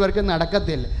ഫീൽഡ് വർക്ക്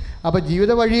നടക്കത്തില്ല. അപ്പോൾ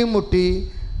ജീവിത വഴിയും മുട്ടി.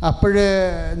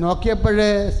 നോക്കിയപ്പോൾ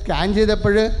സ്കാൻ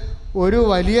ചെയ്തപ്പോൾ ഒരു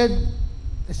വലിയ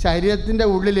ശരീരത്തിൻ്റെ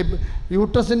ഉള്ളിൽ,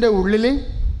 യൂട്രസിൻ്റെ ഉള്ളിൽ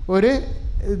ഒരു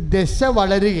ദശ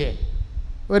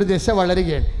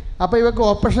വളരുകയാണ്. അപ്പോൾ ഇവർക്ക്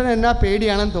ഓപ്പറേഷൻ എന്നാ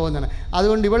പേടിയാണെന്ന് തോന്നണം.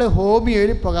 അതുകൊണ്ട് ഇവൾ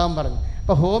ഹോമിയോയിൽ പോകാൻ പറഞ്ഞു.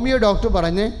 അപ്പോൾ ഹോമിയോ ഡോക്ടർ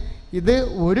പറഞ്ഞ് ഇത്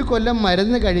 1 കൊല്ലം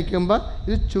മരുന്ന് കഴിക്കുമ്പോൾ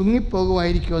ഇത്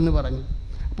ചുങ്ങിപ്പോകുമായിരിക്കുമെന്ന് പറഞ്ഞു.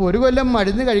 അപ്പോൾ 1 കൊല്ലം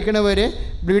മരുന്ന് കഴിക്കണവരെ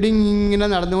ബ്ലീഡിങ് ഇങ്ങനെ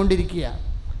നടന്നുകൊണ്ടിരിക്കുകയാണ്.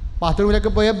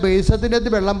 ബാത്റൂമിലൊക്കെ പോയാൽ ബേസത്തിൻ്റെ അകത്ത്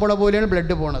വെള്ളം പോണ പോലെയാണ്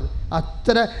ബ്ലഡ് പോണത്.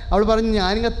 അത്ര അവൾ പറഞ്ഞ്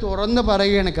ഞാനിങ്ങനെ തുറന്ന്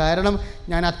പറയുകയാണ്, കാരണം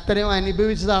ഞാൻ അത്രയും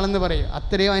അനുഭവിച്ചതാണെന്ന്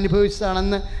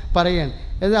പറയുകയാണ്.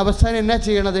 അത് അവസാനം എന്നാ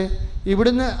ചെയ്യണത്?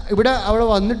 ഇവിടെ അവൾ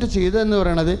വന്നിട്ട് ചെയ്തതെന്ന്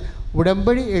പറയണത്,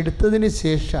 ഉടമ്പടി എടുത്തതിന്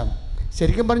ശേഷം,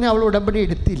 ശരിക്കും പറഞ്ഞാൽ അവൾ ഉടമ്പടി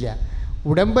എടുത്തില്ല.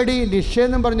 ഉടമ്പടി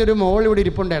നിഷേധം പറഞ്ഞൊരു മോൾ ഇവിടെ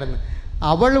ഇരിപ്പുണ്ടായിരുന്നു.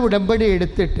 അവൾ ഉടമ്പടി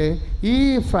എടുത്തിട്ട് ഈ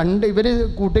ഇവർ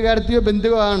കൂട്ടുകാരത്തിയോ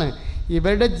ബന്ധുവോ ആണ്,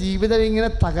 ഇവരുടെ ജീവിതം ഇങ്ങനെ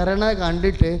തകരണ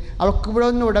കണ്ടിട്ട് അവൾക്ക് ഇവിടെ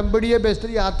ഒന്നും ഉടമ്പടിയോ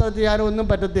ബസ്സിൽ യാത്ര ചെയ്യാനോ ഒന്നും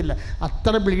പറ്റത്തില്ല.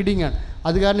 അത്ര ബ്ലീഡിങ്ങാണ്.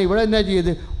 അത് കാരണം ഇവിടെ എന്നാ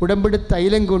ചെയ്ത്, ഉടമ്പടി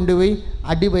തൈലം കൊണ്ടുപോയി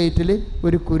അടിവയറ്റിൽ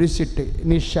ഒരു കുരിശിട്ട്,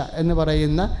 നിഷ എന്ന്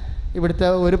പറയുന്ന ഇവിടുത്തെ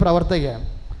ഒരു പ്രവർത്തകയാണ്.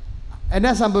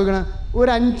 എന്നാ സംഭവിക്കണം? ഒരു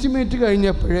 5 മിനിറ്റ്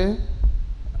കഴിഞ്ഞപ്പോൾ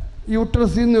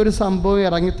യൂട്രസിൽ നിന്ന് ഒരു സംഭവം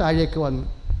ഇറങ്ങി താഴേക്ക് വന്നു.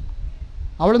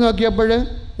 അവൾ നോക്കിയപ്പോൾ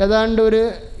ഏതാണ്ട് ഒരു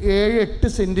 7-8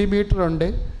 സെൻറ്റിമീറ്റർ ഉണ്ട്.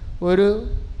 ഒരു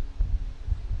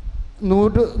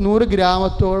 100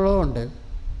 ഗ്രാമത്തോളം ഉണ്ട്.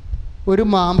 ഒരു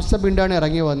മാംസപിണ്ടാണ്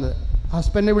ഇറങ്ങി വന്നത്.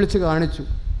 ഹസ്ബൻഡിനെ വിളിച്ച് കാണിച്ചു.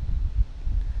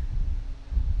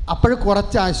 അപ്പോൾ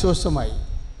കുറച്ച് ആശ്വാസമായി.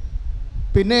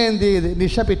 പിന്നെ എന്ത് ചെയ്ത്,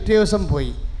 നിഷ പിറ്റേ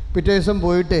ദിവസം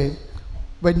പോയിട്ട്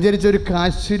വ്യഞ്ചരിച്ചൊരു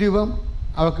കാശുരൂപം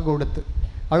അവൾക്ക് കൊടുത്ത്.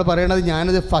 അവൾ പറയണത്,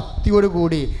 ഞാനത്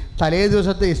ഭക്തിയോടുകൂടി, തലേ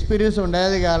ദിവസത്തെ എക്സ്പീരിയൻസ്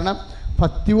ഉണ്ടായത് കാരണം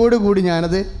ഭക്തിയോടുകൂടി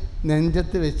ഞാനത്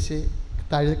നെഞ്ചത്ത് വെച്ച്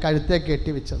കഴുത്തെ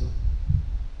കെട്ടി വെച്ചെന്നു.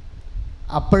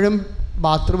 അപ്പോഴും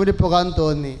ബാത്റൂമിൽ പോകാൻ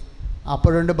തോന്നി.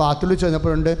 അപ്പോഴുണ്ട് ബാത്റൂമിൽ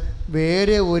ചെന്നപ്പോഴുണ്ട്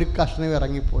വേറെ ഒരു കഷ്ണം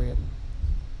ഇറങ്ങിപ്പോയെന്ന്.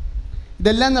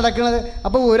 ഇതെല്ലാം നടക്കുന്നത്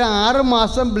അപ്പോൾ ഒരു 6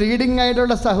 മാസം ബ്ലീഡിങ്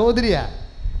ആയിട്ടുള്ള സഹോദരിയാണ്.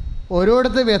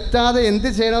 ഓരോരുത്തർ എത്താതെ എന്ത്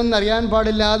ചെയ്യണമെന്ന് അറിയാൻ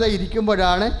പാടില്ലാതെ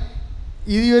ഇരിക്കുമ്പോഴാണ്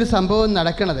ഈ ഒരു സംഭവം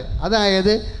നടക്കുന്നത്.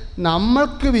 അതായത്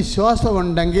നമ്മൾക്ക്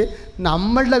വിശ്വാസമുണ്ടെങ്കിൽ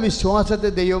നമ്മളുടെ വിശ്വാസത്തെ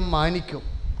ദൈവം മാനിക്കും.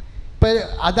 ഇപ്പം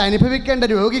അത് അനുഭവിക്കേണ്ട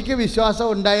രോഗിക്ക് വിശ്വാസം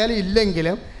ഉണ്ടായാലും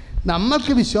ഇല്ലെങ്കിലും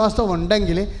നമ്മൾക്ക് വിശ്വാസം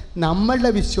ഉണ്ടെങ്കിൽ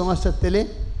നമ്മളുടെ വിശ്വാസത്തിൽ,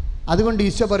 അതുകൊണ്ട്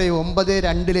ഈശോ പറയും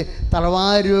 9:2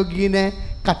 തളവാരോഗീനെ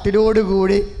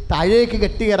കട്ടിലോടുകൂടി താഴേക്ക്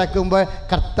കെട്ടിയിറക്കുമ്പോൾ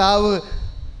കർത്താവ്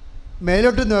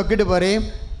മേലോട്ട് നോക്കിയിട്ട് പറയും,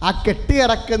 ആ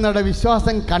കെട്ടിയിറക്കുന്നവരുടെ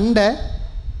വിശ്വാസം കണ്ട്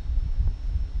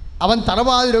അവൻ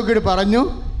തളവാരോഗിയോട് പറഞ്ഞു,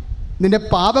 നിൻ്റെ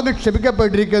പാപങ്ങൾ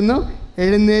ക്ഷമിക്കപ്പെട്ടിരിക്കുന്നു,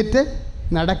 എഴുന്നേറ്റ്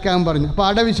നടക്കാൻ പറഞ്ഞു. അപ്പോൾ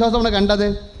ആരുടെ വിശ്വാസമാണ് കണ്ടത്?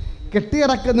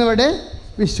 കെട്ടിയിറക്കുന്നവരുടെ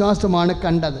വിശ്വാസമാണ്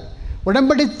കണ്ടത്.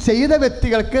 ഉടമ്പടി ചെയ്ത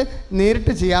വ്യക്തികൾക്ക്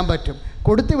നേരിട്ട് ചെയ്യാൻ പറ്റും,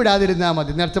 കൊടുത്തു വിടാതിരുന്നാൽ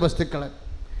മതി. നേർച്ച വസ്തുക്കൾ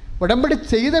ഉടമ്പടി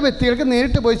ചെയ്ത വ്യക്തികൾക്ക്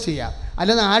നേരിട്ട് പോയി ചെയ്യാം,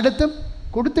 അല്ലാതെ ആടത്തും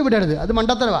കൊടുത്തു വിടരുത്. അത്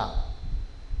മണ്ടത്തരമാണ്.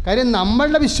 കാര്യം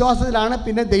നമ്മളുടെ വിശ്വാസത്തിലാണ്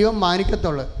പിന്നെ ദൈവം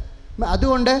മാനിക്കത്തുള്ളൂ.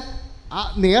 അതുകൊണ്ട് ആ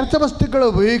നേർച്ച വസ്തുക്കൾ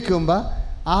ഉപയോഗിക്കുമ്പോൾ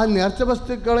ആ നേർച്ച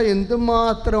വസ്തുക്കൾ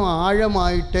എന്തുമാത്രം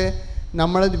ആഴമായിട്ട്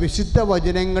നമ്മൾ വിശുദ്ധ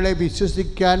വചനങ്ങളെ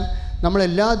വിശ്വസിക്കാൻ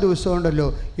നമ്മളെല്ലാ ദിവസവും ഉണ്ടല്ലോ,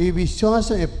 ഈ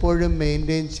വിശ്വാസം എപ്പോഴും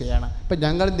മെയിൻറ്റെയിൻ ചെയ്യണം. ഇപ്പം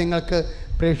ഞങ്ങൾ നിങ്ങൾക്ക്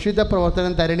പ്രേക്ഷിത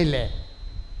പ്രവർത്തനം തരണില്ലേ?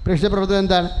 പ്രേക്ഷിത പ്രവർത്തനം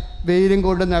എന്താണ്? വെയിലും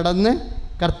കൊണ്ട് നടന്ന്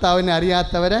കർത്താവിനെ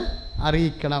അറിയാത്തവരെ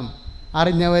അറിയിക്കണം,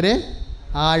 അറിഞ്ഞവരെ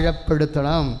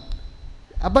ആഴപ്പെടുത്തണം.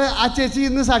 അപ്പോൾ ആ ചേച്ചി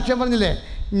ഇന്ന് സാക്ഷ്യം പറഞ്ഞില്ലേ,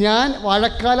 ഞാൻ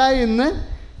വാഴക്കാലായി ഇന്ന്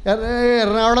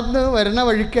എറണാകുളത്ത് നിന്ന് വരുന്ന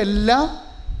വഴിക്കെല്ലാം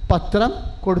പത്രം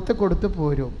കൊടുത്ത്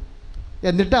പോരും.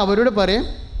 എന്നിട്ട് അവരോട് പറയും,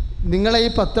 നിങ്ങളെ ഈ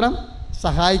പത്രം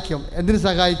സഹായിക്കും. എന്തിനു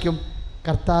സഹായിക്കും?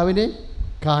 കർത്താവിനെ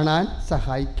കാണാൻ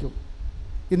സഹായിക്കും.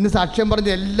 ഇന്ന് സാക്ഷ്യം പറഞ്ഞ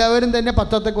എല്ലാവരും തന്നെ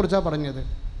പത്രത്തെക്കുറിച്ചാണ് പറഞ്ഞത്.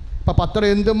 അപ്പോൾ പത്രം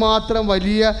എന്തുമാത്രം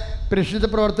വലിയ പ്രേക്ഷിത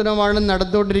പ്രവർത്തനമാണ്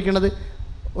നടന്നുകൊണ്ടിരിക്കുന്നത്.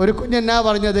 ഒരു കുഞ്ഞെന്നാ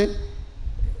പറഞ്ഞത്,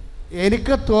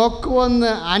 എനിക്ക്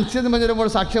തോക്കുമെന്ന് ആൻസിന്ന് പറഞ്ഞപ്പോൾ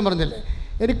സാക്ഷ്യം പറഞ്ഞില്ലേ,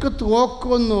 എനിക്ക്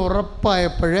തോക്കുമെന്ന്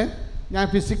ഉറപ്പായപ്പോൾ ഞാൻ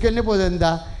ഫിസിക്കലിന് പോയത്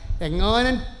എന്താ,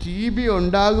 എങ്ങാനും TB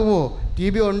ഉണ്ടാകുമോ?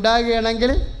 TB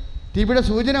ഉണ്ടാകുകയാണെങ്കിൽ TBയുടെ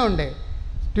സൂചന ഉണ്ട്.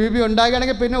 TB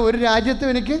ഉണ്ടാകുകയാണെങ്കിൽ പിന്നെ ഒരു രാജ്യത്തും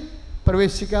എനിക്ക്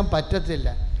പ്രവേശിക്കാൻ പറ്റത്തില്ല.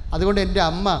 അതുകൊണ്ട് എൻ്റെ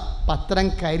അമ്മ പത്രം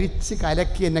കരിച്ച്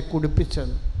കലക്കി എന്നെ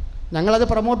കുടിപ്പിച്ചെന്ന്. ഞങ്ങളത്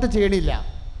പ്രൊമോട്ട് ചെയ്യണില്ല,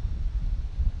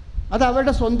 അത്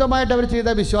അവരുടെ സ്വന്തമായിട്ട് അവർ ചെയ്ത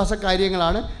വിശ്വാസ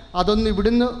കാര്യങ്ങളാണ്. അതൊന്നും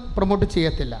ഇവിടുന്ന് പ്രൊമോട്ട്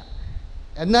ചെയ്യത്തില്ല.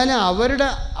 എന്നാലും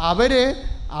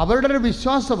അവരുടെ ഒരു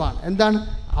വിശ്വാസമാണ്. എന്താണ്?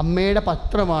 അമ്മയുടെ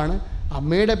പത്രമാണ്.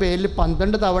 അമ്മയുടെ പേരിൽ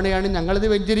 12 തവണയാണ് ഞങ്ങളിത്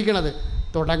വെഞ്ചരിക്കണത്.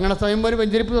 തുടങ്ങണ സമയം ഒരു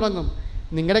വെഞ്ചരിപ്പ് തുടങ്ങും.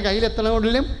 നിങ്ങളുടെ കയ്യിൽ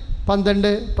എത്തണമെങ്കിലും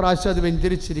 12 പ്രാവശ്യം അത്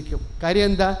വെഞ്ചരിച്ചിരിക്കും. കാര്യം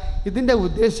എന്താ? ഇതിൻ്റെ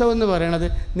ഉദ്ദേശമെന്ന് പറയണത്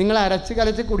നിങ്ങൾ അരച്ച്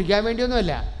കലച്ച് കുടിക്കാൻ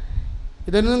വേണ്ടിയൊന്നുമല്ല.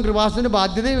 ഇതൊന്നും കൃപാസനത്തിന്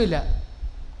ബാധ്യതയുമില്ല.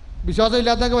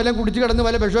 വിശ്വാസമില്ലാത്തൊക്കെ വല്ലതും കുടിച്ച് കിടന്ന്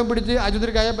വല്ല വിഷമം പിടിച്ച്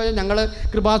ആശുപത്രിക്കായപ്പോൾ ഞങ്ങൾ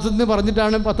കൃപാസനത്തിന്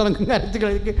പറഞ്ഞിട്ടാണ് പത്രം അരച്ച്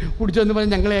കളി കുടിച്ചതെന്ന്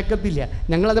പറഞ്ഞ് ഞങ്ങളെ ഏക്കത്തില്ല.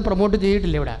 ഞങ്ങളത് പ്രൊമോട്ട്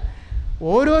ചെയ്തിട്ടില്ല ഇവിടെ.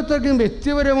 ഓരോരുത്തർക്കും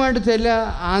വ്യക്തിപരമായിട്ട് ചില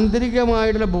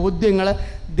ആന്തരികമായിട്ടുള്ള ബോധ്യങ്ങൾ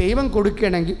ദൈവം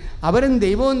കൊടുക്കുകയാണെങ്കിൽ അവരും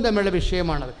ദൈവവും തമ്മിലുള്ള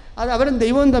വിഷയമാണത്. അത് അവരും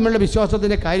ദൈവവും തമ്മിലുള്ള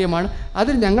വിശ്വാസത്തിൻ്റെ കാര്യമാണ്.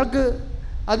 അതിൽ ഞങ്ങൾക്ക്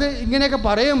അത് ഇങ്ങനെയൊക്കെ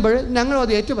പറയുമ്പോൾ ഞങ്ങളും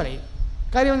അത് ഏറ്റു പറയും.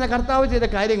 കാര്യം എന്നാൽ കർത്താവ് ചെയ്ത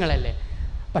കാര്യങ്ങളല്ലേ.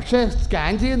 പക്ഷേ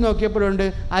സ്കാൻ ചെയ്ത് നോക്കിയപ്പോഴുണ്ട്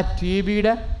ആ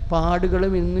TBയുടെ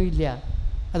പാടുകളും ഇന്നും ഇല്ല.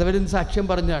 അതവരും സാക്ഷ്യം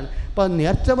പറഞ്ഞതാണ്. അപ്പോൾ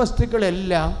നേർച്ച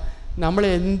വസ്തുക്കളെല്ലാം നമ്മൾ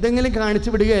എന്തെങ്കിലും കാണിച്ചു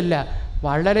വിടുകയല്ല,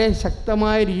 വളരെ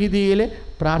ശക്തമായ രീതിയിൽ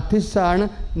പ്രാർത്ഥിച്ചാണ്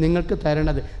നിങ്ങൾക്ക്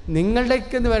തരണത്.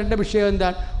 നിങ്ങളുടേക്കെന്ന് വരേണ്ട വിഷയം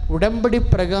എന്താണ്? ഉടമ്പടി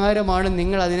പ്രകാരമാണ്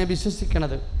നിങ്ങൾ അതിനെ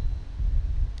വിശ്വസിക്കണത്.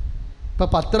 ഇപ്പോൾ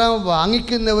പത്രം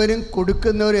വാങ്ങിക്കുന്നവരും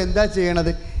കൊടുക്കുന്നവരും എന്താ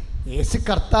ചെയ്യണത്? യേശു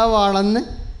കർത്താവാണെന്ന്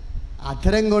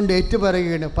അധരം കൊണ്ട്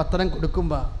ഏറ്റുപറയുകയാണ് പത്രം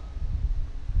കൊടുക്കുമ്പോൾ.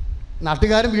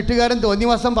 നാട്ടുകാരും വീട്ടുകാരും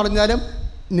തോന്നിവാസം പറഞ്ഞാലും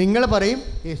നിങ്ങൾ പറയും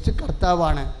യേശു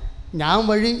കർത്താവാണ്. ഞാൻ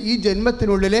വഴി ഈ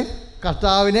ജന്മത്തിനുള്ളിൽ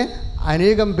കർത്താവിനെ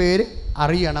അനേകം പേര്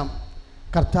അറിയണം.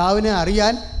 കർത്താവിനെ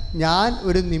അറിയാൻ ഞാൻ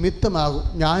ഒരു നിമിത്തമാകും,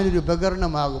 ഞാനൊരു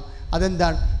ഉപകരണമാകും.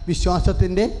 അതെന്താണ്?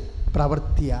 വിശ്വാസത്തിൻ്റെ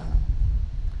പ്രവൃത്തിയാണ്.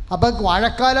 അപ്പം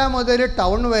വാഴക്കാല മുതൽ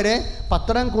ടൗൺ വരെ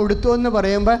പത്രം കൊടുത്തു എന്ന്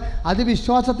പറയുമ്പോൾ അത്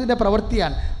വിശ്വാസത്തിൻ്റെ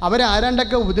പ്രവൃത്തിയാണ്. അവരെ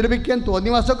ആരാണ്ടൊക്കെ ഉപദ്രവിക്കാൻ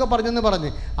തോന്നിവാസമൊക്കെ പറഞ്ഞെന്ന്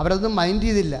പറഞ്ഞ് അവരതൊന്നും മൈൻഡ്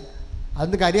ചെയ്തില്ല.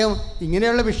 അതൊന്ന് കാര്യം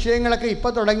ഇങ്ങനെയുള്ള വിഷയങ്ങളൊക്കെ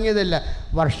ഇപ്പോൾ തുടങ്ങിയതല്ല,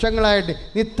 വർഷങ്ങളായിട്ട്.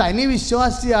 നീ തനി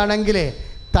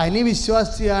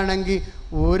വിശ്വാസിയാണെങ്കിൽ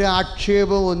ഒരു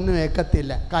ആക്ഷേപവും ഒന്നും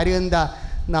ഏക്കത്തില്ല. കാര്യം എന്താ?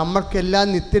 നമ്മൾക്കെല്ലാം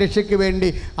നിത്യരക്ഷയ്ക്ക് വേണ്ടി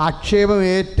ആക്ഷേപം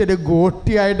ഏറ്റൊരു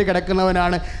ഗോട്ടിയായിട്ട്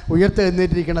കിടക്കുന്നവനാണ്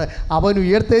ഉയർത്തെഴുന്നേറ്റിരിക്കുന്നത്. അവൻ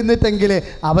ഉയർത്തെഴുന്നേറ്റെങ്കിൽ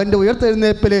അവൻ്റെ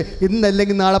ഉയർത്തെഴുന്നേൽപ്പിൽ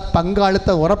ഇന്നല്ലെങ്കിൽ നാളെ പങ്കാളിത്ത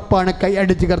ഉറപ്പാണ്. കൈ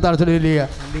അടിച്ച് കർത്താവ് ചൊല്ലുക.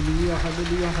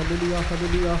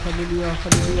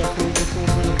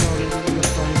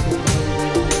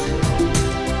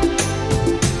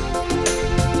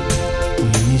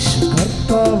 യേശു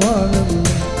കർത്താവാണെന്ന്,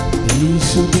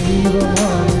 യേശു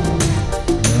ദൈവമാണെന്ന്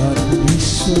ഞാൻ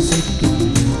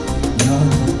വിശ്വസിക്കുന്നു, ഞാൻ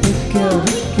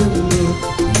പ്രഖ്യാപിക്കുന്നു.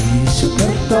 യേശു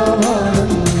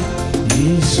കർത്താവാണെന്ന്,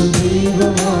 യേശു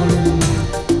ദൈവമാണെന്ന്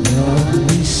ഞാൻ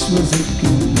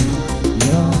വിശ്വസിക്കുന്നു,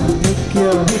 ഞാൻ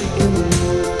പ്രഖ്യാപിക്കുന്നു.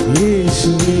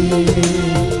 യേശുവേ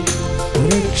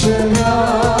രക്ഷക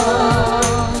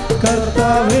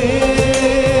കർത്താവേ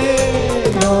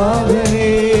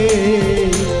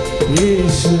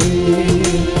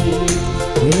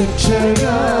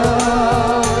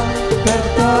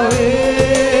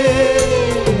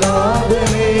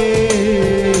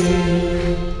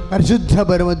പരിശുദ്ധ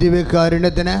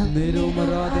പരമദിവ്യകാരുണ്യത്തിന്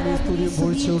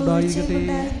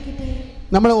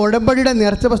നമ്മൾ ഉടമ്പടിയുടെ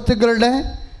നേർച്ച വസ്തുക്കളുടെ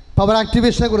പവർ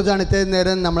ആക്ടിവേഷനെ കുറിച്ചാണ് ഇത്രയും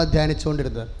നേരം നമ്മൾ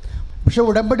ധ്യാനിച്ചുകൊണ്ടിരുന്നത്. പക്ഷെ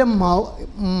ഉടമ്പടി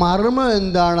മർമ്മം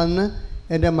എന്താണെന്ന്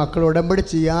എൻ്റെ മക്കൾ ഉടമ്പടി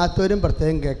ചെയ്യാത്തവരും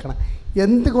പ്രത്യേകം കേൾക്കണം.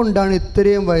 എന്തുകൊണ്ടാണ്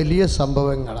ഇത്രയും വലിയ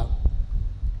സംഭവങ്ങൾ?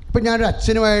 ഇപ്പം ഞാനൊരു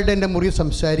അച്ഛനുമായിട്ട് എൻ്റെ മുറി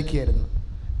സംസാരിക്കുകയായിരുന്നു.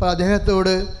 അപ്പോൾ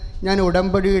അദ്ദേഹത്തോട് ഞാൻ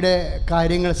ഉടമ്പടിയുടെ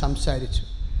കാര്യങ്ങൾ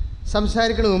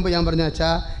സംസാരിക്കുന്ന മുമ്പ് ഞാൻ പറഞ്ഞു,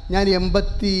 വെച്ചാൽ ഞാൻ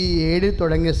 87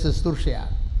 തുടങ്ങിയ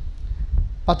ശുശ്രൂഷയാണ്.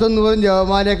 100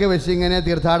 ജപമാലയൊക്കെ വെച്ച് ഇങ്ങനെ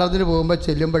തീർത്ഥാടനത്തിന് പോകുമ്പോൾ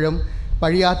ചെല്ലുമ്പോഴും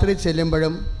വഴിയാത്രയിൽ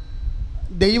ചെല്ലുമ്പോഴും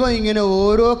ദൈവം ഇങ്ങനെ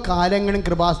ഓരോ കാലങ്ങളും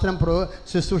കൃപാസനം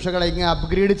ശുശ്രൂഷകളെ ഇങ്ങനെ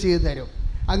അപ്ഗ്രേഡ് ചെയ്ത് തരും.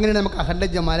 അങ്ങനെയാണ് നമുക്ക് അഖണ്ഡ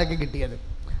ജമാലയൊക്കെ കിട്ടിയത്,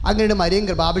 അങ്ങനെയാണ് മരിയൻ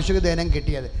കൃപാഭിഷേക ദേനം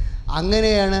കിട്ടിയത്.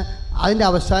 അങ്ങനെയാണ് അതിൻ്റെ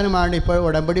അവസാനമാണ് ഇപ്പോൾ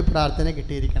ഉടമ്പടി പ്രാർത്ഥന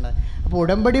കിട്ടിയിരിക്കുന്നത്. അപ്പോൾ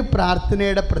ഉടമ്പടി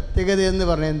പ്രാർത്ഥനയുടെ പ്രത്യേകത എന്ന്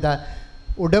പറഞ്ഞാൽ എന്താ?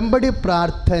 ഉടമ്പടി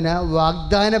പ്രാർത്ഥന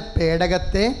വാഗ്ദാന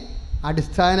പേടകത്തെ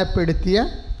അടിസ്ഥാനപ്പെടുത്തിയ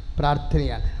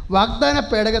പ്രാർത്ഥനയാണ്. വാഗ്ദാന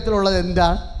പേടകത്തിലുള്ളത് എന്താ?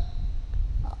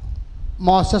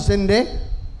 മോസസിൻ്റെ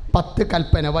 10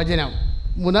 കൽപ്പന വചനം.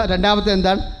 രണ്ടാമത്തെ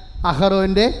എന്താണ്?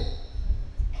 അഹറോൻ്റെ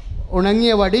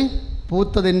ഉണങ്ങിയ വടി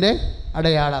പൂത്തതിൻ്റെ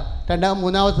അടയാളം.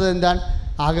 മൂന്നാമത്തത് എന്താണ്?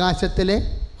 ആകാശത്തിലെ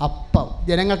അപ്പം.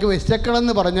 ജനങ്ങൾക്ക്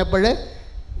വിശക്കണമെന്ന് പറഞ്ഞപ്പോൾ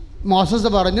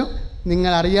മോസസ് പറഞ്ഞു,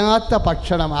 നിങ്ങൾ അറിയാത്ത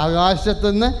ഭക്ഷണം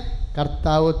ആകാശത്തുനിന്ന്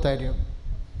കർത്താവ് തരും.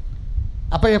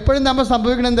 അപ്പോൾ എപ്പോഴും നമ്മൾ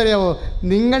സംഭവിക്കണം എന്തറിയാമോ?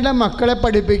 നിങ്ങളുടെ മക്കളെ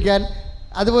പഠിപ്പിക്കാൻ,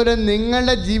 അതുപോലെ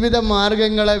നിങ്ങളുടെ ജീവിത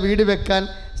മാർഗങ്ങളെ വീട് വെക്കാൻ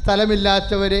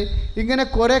സ്ഥലമില്ലാത്തവർ, ഇങ്ങനെ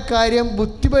കുറേ കാര്യം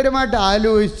ബുദ്ധിപരമായിട്ട്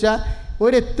ആലോചിച്ചാൽ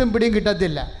ഒരെത്തും പിടിയും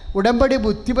കിട്ടത്തില്ല. ഉടമ്പടി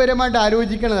ബുദ്ധിപരമായിട്ട്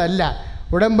ആലോചിക്കുന്നതല്ല,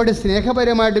 ഉടമ്പടി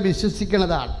സ്നേഹപരമായിട്ട്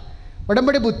വിശ്വസിക്കുന്നതാണ്.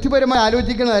 ഉടമ്പടി ബുദ്ധിപരമായി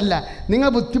ആലോചിക്കുന്നതല്ല. നിങ്ങൾ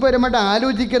ബുദ്ധിപരമായിട്ട്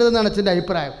ആലോചിക്കരുതെന്നാണ് അച്ഛൻ്റെ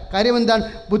അഭിപ്രായം. കാര്യം എന്താണ്?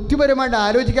 ബുദ്ധിപരമായിട്ട്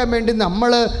ആലോചിക്കാൻ വേണ്ടി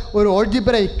നമ്മൾ ഒരു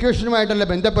ഓൾജിബ്ര ഇക്വേഷനുമായിട്ടല്ല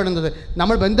ബന്ധപ്പെടുന്നത്.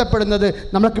 നമ്മൾ ബന്ധപ്പെടുന്നത്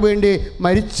നമുക്ക് വേണ്ടി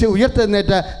മരിച്ച്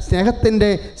ഉയർത്തെഴുന്നേറ്റ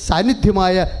സ്നേഹത്തിൻ്റെ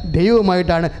സാന്നിധ്യമായ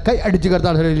ദൈവവുമായിട്ടാണ്. കൈ അടിച്ചു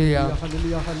കർത്താൻ.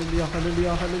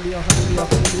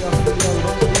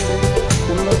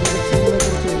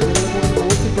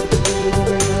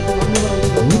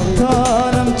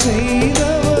 ഉദ്ധാനം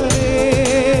ചെയ്തവരെ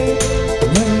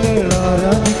ഞങ്ങൾ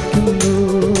ആരാധിക്കുന്നു,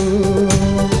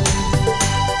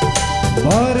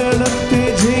 മരണത്തെ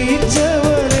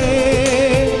ജയിച്ചവരെ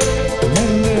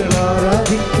ഞങ്ങൾ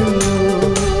ആരാധിക്കുന്നു.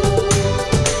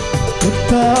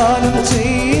 ഉദ്ധാനം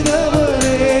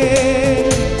ചെയ്തവരെ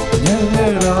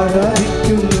ഞങ്ങൾ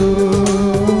ആരാധിക്കുന്നു,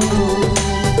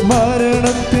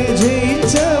 മരണത്തെ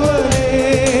ജയിച്ചവരെ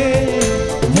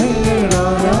ഞങ്ങൾ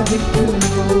ആരാധിക്കുന്നു.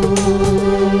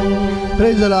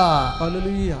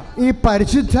 ഈ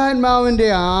പരിശുദ്ധാത്മാവിൻ്റെ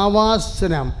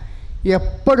ആവാസനം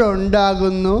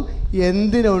എപ്പോഴുണ്ടാകുന്നു,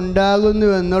 എന്തിനുണ്ടാകുന്നു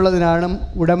എന്നുള്ളതിനാണ്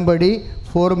ഉടമ്പടി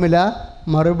ഫോർമുല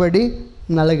മറുപടി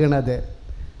നൽകുന്നത്.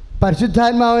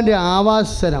 പരിശുദ്ധാത്മാവിൻ്റെ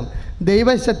ആവാസനം,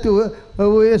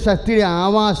 ദൈവശക്തിയുടെ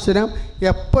ആവാസനം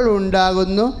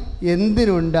എപ്പോഴുണ്ടാകുന്നു,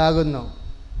 എന്തിനുണ്ടാകുന്നു?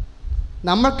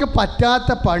 നമുക്ക് പറ്റാത്ത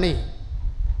പണി,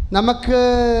 നമുക്ക്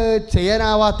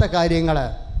ചെയ്യാനാവാത്ത കാര്യങ്ങൾ,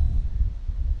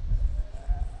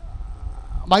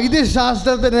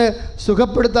 വൈദ്യശാസ്ത്രത്തിന്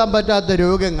സുഖപ്പെടുത്താൻ പറ്റാത്ത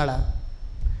രോഗങ്ങൾ,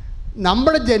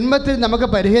 നമ്മുടെ ജന്മത്തിൽ നമുക്ക്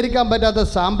പരിഹരിക്കാൻ പറ്റാത്ത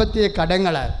സാമ്പത്തിക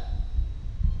കടങ്ങൾ,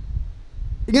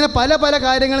 ഇങ്ങനെ പല പല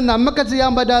കാര്യങ്ങളും നമുക്ക്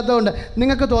ചെയ്യാൻ പറ്റാത്തതുകൊണ്ട്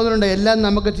നിങ്ങൾക്ക് തോന്നുന്നുണ്ടോ എല്ലാം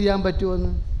നമുക്ക് ചെയ്യാൻ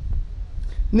പറ്റുമെന്ന്?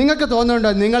 നിങ്ങൾക്ക്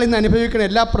തോന്നുന്നുണ്ടോ നിങ്ങളിന്ന് അനുഭവിക്കുന്ന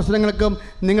എല്ലാ പ്രശ്നങ്ങൾക്കും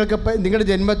നിങ്ങൾക്ക് നിങ്ങളുടെ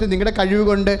ജന്മത്തിൽ നിങ്ങളുടെ കഴിവ്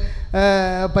കൊണ്ട്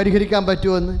പരിഹരിക്കാൻ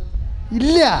പറ്റുമെന്ന്?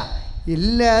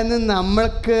 ഇല്ല എന്ന്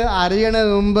നമ്മൾക്ക് അറിയണ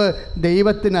മുമ്പ്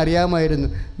ദൈവത്തിന് അറിയാമായിരുന്നു.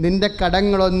 നിൻ്റെ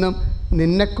കടങ്ങളൊന്നും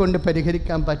നിന്നെക്കൊണ്ട്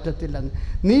പരിഹരിക്കാൻ പറ്റത്തില്ലെന്ന്.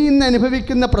 നീ ഇന്ന്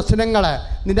അനുഭവിക്കുന്ന പ്രശ്നങ്ങൾ,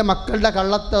 നിൻ്റെ മക്കളുടെ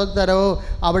കള്ളത്തരവോ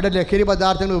അവിടെ ലഹരി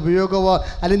പദാർത്ഥങ്ങളുടെ ഉപയോഗമോ,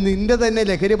 അല്ലെങ്കിൽ നിൻ്റെ തന്നെ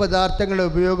ലഹരി പദാർത്ഥങ്ങളുടെ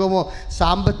ഉപയോഗമോ,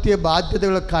 സാമ്പത്തിക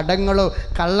ബാധ്യതകളോ, കടങ്ങളോ,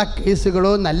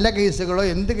 കള്ളക്കേസുകളോ, നല്ല കേസുകളോ,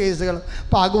 എന്ത് കേസുകളോ,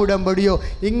 പാകുടമ്പടിയോ,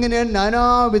 ഇങ്ങനെ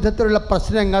നാനാവിധത്തിലുള്ള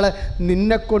പ്രശ്നങ്ങൾ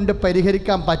നിന്നെക്കൊണ്ട്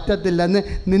പരിഹരിക്കാൻ പറ്റത്തില്ലെന്ന്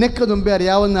നിനക്ക് മുമ്പേ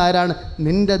അറിയാവുന്ന ആരാണ്?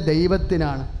 നിൻ്റെ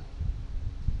ദൈവത്തിനാണ്.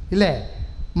 ഇല്ലേ?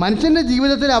 മനുഷ്യൻ്റെ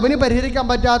ജീവിതത്തിൽ അവന് പരിഹരിക്കാൻ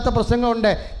പറ്റാത്ത പ്രശ്നങ്ങളുണ്ട്.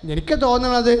 എനിക്ക്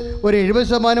തോന്നുന്നത് ഒരു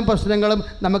 70% പ്രശ്നങ്ങളും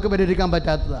നമുക്ക് പരിഹരിക്കാൻ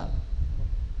പറ്റാത്തതാണ്.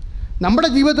 നമ്മുടെ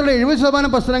ജീവിതത്തിലുള്ള 70%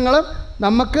 പ്രശ്നങ്ങളും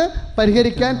നമുക്ക്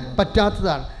പരിഹരിക്കാൻ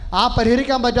പറ്റാത്തതാണ്. ആ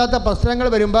പരിഹരിക്കാൻ പറ്റാത്ത പ്രശ്നങ്ങൾ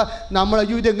വരുമ്പോൾ നമ്മൾ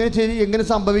എങ്ങനെ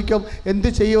സംഭവിക്കും, എന്ത്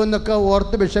ചെയ്യുമെന്നൊക്കെ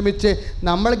ഓർത്ത് വിഷമിച്ച്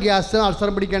നമ്മൾ ഗ്യാസിന്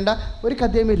അൾസർ പിടിക്കേണ്ട ഒരു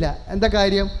കഥയുമില്ല. എന്താ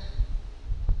കാര്യം?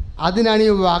 അതിനാണ്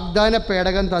ഈ വാഗ്ദാന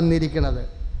പേടകം തന്നിരിക്കുന്നത്.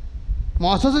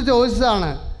 മോസസ്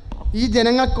ചോദിച്ചതാണ്, ഈ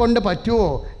ജനങ്ങളെ കൊണ്ട് പറ്റുമോ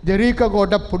ജെറീക്കോ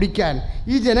കോട്ട പിടിക്കാൻ?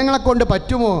 ഈ ജനങ്ങളെ കൊണ്ട്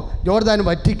പറ്റുമോ ജോർദാൻ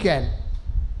വറ്റിക്കാൻ?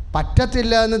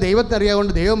 പറ്റത്തില്ല എന്ന്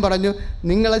ദൈവത്തിനറിയാകൊണ്ട് ദൈവം പറഞ്ഞു,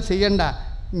 നിങ്ങൾ ചെയ്യണ്ട,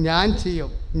 ഞാൻ ചെയ്യും,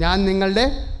 ഞാൻ നിങ്ങളുടെ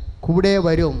കൂടെ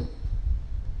വരും.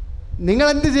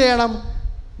 നിങ്ങളെന്ത് ചെയ്യണം?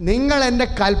 നിങ്ങൾ എൻ്റെ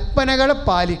കൽപ്പനകൾ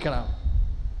പാലിക്കണം.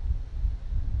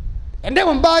 എൻ്റെ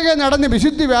മുമ്പാകെ നടന്ന്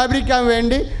വിശുദ്ധി വ്യാപരിക്കാൻ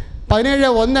വേണ്ടി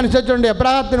 17:1 അനുസരിച്ചുകൊണ്ട്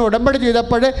എബ്രാഹത്തിന് ഉടമ്പടി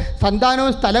ചെയ്തപ്പോൾ,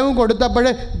 സന്താനവും സ്ഥലവും കൊടുത്തപ്പോൾ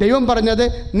ദൈവം പറഞ്ഞത്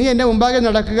നീ എൻ്റെ മുമ്പാകെ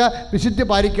നടക്കുക, വിശുദ്ധി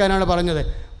പാലിക്കാനാണ് പറഞ്ഞത്.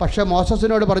 പക്ഷേ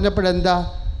മോസസിനോട് പറഞ്ഞപ്പോഴെന്താ?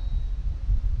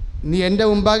 നീ എൻ്റെ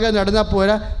മുമ്പാകെ നടന്നാൽ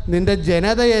പോരാ, നിൻ്റെ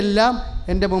ജനതയെല്ലാം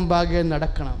എൻ്റെ മുമ്പാകെ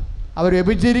നടക്കണം. അവർ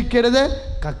വ്യഭിചരിക്കരുത്,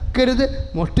 കക്കരുത്,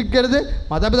 മോഷ്ടിക്കരുത്,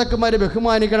 മാതാപിതാക്കന്മാരെ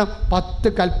ബഹുമാനിക്കണം. 10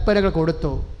 കൽപ്പനകൾ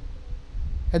കൊടുത്തു.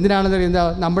 എന്തിനാണെന്ന്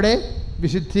അറിയുന്നത്? നമ്മുടെ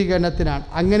വിശുദ്ധീകരണത്തിനാണ്.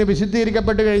 അങ്ങനെ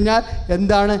വിശുദ്ധീകരിക്കപ്പെട്ട് കഴിഞ്ഞാൽ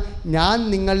എന്താണ്? ഞാൻ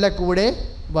നിങ്ങളുടെ കൂടെ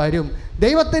വരും.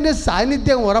 ദൈവത്തിൻ്റെ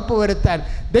സാന്നിധ്യം ഉറപ്പുവരുത്താൻ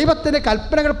ദൈവത്തിൻ്റെ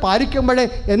കൽപ്പനകൾ പാലിക്കുമ്പോഴേ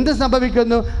എന്ത്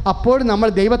സംഭവിക്കുന്നു? അപ്പോൾ നമ്മൾ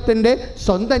ദൈവത്തിൻ്റെ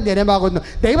സ്വന്തം ജനമാകുന്നു.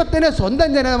 ദൈവത്തിൻ്റെ സ്വന്തം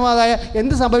ജനമായ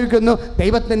എന്ത് സംഭവിക്കുന്നു?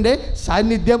 ദൈവത്തിൻ്റെ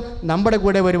സാന്നിധ്യം നമ്മുടെ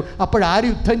കൂടെ വരും. അപ്പോഴാര്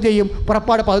യുദ്ധം ചെയ്യും?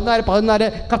 പുറപ്പാട് 14:14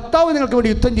 കർത്താവ് നിങ്ങൾക്ക്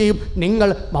വേണ്ടി യുദ്ധം ചെയ്യും, നിങ്ങൾ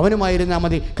മൗനമായിരുന്നാൽ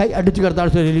മതി. കൈ അടിച്ചു കർത്താവ്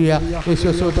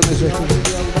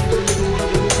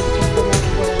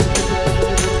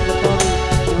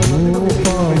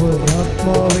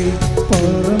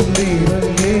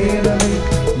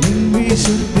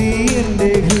വിശുദ്ധി എൻ്റെ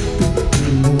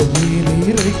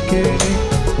ഹൃത്തിറക്കണേ.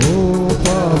 ഓ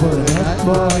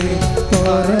പാവനാത്മാവേ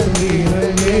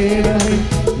പറന്നിറങ്ങണമേ,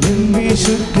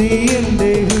 വിശുദ്ധി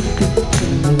എൻ്റെ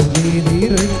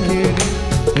ഹൃത്തിറക്കണേ.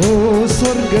 ഓ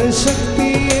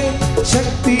സ്വർഗശക്തിയെ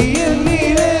ശക്തിയെ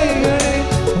നിലയണേ.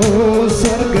 ഓ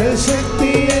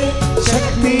സ്വർഗശക്തിയെ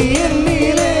ശക്തിയെ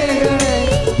നിലയണേ.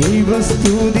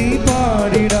 ദൈവസ്തുതി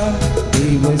പാടിടാൻ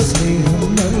ദൈവസ്നേഹം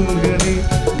നൽകണേ.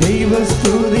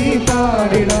 ദൈവസ്തുതി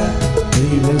പാടിടാൻ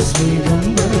ദൈവസ്നേഹം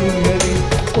നൽകണേ.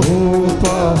 ഓ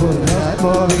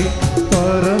പാവനാത്മാവേ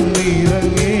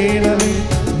പറന്നിറങ്ങണമേ,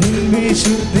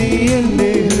 വിശുദ്ധി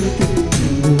എൻ്റെ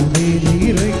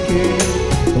ഹൃത്തിറക്കണേ.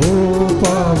 ഓ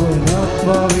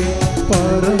പാവനാത്മാവേ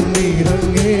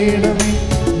പറന്നിറങ്ങണമേ,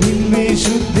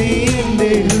 വിശുദ്ധി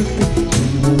എൻ്റെ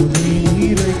ഹൃത്തിറക്കണേ.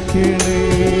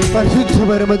 പരിശുദ്ധ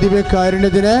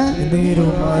പരമദിവ്യകാരുണ്യത്തിന്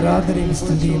ആരാധനയും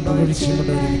സ്തുതിയും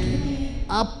പകർച്ചയുണ്ടായിരിക്കും.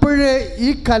 അപ്പോഴേ ഈ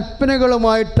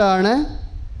കൽപ്പനകളുമായിട്ടാണ്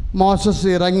മോസസ്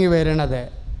ഇറങ്ങി വരണത്.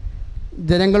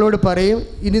 ജനങ്ങളോട് പറയും,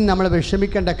 ഇനി നമ്മൾ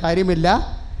വിഷമിക്കേണ്ട കാര്യമില്ല,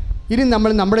 ഇനി നമ്മൾ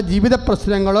നമ്മുടെ ജീവിത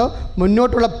പ്രശ്നങ്ങളോ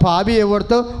മുന്നോട്ടുള്ള ഭാവിയെ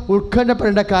ഓർത്തോ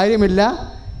ഉത്കണ്ഠപ്പെടേണ്ട കാര്യമില്ല.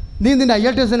 നീ നിൻ്റെ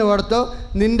IELTS ഓർത്തോ,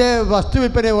 നിൻ്റെ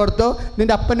വസ്തുവിൽപ്പനയെ ഓർത്തോ,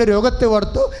 നിൻ്റെ അപ്പൻ്റെ രോഗത്തെ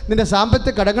ഓർത്തോ, നിൻ്റെ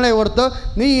സാമ്പത്തിക കടങ്ങളെ ഓർത്തോ,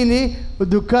 നീ ഇനി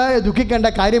ദുഃഖിക്കേണ്ട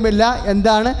കാര്യമില്ല.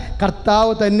 എന്താണ്?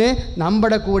 കർത്താവ് തന്നെ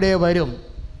നമ്മുടെ കൂടെ വരും.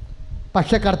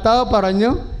 പക്ഷെ കർത്താവ് പറഞ്ഞു,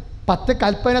 10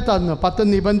 കൽപ്പന തന്നു, 10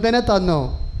 നിബന്ധന തന്നു.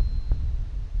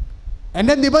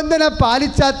 എൻ്റെ നിബന്ധന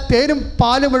പാലിച്ചാൽ തേനും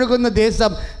പാലും ഒഴുകുന്ന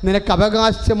ദേശം നിനക്ക്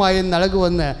അവകാശമായി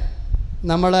നൽകുമെന്ന്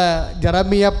നമ്മൾ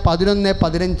ജെറമിയ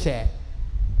 11:15.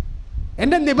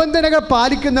 എൻ്റെ നിബന്ധനകൾ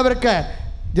പാലിക്കുന്നവർക്ക്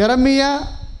ജെറമിയ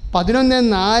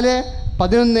 11:4,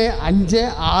 11:5,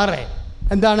 6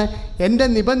 എന്താണ്? എൻ്റെ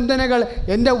നിബന്ധനകൾ,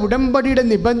 എൻ്റെ ഉടമ്പടിയുടെ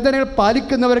നിബന്ധനകൾ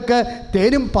പാലിക്കുന്നവർക്ക്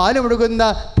തേനും പാലും ഒഴുകുന്ന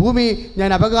ഭൂമി ഞാൻ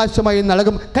അവകാശമായി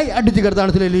നൽകും. കൈ അടിച്ച്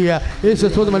കർത്താവ് ഹല്ലേലൂയ, യേശു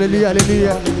സ്തുതി, ഹല്ലേലൂയ,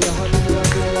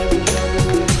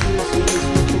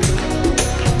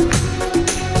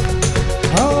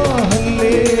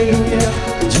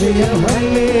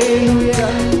 ഹല്ലേലൂയ.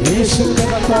 യേശു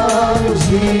കർത്താവ്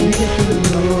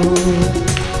ജീവിക്കുന്നു.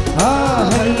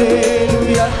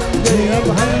 ഹല്ലേലൂയ, ജയം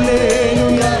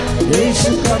ഹല്ലേലൂയ,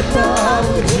 യേശു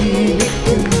കർത്താവ്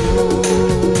ജീവിക്കുന്നു.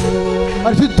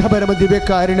 പരിശുദ്ധ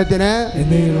പരമദിവ്യകാരുണ്യത്തിന്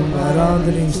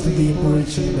ആരാധനയും സ്തുതിയും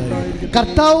പുകഴ്ചയുണ്ടായിരിക്കും.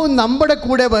 കർത്താവ് നമ്മുടെ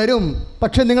കൂടെ വരും.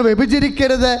 പക്ഷെ നിങ്ങൾ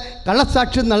വ്യഭിചരിക്കരുത്,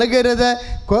 കള്ളസാക്ഷ്യം നൽകരുത്,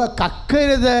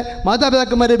 കക്കരുത്,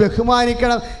 മാതാപിതാക്കന്മാരെ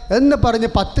ബഹുമാനിക്കണം എന്ന് പറഞ്ഞ്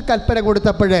 10 കൽപ്പന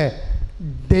കൊടുത്തപ്പോഴേ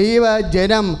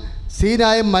ദൈവജനം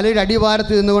സീനായ മലയുടെ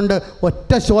അടിവാരത്ത് നിന്നുകൊണ്ട്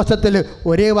ഒറ്റ ശ്വാസത്തിൽ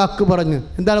ഒരേ വാക്ക് പറഞ്ഞു.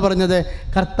 എന്താണ് പറഞ്ഞത്?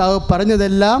 കർത്താവ്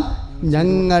പറഞ്ഞതെല്ലാം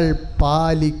ഞങ്ങൾ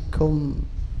പാലിക്കും.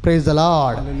 പ്രൈസ് ദി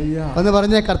ലോർഡ് എന്ന്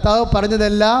പറഞ്ഞ കർത്താവ്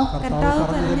പറഞ്ഞതെല്ലാം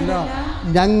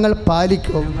ഞങ്ങൾ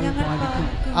പാലിക്കും.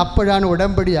 അപ്പോഴാണ്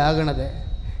ഉടമ്പടിയാകണത്.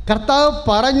 കർത്താവ്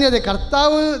പറഞ്ഞത്,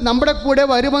 കർത്താവ് നമ്മുടെ കൂടെ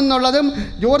വരുമെന്നുള്ളതും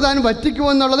യോർദാൻ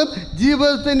വറ്റിക്കുമെന്നുള്ളതും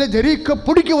ജീവിതത്തിൻ്റെ ജെറിക്കോ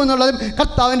പൊടിക്കുമെന്നുള്ളതും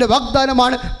കർത്താവിൻ്റെ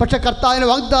വാഗ്ദാനമാണ്. പക്ഷെ കർത്താവിൻ്റെ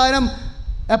വാഗ്ദാനം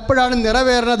എപ്പോഴാണ്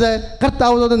നിറവേറുന്നത്?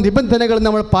 കർത്താവ് തന്ന നിബന്ധനകൾ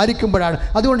നമ്മൾ പാലിക്കുമ്പോഴാണ്.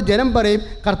 അതുകൊണ്ട് ജനം പറയും,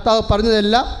 കർത്താവ്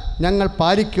പറഞ്ഞതെല്ലാം ഞങ്ങൾ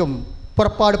പാലിക്കും.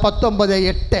 പുറപ്പാട്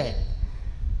 19:8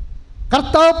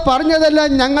 കർത്താവ് പറഞ്ഞതെല്ലാം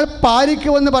ഞങ്ങൾ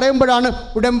പാലിക്കുമെന്ന് പറയുമ്പോഴാണ്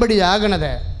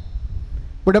ഉടമ്പടിയാകണത്.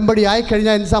 ഉടമ്പടി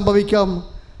ആയിക്കഴിഞ്ഞാൽ എന്ത് സംഭവിക്കും?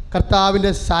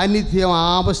 കർത്താവിൻ്റെ സാന്നിധ്യം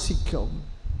ആവശ്യിക്കും.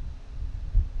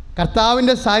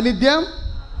 കർത്താവിൻ്റെ സാന്നിധ്യം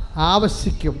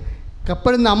ആവശ്യിക്കും.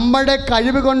 എപ്പോഴും നമ്മുടെ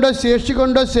കഴിവ് കൊണ്ടോ ശേഷി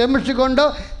കൊണ്ടോ ശേമിഷി കൊണ്ടോ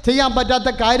ചെയ്യാൻ പറ്റാത്ത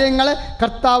കാര്യങ്ങൾ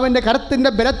കർത്താവിൻ്റെ കരത്തിൻ്റെ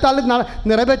ബലത്താൽ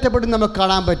നിറവേറ്റപ്പെടും നമുക്ക്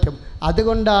കാണാൻ പറ്റും.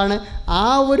 അതുകൊണ്ടാണ് ആ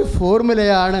ഒരു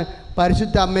ഫോർമുലയാണ്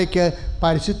പരിശുദ്ധ അമ്മയ്ക്ക്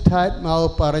പരിശുദ്ധാത്മാവ്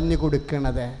പറഞ്ഞു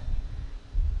കൊടുക്കുന്നത്.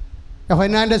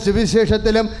 യോഹന്നാൻ്റെ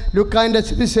സുവിശേഷത്തിലും ലൂക്കാൻ്റെ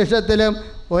സുവിശേഷത്തിലും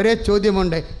ഒരേ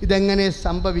ചോദ്യമുണ്ട്, ഇതെങ്ങനെ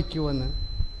സംഭവിക്കുമെന്ന്.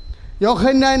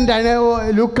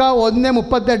 ലൂക്ക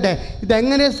 1:38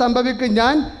 ഇതെങ്ങനെ സംഭവിക്കും,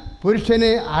 ഞാൻ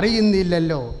പുരുഷനെ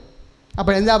അറിയുന്നില്ലല്ലോ.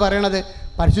 അപ്പോൾ എന്താ പറയണത്?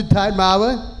 പരിശുദ്ധാത്മാവ്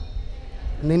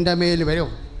നിൻ്റെ മേൽ വരും,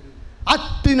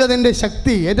 അത്യുന്നതൻ്റെ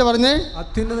ശക്തി ഏത് പറഞ്ഞേ,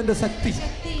 അത്യുന്നതൻ്റെ ശക്തി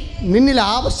നിന്നിൽ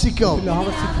ആവശ്യിക്കും.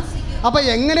 അപ്പോൾ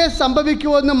എങ്ങനെ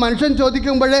സംഭവിക്കുമെന്ന് മനുഷ്യൻ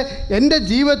ചോദിക്കുമ്പോൾ എൻ്റെ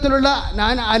ജീവിതത്തിലുള്ള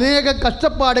ഞാൻ അനേക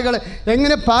കഷ്ടപ്പാടുകൾ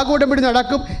എങ്ങനെ പാകോടമ്പടി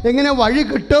നടക്കും, എങ്ങനെ വഴി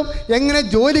കിട്ടും, എങ്ങനെ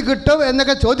ജോലി കിട്ടും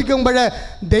എന്നൊക്കെ ചോദിക്കുമ്പോൾ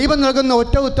ദൈവം നൽകുന്ന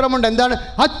ഒറ്റ ഉത്തരമുണ്ട്. എന്താണ്?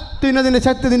 അത്യുന്നതിൻ്റെ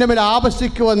ശക്തി നിൻ്റെ മേൽ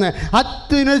ആവശ്യിക്കുമെന്ന്.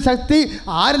 അത്യുന്നത ശക്തി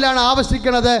ആരിലാണ്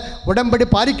ആവശ്യിക്കുന്നത്? ഉടമ്പടി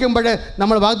പാലിക്കുമ്പോൾ,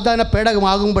 നമ്മൾ വാഗ്ദാന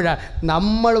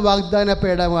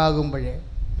പേടകമാകുമ്പോഴേ.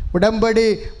 ഉടമ്പടി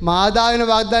മാതാവിനെ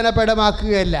വാഗ്ദാന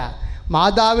പേടമാക്കുകയല്ല,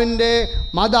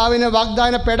 മാതാവിനെ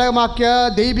വാഗ്ദാന പേടകമാക്കിയ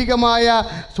ദൈവികമായ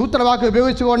സൂത്രവാക്യം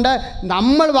ഉപയോഗിച്ചുകൊണ്ട്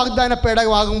നമ്മൾ വാഗ്ദാന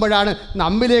പേടകമാകുമ്പോഴാണ്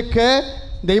നമ്മിലേക്ക്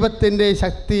ദൈവത്തിൻ്റെ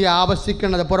ശക്തി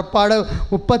ആവശ്യിക്കുന്നത്. പുറപ്പാട്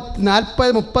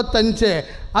 40-35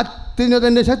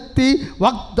 അത്യുന്നതൻ്റെ ശക്തി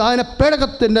വാഗ്ദാന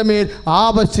പേടകത്തിൻ്റെ മേൽ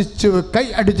ആവശ്യിച്ചു. കൈ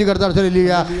അടിച്ചു കിടത്താൻ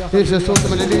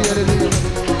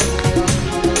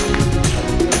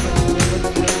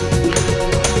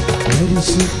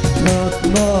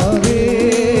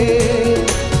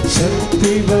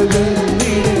ശക്തി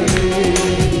പകർന്നിടണേ,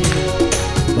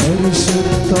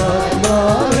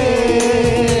 പരിശുദ്ധാത്മാവേ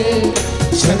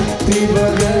ശക്തി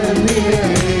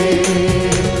പകർന്നിടണേ.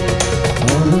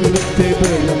 അവിടുത്തെ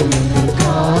ബലം ഞങ്ങൾക്ക്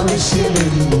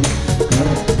ആവശ്യമെന്ന്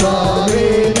കർത്താവേ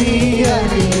നീ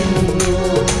അറിയുന്നു.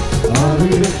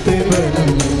 അവിടുത്തെ ബലം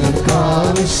ഞങ്ങൾക്ക്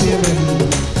ആവശ്യമെന്ന്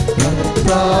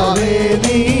കർത്താവേ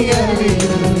നീ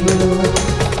അറിയുന്നു.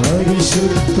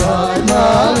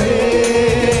 പരിശുദ്ധാത്മാവേ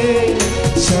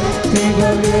ശക്തി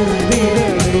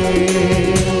പകർന്നിടണേ,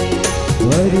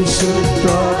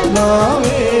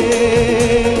 പരിശുദ്ധാത്മാവേ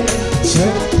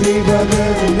ശക്തി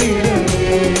പകർന്നിടണേ.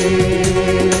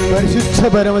 പരിശുദ്ധ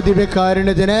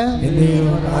പരമദിവ്യകാരുണ്യത്തിന്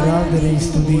ആരാധനയും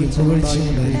സ്തുതിയും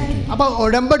പുകഴ്ചയുണ്ടായിരിക്കട്ടെ. അപ്പോൾ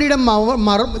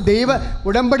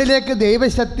ഉടമ്പടിയിലേക്ക്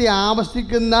ദൈവശക്തി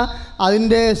ആവശ്യിക്കുന്ന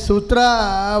അതിൻ്റെ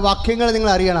സൂത്രവാക്യങ്ങൾ നിങ്ങൾ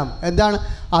അറിയണം. എന്താണ്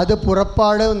അത്?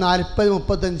 പുറപ്പാട്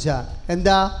 40-35.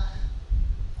 എന്താ?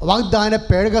 വാഗ്ദാന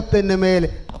പേടകത്തിൻ്റെ മേൽ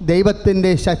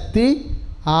ദൈവത്തിൻ്റെ ശക്തി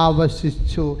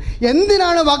ആവശ്യിച്ചു.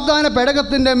 എന്തിനാണ് വാഗ്ദാന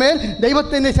പേടകത്തിൻ്റെ മേൽ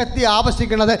ദൈവത്തിൻ്റെ ശക്തി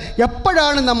ആവശ്യിക്കുന്നത്?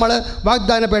 എപ്പോഴാണ് നമ്മൾ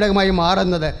വാഗ്ദാന പേടകമായി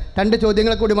മാറുന്നത്? 2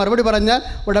 ചോദ്യങ്ങളെ കൂടി മറുപടി പറഞ്ഞാൽ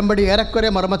ഉടമ്പടി ഏറെക്കുറെ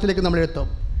മർമ്മത്തിലേക്ക് നമ്മളെത്തും.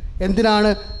 എന്തിനാണ്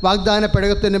വാഗ്ദാന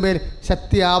പേടകത്തിൻ്റെ മേൽ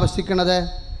ശക്തി ആവശ്യിക്കുന്നത്?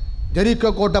 ജെറിക്കോ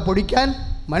കോട്ട പൊടിക്കാൻ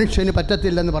മനുഷ്യന്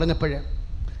പറ്റത്തില്ലെന്ന് പറഞ്ഞപ്പോഴേ,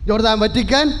 ജോർദാൻ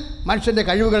വറ്റിക്കാൻ മനുഷ്യൻ്റെ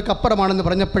കഴിവുകൾക്കപ്പുറമാണെന്ന്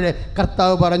പറഞ്ഞപ്പോഴേ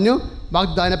കർത്താവ് പറഞ്ഞു,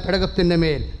 വാഗ്ദാന പേടകത്തിൻ്റെ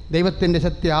മേൽ ദൈവത്തിൻ്റെ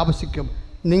ശക്തി ആവശ്യിക്കും.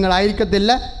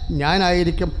 നിങ്ങളായിരിക്കത്തില്ല,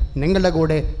 ഞാനായിരിക്കും നിങ്ങളുടെ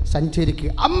കൂടെ സഞ്ചരിക്കുക.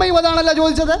 അമ്മയും അതാണല്ലോ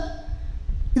ചോദിച്ചത്,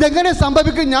 ഇതെങ്ങനെ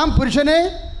സംഭവിക്കും, ഞാൻ പുരുഷനെ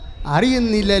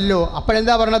അറിയുന്നില്ലല്ലോ.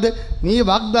 അപ്പോഴെന്താ പറഞ്ഞത്? നീ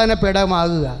വാഗ്ദാന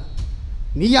പേടകമാകുക.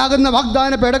 നീയാകുന്ന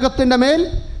വാഗ്ദാന പേടകത്തിൻ്റെ മേൽ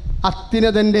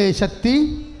അത്യുന്നതൻ്റെ ശക്തി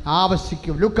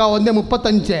ആവശ്യിക്കും. ലൂക്ക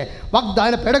 1:35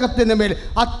 വാഗ്ദാന പേടകത്തിൻ്റെ മേൽ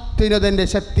അത്യുന്നതൻ്റെ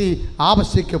ശക്തി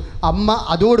ആവശ്യിക്കും. അമ്മ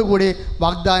അതോടുകൂടി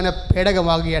വാഗ്ദാന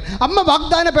പേടകമാകുകയാണ്. അമ്മ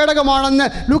വാഗ്ദാന പേടകമാണെന്ന്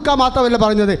ലൂക്ക മാത്രമല്ല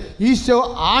പറഞ്ഞത്, ഈശോ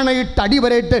ആണയിട്ട്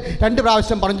അടിവരയിട്ട് 2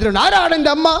 പ്രാവശ്യം പറഞ്ഞിട്ടുണ്ട്. ആരാണ്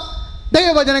എൻ്റെ അമ്മ?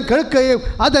 ദൈവവചനം കേൾക്കുകയും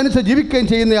അതനുസരിച്ച് ജീവിക്കുകയും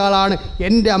ചെയ്യുന്നയാളാണ്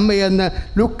എൻ്റെ അമ്മയെന്ന്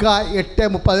ലൂക്ക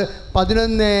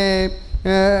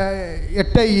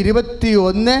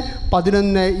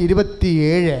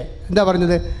 8:21-11:27 എന്താ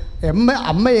പറഞ്ഞത്?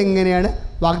 അമ്മ എങ്ങനെയാണ്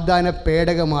വാഗ്ദാന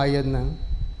പേടകമായെന്ന്.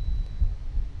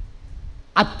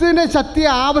 അത്യുന്ന ശക്തി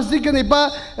ആവശ്യിക്കുന്ന. ഇപ്പോൾ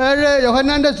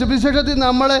യോഹന്നാൻ്റെ സുവിശേഷത്തിൽ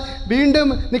നമ്മൾ വീണ്ടും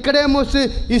നിക്കോദേമോസ്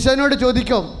ഈശോനോട്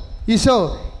ചോദിക്കും, ഈശോ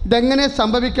ഇതെങ്ങനെ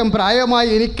സംഭവിക്കും? പ്രായമായി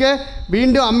എനിക്ക്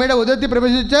വീണ്ടും അമ്മയുടെ ഉദരത്തിൽ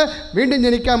പ്രവേശിച്ച് വീണ്ടും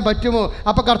ജനിക്കാൻ പറ്റുമോ?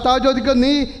 അപ്പോൾ കർത്താവ് ചോദിക്കും,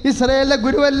 നീ ഇസ്രായേലിലെ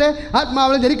ഗുരുവല്ലേ?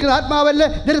 ആത്മാവിലും ജനിക്കുന്ന ആത്മാവല്ലേ?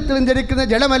 ജലത്തിലും ജനിക്കുന്ന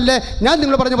ജലമല്ലേ? ഞാൻ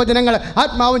നിങ്ങൾ പറഞ്ഞ വചനങ്ങൾ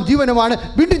ആത്മാവും ജീവനുമാണ്.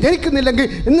 വീണ്ടും ജനിക്കുന്നില്ലെങ്കിൽ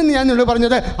ഇന്ന് ഞാൻ നിങ്ങൾ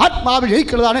പറഞ്ഞത് ആത്മാവ്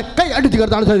ജയിക്കുന്നതാണ്. കൈ അടിച്ചു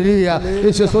കർത്താണ്.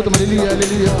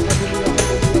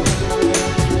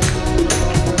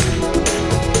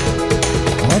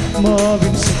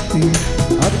 ആത്മാവിൻ ശക്തി,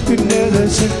 അത്യുന്നത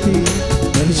ശക്തി,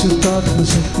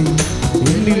 പരിശുദ്ധാത്മശക്തി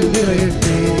എന്നിൽ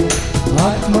നിറയട്ടെ.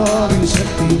 ആത്മാവിൻ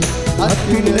ശക്തി,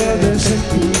 അത്യുന്നത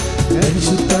ശക്തി,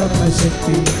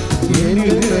 പരിശുദ്ധാത്മശക്തി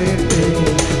എന്നിൽ നിറയട്ടെ.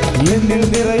 എന്നിൽ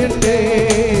നിറയട്ടെ,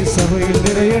 സഭയിൽ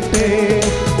നിറയട്ടെ.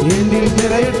 എന്നിൽ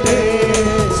നിറയട്ടെ,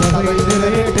 സഭയിൽ സഭയിൽ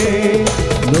നിറയട്ടെ.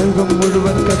 ലോകം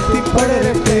മുഴുവൻ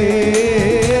കത്തിപ്പടരട്ടെ.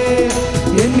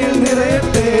 എന്നിൽ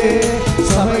നിറയട്ടെ,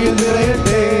 സഭയിൽ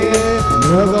നിറയട്ടെ.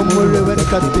 ലോകം മുഴുവൻ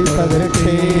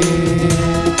കത്തിപ്പടരട്ടെ.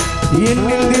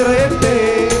 എന്നിൽ നിറയട്ടെ,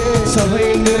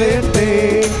 സഭയിൽ നിറയട്ടെ.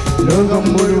 ലോകം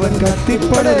മുഴുവൻ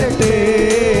കത്തിപ്പടരട്ടെ.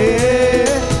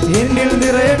 എന്നിൽ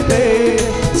നിറയട്ടെ,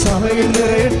 സഭയിൽ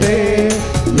നിറയട്ടെ.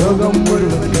 ലോകം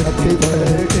മുഴുവൻ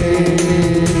കത്തിപ്പടരട്ടെ.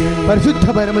 പരിശുദ്ധ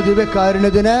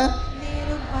പരമദിവ്യകാരുണ്യത്തിന്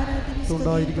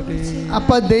ഉണ്ടായിരിക്കട്ടെ.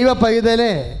 അപ്പം ദൈവ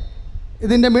പൈതലേ,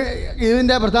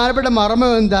 ഇതിൻ്റെ പ്രധാനപ്പെട്ട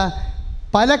മർമ്മം എന്താ?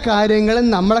 പല കാര്യങ്ങളും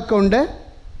നമ്മളെ കൊണ്ട്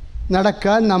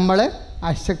നടക്കാൻ നമ്മൾ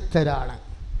അശക്തരാണ്.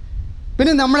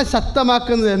 പിന്നെ നമ്മളെ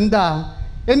ശക്തമാക്കുന്നത് എന്താ?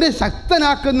 എന്നെ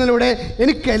ശക്തനാക്കുന്നതിലൂടെ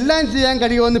എനിക്കെല്ലാം ചെയ്യാൻ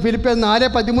കഴിയുമെന്ന് ഫിലിപ്പിയർ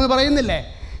 4:13 പറയുന്നില്ലേ?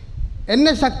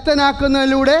 എന്നെ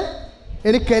ശക്തനാക്കുന്നതിലൂടെ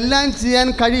എനിക്കെല്ലാം ചെയ്യാൻ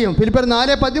കഴിയും. ഫിലിപ്പിയർ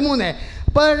 4:13.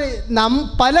 അപ്പോൾ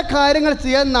പല കാര്യങ്ങൾ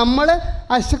ചെയ്യാൻ നമ്മൾ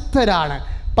അശക്തരാണ്.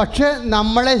 പക്ഷേ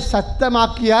നമ്മളെ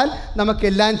ശക്തമാക്കിയാൽ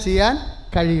നമുക്കെല്ലാം ചെയ്യാൻ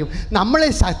കഴിയും. നമ്മളെ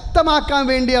ശക്തമാക്കാൻ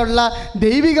വേണ്ടിയുള്ള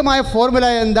ദൈവികമായ ഫോർമുല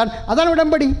എന്താണ്? അതാണ്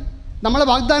ഉടമ്പടി നമ്മളെ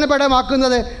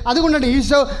വാഗ്ദാനപേടമാക്കുന്നത്. അതുകൊണ്ടാണ്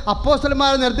ഈശോ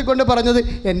അപ്പോസ്തലന്മാരെ നിർത്തിക്കൊണ്ട് പറഞ്ഞത്,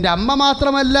 എൻ്റെ അമ്മ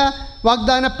മാത്രമല്ല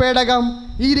വാഗ്ദാന പേടകം,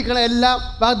 ഈ ഇരിക്കണ എല്ലാം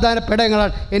വാഗ്ദാന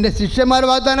പേടകങ്ങളാണ്. എൻ്റെ ശിഷ്യന്മാർ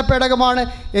വാഗ്ദാന പേടകമാണ്,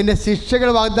 എൻ്റെ ശിഷ്യകൾ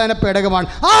വാഗ്ദാന പേടകമാണ്.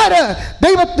 ആര്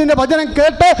ദൈവത്തിൻ്റെ വചനം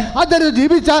കേട്ട് അതൊരു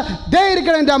ജീവിച്ച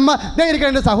ദയിരിക്കണം എൻ്റെ അമ്മ,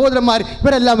 ദയിരിക്കണം എൻ്റെ സഹോദരന്മാർ,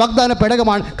 ഇവരെല്ലാം വാഗ്ദാന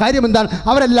പേടകമാണ്. കാര്യം എന്താണ്?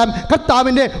 അവരെല്ലാം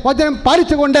കർത്താവിൻ്റെ വചനം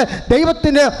പാലിച്ചുകൊണ്ട്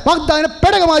ദൈവത്തിൻ്റെ വാഗ്ദാന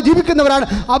പേടകമായി ജീവിക്കുന്നവരാണ്.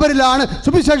 അവരിലാണ്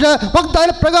സുവിശേഷ വാഗ്ദാന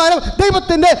പ്രകാരം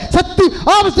ദൈവത്തിൻ്റെ ശക്തി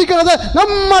ആവശ്യിക്കുന്നത്.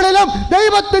 നമ്മളിലും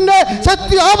ദൈവത്തിൻ്റെ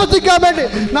ശക്തി ആവശ്യിക്കാൻ വേണ്ടി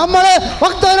നമ്മളെ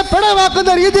വാഗ്ദാന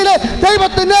പേടകമാക്കുന്ന രീതിയിൽ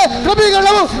ദൈവത്തിൻ്റെ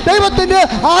ക്രമീകരണവും ദൈവത്തിൻ്റെ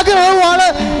ആഗ്രഹവുമാണ്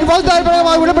ഈ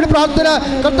വാഗ്ദാനപരമായ ഉടമ്പടി പ്രാർത്ഥന.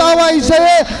 കർത്താവായ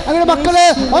ഈശോയെ, അങ്ങനെ മക്കളെ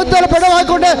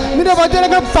വാഗ്ദാനപരമായിക്കൊണ്ട് നിന്റെ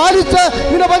വചനങ്ങൾ പാലിച്ച്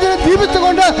നിന്റെ വചനം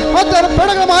ജീവിച്ചുകൊണ്ട്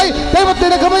വാഗ്ദാനപരമായി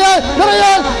ദൈവത്തിൻ്റെ കൃപയാൽ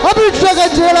നിറയാൻ അഭിഷേകം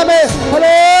ചെയ്യണമേ.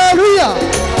 ഹല്ലേലൂയ.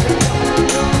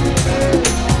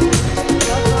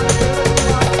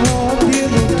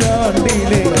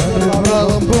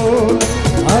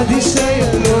 അതിശയ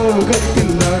ലോകത്തിൽ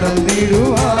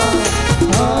നടന്നിടുവാൻ,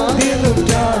 ആദ്യ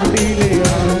നൂറ്റാണ്ടിലെ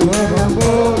അനുഭവം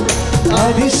പോൽ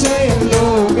അതിശയ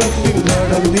ലോകത്തിൽ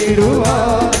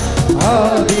നടന്നിടുവാൻ,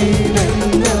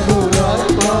 ആദിയിലെന്ന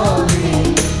പുരാത്മാവേ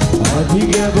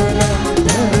അധിക ബലം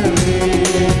തരണേ.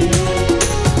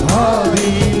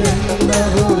 ആദിയിലെന്ന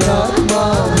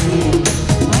പുരാത്മാവേ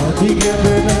അധിക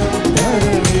ബലം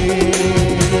തരണേ.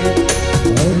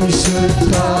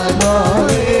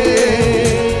 പരിശുദ്ധാത്മാവേ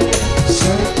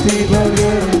ശക്തി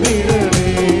പകർന്നിടണേ.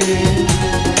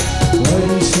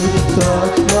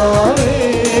 പരിശുദ്ധാത്മാവേ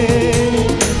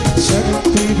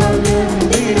ശക്തി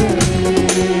പകർന്നിടണേ.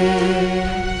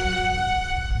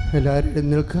 എല്ലാവരും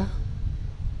എഴുന്നേൽക്കുക.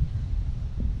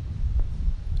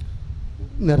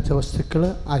 നേർച്ച വസ്തുക്കൾ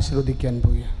ആശീർവദിക്കാൻ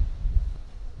പോവുക.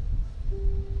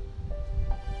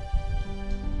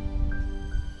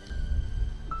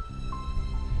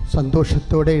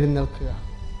 സന്തോഷത്തോടെ എഴുന്നേൽക്കുക.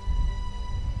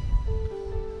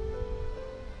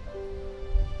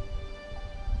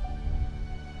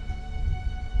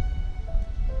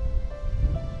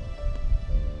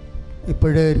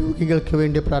 ഇപ്പോഴേ രോഗികൾക്ക്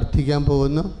വേണ്ടി പ്രാർത്ഥിക്കാൻ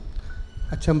പോകുന്നു.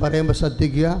 അച്ഛൻ പറയുമ്പോൾ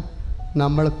ശ്രദ്ധിക്കുക.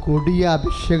 നമ്മൾ കൊടിയ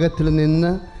അഭിഷേകത്തിൽ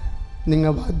നിന്ന്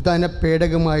നിങ്ങൾ വാഗ്ദാന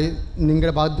പേടകമായി,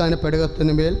 നിങ്ങളുടെ വാഗ്ദാന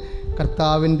പേടകത്തിന് മേൽ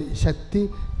കർത്താവിൻ്റെ ശക്തി,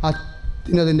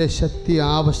 അത്യുന്നതിൻ്റെ ശക്തി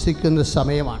ആവശ്യിക്കുന്ന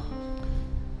സമയമാണ്.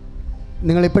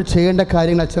 നിങ്ങളിപ്പോൾ ചെയ്യേണ്ട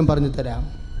കാര്യങ്ങൾ അച്ഛൻ പറഞ്ഞു തരാം.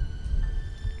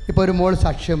 ഇപ്പോൾ ഒരു മോൾ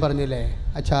സാക്ഷ്യം പറഞ്ഞില്ലേ,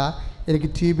 അച്ഛാ എനിക്ക്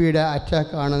TBയുടെ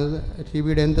അറ്റാക്കാണ്,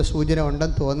 TBയുടെ എന്ത് സൂചന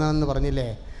ഉണ്ടെന്ന് തോന്നാമെന്ന് പറഞ്ഞില്ലേ.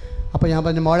 അപ്പോൾ ഞാൻ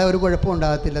പറഞ്ഞു, മോളെ ഒരു കുഴപ്പം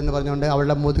ഉണ്ടാകത്തില്ലെന്ന് പറഞ്ഞുകൊണ്ട്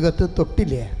അവളുടെ മുതുകത്ത്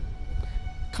തൊട്ടില്ലേ.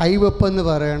 കൈവെപ്പെന്ന്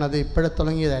പറയണത് ഇപ്പോഴെ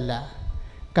തുടങ്ങിയതല്ല,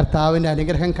 കർത്താവിൻ്റെ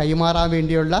അനുഗ്രഹം കൈമാറാൻ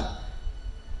വേണ്ടിയുള്ള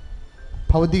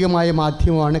ഭൗതികമായ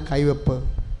മാധ്യമമാണ് കൈവെപ്പ്.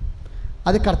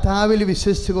 അത് കർത്താവിൽ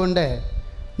വിശ്വസിച്ചുകൊണ്ട്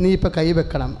നീ ഇപ്പോൾ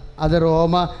കൈവെക്കണം. അത്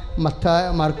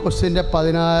മർക്കോസിൻ്റെ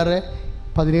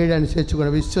 16-17 അനുസരിച്ച്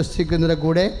കൊണ്ട് വിശ്വസിക്കുന്നതിൻ്റെ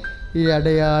കൂടെ ഈ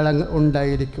അടയാളം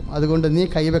ഉണ്ടായിരിക്കും. അതുകൊണ്ട് നീ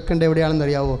കൈവെക്കേണ്ട എവിടെയാണെന്ന്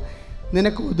അറിയാവോ?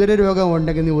 നിനക്ക് ഉദരരോഗം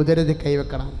ഉണ്ടെങ്കിൽ നീ ഉദരത്തിൽ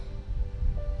കൈവെക്കണം.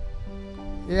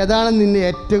 ഏതാണ് നിന്നെ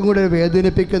ഏറ്റവും കൂടുതൽ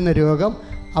വേദനിപ്പിക്കുന്ന രോഗം,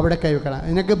 അവിടെ കൈവെക്കണം.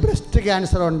 നിനക്ക് ബ്രസ്റ്റ്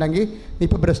ക്യാൻസർ ഉണ്ടെങ്കിൽ നീ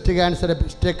ഇപ്പോൾ ബ്രസ്റ്റ്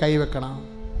ബ്രസ്റ്റേ കൈവെക്കണം.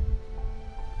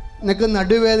 നിനക്ക്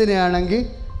നടുവേദനയാണെങ്കിൽ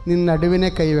നീ നടുവിനെ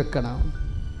കൈവെക്കണം.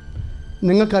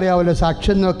 നിങ്ങൾക്കറിയാമല്ലോ,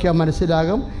 സാക്ഷ്യം നോക്കിയാൽ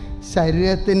മനസ്സിലാകും,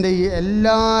 ശരീരത്തിൻ്റെ ഈ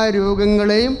എല്ലാ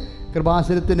രോഗങ്ങളെയും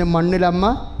കൃപാസനത്തിൻ്റെ മണ്ണിലമ്മ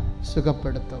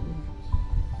സുഖപ്പെടുത്തും.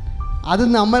 അത്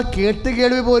നമ്മൾ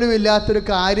കേട്ടുകേൾവി പോലും ഇല്ലാത്തൊരു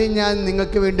കാര്യം ഞാൻ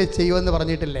നിങ്ങൾക്ക് വേണ്ടി ചെയ്യുമെന്ന്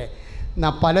പറഞ്ഞിട്ടില്ലേ.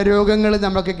 പല രോഗങ്ങളും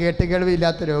നമ്മൾക്ക് കേട്ടുകേൾവി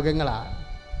ഇല്ലാത്ത രോഗങ്ങളാണ്.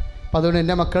 അപ്പം അതുകൊണ്ട്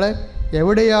എൻ്റെ മക്കൾ,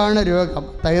 എവിടെയാണ് രോഗം,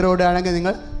 തൈറോയ്ഡ് ആണെങ്കിൽ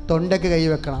നിങ്ങൾ തൊണ്ടയ്ക്ക് കൈ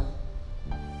വെക്കണം.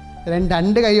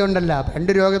 രണ്ട് കൈ ഉണ്ടല്ല,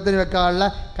 2 രോഗത്തിന് വെക്കാനുള്ള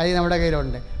കൈ നമ്മുടെ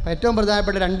കയ്യിലുണ്ട്. അപ്പോൾ ഏറ്റവും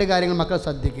പ്രധാനപ്പെട്ട 2 കാര്യങ്ങൾ മക്കൾ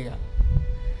ശ്രദ്ധിക്കുക.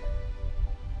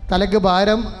 തലയ്ക്ക്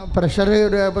ഭാരം, പ്രഷർ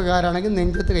രോഗക്കാരാണെങ്കിൽ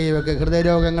നെഞ്ചത്ത് കൈ വെക്കുക.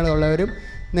 ഹൃദയരോഗങ്ങളുള്ളവരും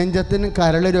നെഞ്ചത്തിന്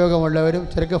കരൾ രോഗമുള്ളവരും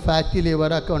ചെറുക്ക് ഫാറ്റി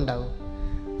ലിവറൊക്കെ ഉണ്ടാകും.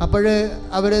 അപ്പോൾ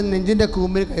അവർ നെഞ്ചിൻ്റെ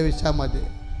കൂമ്പിൽ കൈവച്ചാൽ മതി.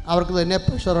 അവർക്ക് തന്നെ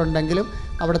പ്രഷർ ഉണ്ടെങ്കിലും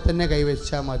അവിടെ തന്നെ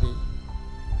കൈവച്ചാൽ മതി.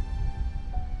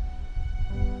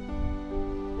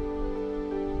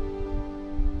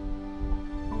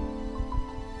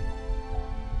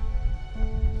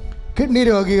 കിഡ്നി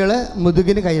രോഗികൾ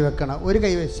മുതുകിന് കൈവെക്കണം. ഒരു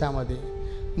കൈ വെച്ചാൽ മതി.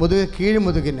 മുതുക്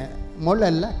കീഴ്മുതുകിന്,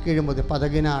 മുകളിലല്ല, കീഴ്മുതുക്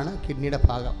പതകിനാണ് കിഡ്നിയുടെ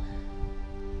ഭാഗം.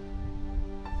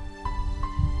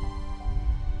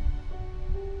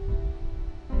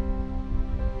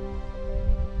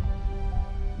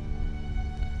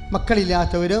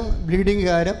 മക്കളില്ലാത്തവരും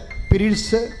ബ്ലീഡിങ്ങുകാരും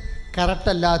പീരീഡ്സ്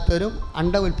കറക്റ്റല്ലാത്തവരും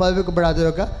അണ്ടം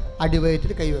ഉൽപ്പാദിപ്പിക്കപ്പെടാത്തവരൊക്കെ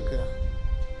അടിവയറ്റിൽ കൈവെക്കുക.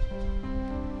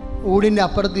 ഊടിൻ്റെ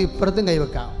അപ്പുറത്തും ഇപ്പുറത്തും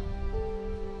കൈവെക്കാം.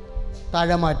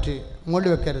 താഴെ മാറ്റി മുകളിൽ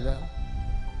വെക്കരുത്.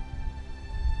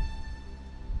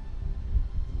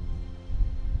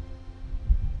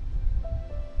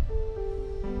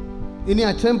 ഇനി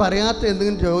അച്ഛൻ പറയാത്ത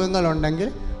എന്തെങ്കിലും രോഗങ്ങളുണ്ടെങ്കിൽ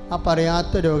ആ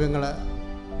പറയാത്ത രോഗങ്ങൾ,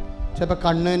 ചിലപ്പോൾ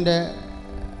കണ്ണിൻ്റെ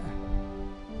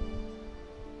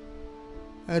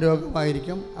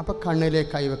രോഗമായിരിക്കും, അപ്പോൾ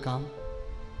കണ്ണിലേക്ക് കൈവെക്കാം.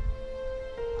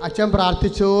 അച്ഛൻ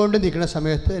പ്രാർത്ഥിച്ചുകൊണ്ട് നിൽക്കുന്ന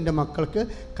സമയത്ത് എൻ്റെ മക്കൾക്ക്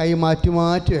കൈ മാറ്റി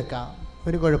മാറ്റി വെക്കാം.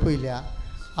 ഒരു കുഴപ്പമില്ല.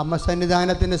 അമ്മ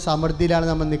സന്നിധാനത്തിൻ്റെ സമൃദ്ധിയിലാണ്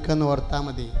നമ്മൾ നിൽക്കുന്നത് ഓർത്താൽ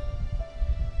മതി.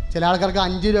 ചില ആൾക്കാർക്ക്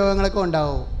 5 രോഗങ്ങളൊക്കെ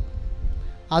ഉണ്ടാവും.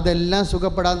 അതെല്ലാം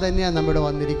സുഖപ്പെടാൻ തന്നെയാണ് നമ്മളിവിടെ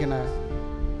വന്നിരിക്കുന്നത്.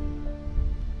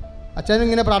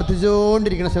 അച്ഛനിങ്ങനെ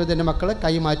പ്രാർത്ഥിച്ചുകൊണ്ടിരിക്കുന്ന സമയത്ത് എൻ്റെ മക്കൾ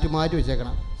കൈ മാറ്റി മാറ്റി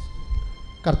വെച്ചേക്കണം.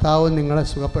 കർത്താവ് നിങ്ങളെ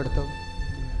സുഖപ്പെടുത്തും.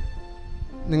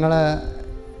 നിങ്ങൾ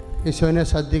യേശുവിനെ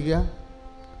ശ്രദ്ധിക്കുക.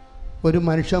 ഒരു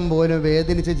മനുഷ്യൻ പോലും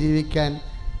വേദനിച്ച് ജീവിക്കാൻ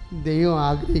ദൈവം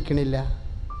ആഗ്രഹിക്കണില്ല.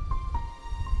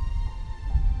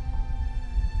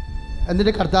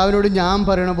 എന്നിട്ട് കർത്താവിനോട് ഞാൻ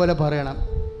പറയണ പോലെ പറയണം.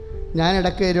 ഞാൻ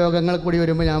ഇടയ്ക്ക് രോഗങ്ങൾ കൂടി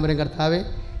വരുമ്പോൾ ഞാൻ പറയും, കർത്താവേ,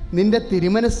 നിൻ്റെ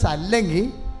തിരുമനസ്സല്ലെങ്കിൽ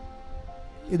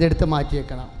ഇതെടുത്ത്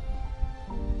മാറ്റിയേക്കണം.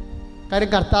 കാര്യം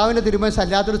കർത്താവിൻ്റെ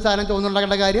തിരുമനസ്സല്ലാത്തൊരു സ്ഥാനം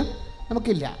തോന്നുന്നുണ്ടാക്കേണ്ട കാര്യം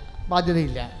നമുക്കില്ല,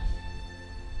 ബാധ്യതയില്ല.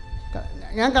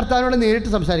 ഞാൻ കർത്താവിനോട് നേരിട്ട്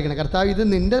സംസാരിക്കണം. കർത്താവ്, ഇത്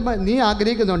നീ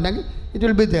ആഗ്രഹിക്കുന്നുണ്ടെങ്കിൽ ഇറ്റ്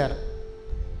വിൽ ബി ദെയർ.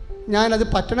 ഞാനത്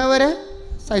പറ്റണവരെ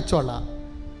സഹിച്ചോളാം.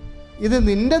 ഇത്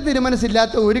നിൻ്റെ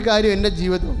തിരുമനസ്സില്ലാത്ത ഒരു കാര്യം എൻ്റെ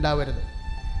ജീവിതത്തിൽ ഉണ്ടാവരുത്.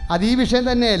 അത് ഈ വിഷയം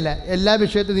തന്നെയല്ല, എല്ലാ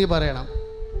വിഷയത്തും നീ പറയണം.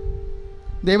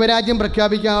 ദൈവരാജ്യം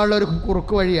പ്രഖ്യാപിക്കാനുള്ള ഒരു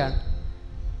കുറുക്ക് വഴിയാണ്.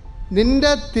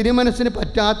 നിൻ്റെ തിരുമനസ്സിന്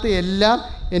പറ്റാത്ത എല്ലാം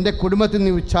എൻ്റെ കുടുംബത്തിൽ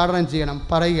നീ ഉച്ചാടനം ചെയ്യണം.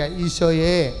 പറയുക,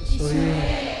 ഈശോയെ,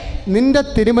 നിൻ്റെ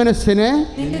തിരുമനസ്സിന്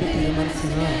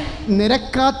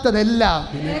നിരക്കാത്തതെല്ലാം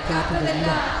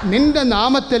നിൻ്റെ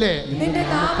നാമത്തിലെ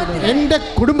എൻ്റെ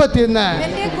കുടുംബത്തിൽ നിന്ന്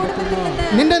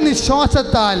നിൻ്റെ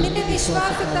നിശ്വാസത്താൽ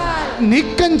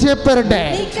നീക്കം ചെയ്യപ്പെടട്ടെ.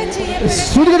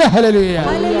 സ്തുതിയുടെ ഹല്ലേലൂയ.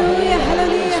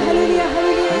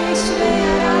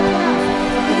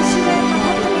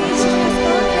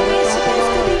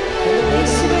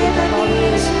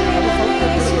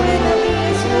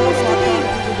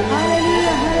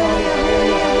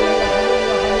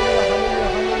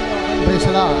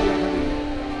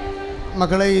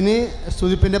 മക്കളെ, ഇനി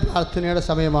സ്തുതിപ്പിൻ്റെ പ്രാർത്ഥനയുടെ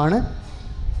സമയമാണ്.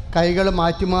 കൈകൾ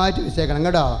മാറ്റി മാറ്റി വെച്ചേക്കണം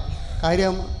കേട്ടോ.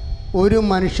 കാര്യം ഒരു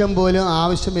മനുഷ്യൻ പോലും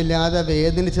ആവശ്യമില്ലാതെ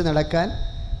വേദനിച്ച് നടക്കാൻ,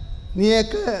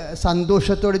 നീയൊക്കെ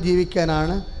സന്തോഷത്തോടെ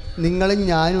ജീവിക്കാനാണ്, നിങ്ങളും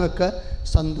ഞാനുമൊക്കെ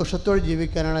സന്തോഷത്തോടെ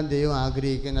ജീവിക്കാനാണ് ദൈവം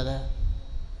ആഗ്രഹിക്കുന്നത്.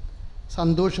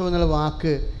 സന്തോഷം എന്നുള്ള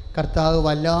വാക്ക് കർത്താവ്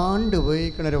വല്ലാണ്ട്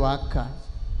ഉപയോഗിക്കുന്നൊരു വാക്കാണ്.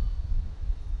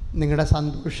 നിങ്ങളുടെ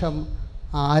സന്തോഷം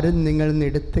ആരും നിങ്ങളിൽ നിന്ന്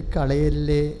എടുത്ത്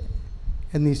കളയല്ലേ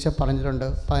എന്ന് ഈശോ പറഞ്ഞിട്ടുണ്ട്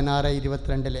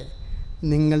 16:22.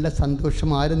 നിങ്ങളുടെ സന്തോഷം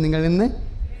ആരും നിങ്ങളിൽ നിന്ന്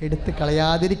എടുത്ത്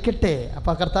കളയാതിരിക്കട്ടെ.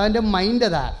 അപ്പോൾ കർത്താവിൻ്റെ മൈൻഡ്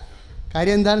അതാ.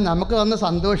 കാര്യം എന്താണ്? നമുക്ക് തന്ന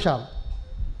സന്തോഷം.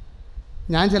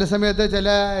 ഞാൻ ചില സമയത്ത് ചില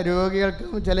രോഗികൾക്കും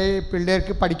ചില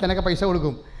പിള്ളേർക്ക് പഠിക്കാനൊക്കെ പൈസ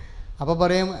കൊടുക്കും. അപ്പോൾ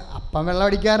പറയും, അപ്പൻ വെള്ളം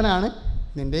അടിക്കാരനാണ്,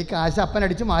 നിൻ്റെ ഈ കാശ് അപ്പൻ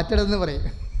അടിച്ച് മാറ്റരുതെന്ന് പറയും.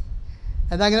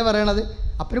 എന്താ അങ്ങനെ പറയണത്?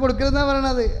 അപ്പന് കൊടുക്കരുതെന്നാണ്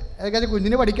പറയണത്. അതൊക്കെ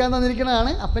കുഞ്ഞിന് പഠിക്കാൻ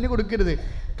തന്നിരിക്കണതാണ്, അപ്പന് കൊടുക്കരുത്.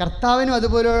 കർത്താവിനും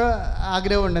അതുപോലെ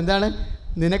ആഗ്രഹമുണ്ട്. എന്താണ്?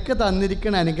 നിനക്ക്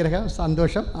തന്നിരിക്കുന്ന അനുഗ്രഹം,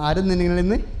 സന്തോഷം ആരും നിന്നിൽ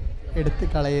നിന്ന് എടുത്ത്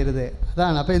കളയരുത്.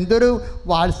 അതാണ്. അപ്പോൾ എന്തൊരു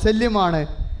വാത്സല്യമാണ്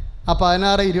ആ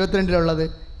 16:22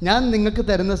 ഞാൻ നിങ്ങൾക്ക്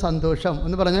തരുന്ന സന്തോഷം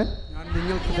എന്ന് പറഞ്ഞ്, ഞാൻ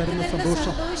നിങ്ങൾക്ക് തരുന്ന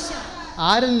സന്തോഷം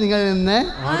ആരും നിങ്ങളിൽ നിന്ന്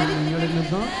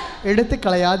എടുത്ത്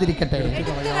കളയാതിരിക്കട്ടെ.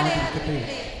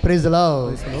 Praise the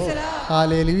Lord.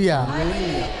 ഹല്ലേലൂയ.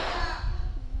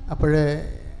 അപ്പോൾ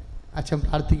അച്ഛൻ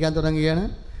പ്രാർത്ഥിക്കാൻ തുടങ്ങുകയാണ്.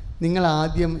 നിങ്ങൾ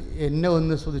ആദ്യം എന്നെ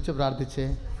ഒന്ന് സ്തുതിച്ച് പ്രാർത്ഥിച്ചേ.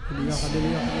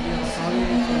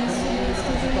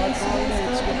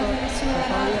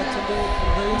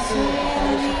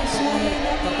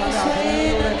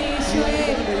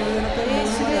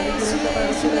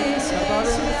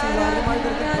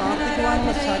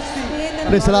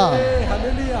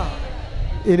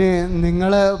 ഇനി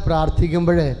നിങ്ങൾ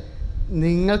പ്രാർത്ഥിക്കുമ്പോൾ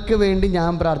നിങ്ങൾക്ക് വേണ്ടി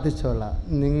ഞാൻ പ്രാർത്ഥിച്ചോളാം.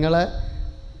 നിങ്ങൾ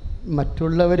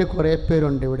മറ്റുള്ളവർ കുറേ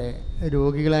പേരുണ്ട് ഇവിടെ,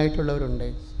 രോഗികളായിട്ടുള്ളവരുണ്ട്.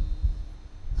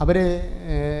 അവർ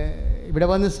ഇവിടെ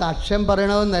വന്ന് സാക്ഷ്യം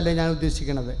പറയണമെന്നല്ല ഞാൻ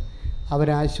ഉദ്ദേശിക്കുന്നത്,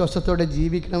 അവരാശ്വാസത്തോടെ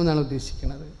ജീവിക്കണമെന്നാണ്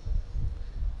ഉദ്ദേശിക്കുന്നത്.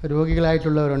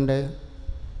 രോഗികളായിട്ടുള്ളവരുണ്ട്,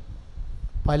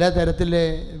 പലതരത്തിൽ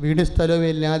വീട് സ്ഥലവും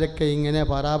ഇല്ലാതൊക്കെ ഇങ്ങനെ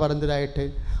പറാപറന്തരായിട്ട്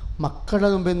മക്കളുടെ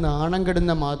മുമ്പിൽ നാണം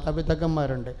കെടുന്ന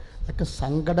മാതാപിതാക്കന്മാരുണ്ട്. അതൊക്കെ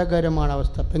സങ്കടകരമാണ്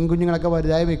അവസ്ഥ. പെൺകുഞ്ഞുങ്ങളൊക്കെ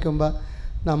വലുതായി വയ്ക്കുമ്പോൾ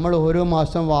നമ്മൾ ഓരോ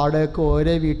മാസം വാടകയ്ക്ക്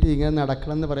ഓരോ വീട്ടിൽ ഇങ്ങനെ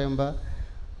നടക്കണം എന്ന് പറയുമ്പോൾ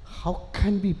ഹൗ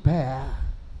ക്യാൻ ബി ബേ?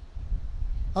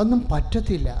 അതൊന്നും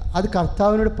പറ്റത്തില്ല. അത്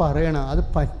കർത്താവിനോട് പറയണം, അത്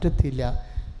പറ്റത്തില്ല.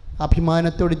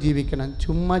 അഭിമാനത്തോട് ജീവിക്കണം.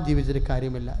 ചുമ്മാ ജീവിച്ചൊരു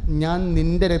കാര്യമില്ല. ഞാൻ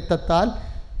നിൻ്റെ രക്തത്താൽ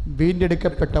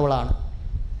വീണ്ടെടുക്കപ്പെട്ടവളാണ്.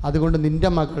 അതുകൊണ്ട് നിൻ്റെ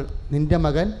മകൾ, നിൻ്റെ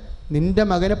മകൻ, നിൻ്റെ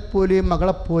മകനെപ്പോലെയും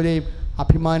മകളെപ്പോലെയും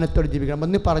അഭിമാനത്തോടെ ജീവിക്കണം.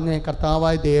 ഒന്ന് പറഞ്ഞേ,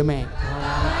 കർത്താവായ ദൈവമേ,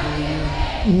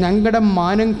 ഞങ്ങളുടെ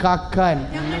മാനം കാക്കാൻ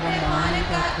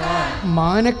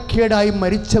മാനക്കേടായി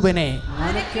മരിച്ചവനെ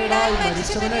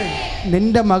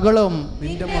നിന്റെ മകളും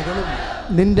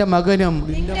നിന്റെ മകനും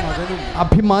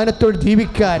അഭിമാനത്തോടെ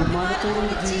ജീവിക്കാൻ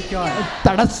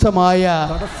തടസ്സമായ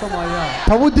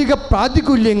ഭൗതിക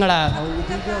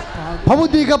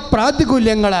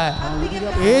പ്രാതികൂല്യങ്ങള്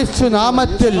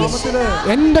യേശുനാമത്തിൽ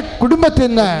എൻ്റെ കുടുംബത്തിൽ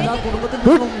നിന്ന്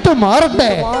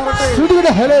വിട്ടുമാറട്ടെ.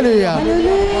 ഹല്ലേലൂയ.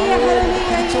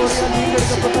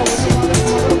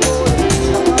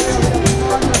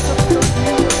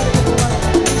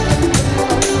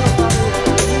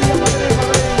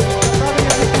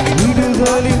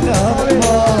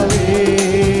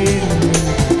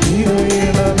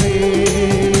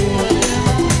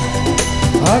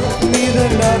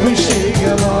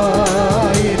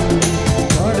 അഭിഷേകമായി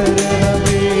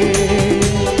പടരണമേ,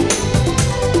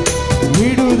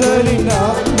 വിടുതലിൻ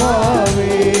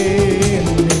ആത്മാവേ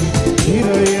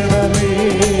നിറയണമേ,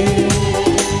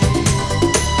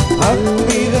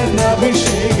 അഗ്നിതൻ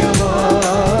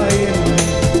അഭിഷേകമായി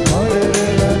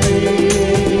പടരണമേ.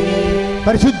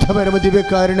 പരിശുദ്ധ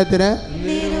പരമദിവ്യകാരുണ്യത്തിന്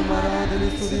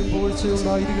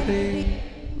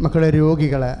മക്കളെ,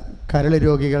 രോഗികള്, കരൾ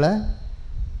രോഗികള്,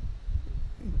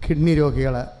 കിഡ്നി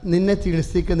രോഗികൾ, നിന്നെ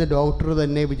ചികിത്സിക്കുന്ന ഡോക്ടർ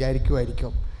തന്നെ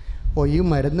വിചാരിക്കുമായിരിക്കും, ഓ ഈ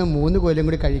മരുന്ന് 3 കൊല്ലം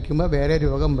കൂടി കഴിക്കുമ്പോൾ വേറെ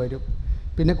രോഗം വരും,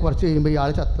 പിന്നെ കുറച്ച് കഴിയുമ്പോൾ ഇയാൾ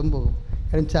ചത്തും പോകും,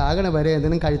 കാരണം ചാകണ വരെ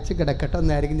എന്തെങ്കിലും കഴിച്ച് കിടക്കട്ടെ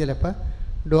എന്നായിരിക്കും ചിലപ്പോൾ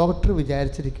ഡോക്ടർ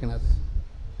വിചാരിച്ചിരിക്കുന്നത്.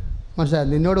 മനസ്സിലായി?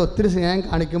 നിന്നോട് ഒത്തിരി സ്നേഹം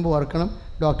കാണിക്കുമ്പോൾ ഓർക്കണം,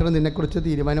 ഡോക്ടർ നിന്നെക്കുറിച്ച്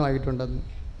തീരുമാനമായിട്ടുണ്ടെന്ന്.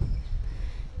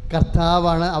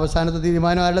 കർത്താവാണ് അവസാനത്തെ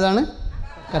തീരുമാനം. ആരുടേതാണ്?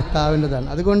 കർത്താവിൻ്റെതാണ്.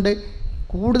 അതുകൊണ്ട്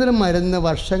കൂടുതലും മരുന്ന്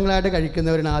വർഷങ്ങളായിട്ട്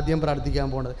കഴിക്കുന്നവരാണ് ആദ്യം പ്രാർത്ഥിക്കാൻ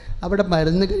പോകുന്നത്. അവിടെ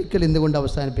മരുന്ന് കഴിക്കൽ ഇന്നുകൊണ്ട്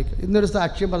അവസാനിപ്പിക്കും. ഇന്നൊരു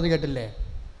സാക്ഷ്യം പറഞ്ഞു കേട്ടില്ലേ?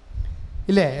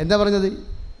 ഇല്ലേ? എന്താ പറഞ്ഞത്?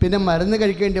 പിന്നെ മരുന്ന്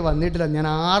കഴിക്കേണ്ടി വന്നിട്ടില്ല. ഞാൻ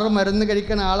 6 മരുന്ന്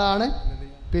കഴിക്കുന്ന ആളാണ്,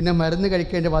 പിന്നെ മരുന്ന്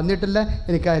കഴിക്കേണ്ടി വന്നിട്ടില്ല,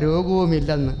 എനിക്ക് ആ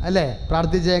രോഗവുമില്ലെന്ന്. അല്ലേ?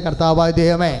 പ്രാർത്ഥിച്ചേ, കർത്താവായ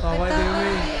ദൈവമേ,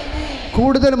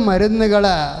 കൂടുതൽ മരുന്നുകൾ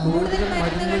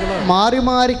മാറി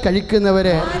മാറി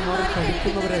കഴിക്കുന്നവരെ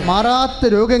മാറാത്ത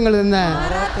രോഗങ്ങളിൽ നിന്ന്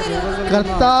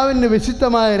കർത്താവിൻ്റെ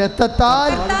വിശുദ്ധമായ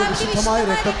രക്തത്താൽ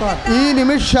ഈ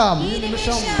നിമിഷം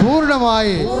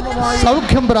പൂർണ്ണമായി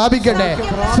സൗഖ്യം പ്രാപിക്കട്ടെ.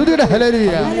 സ്തുതിയുടെ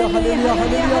ഹല്ലേലൂയ.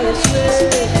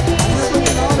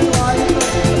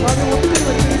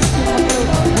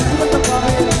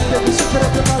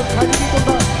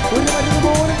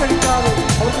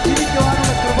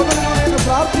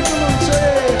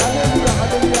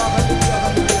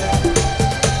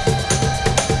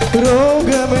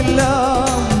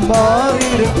 രോഗമെല്ലാം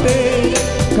മാറിയിടട്ടെ,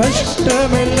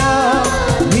 കഷ്ടമെല്ലാം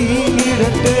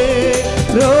നീങ്ങിടട്ടെ.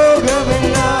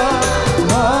 രോഗമെല്ലാം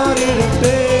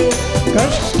മാറിയിടട്ടെ,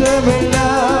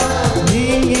 കഷ്ടമെല്ലാം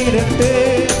നീങ്ങിടട്ടെ.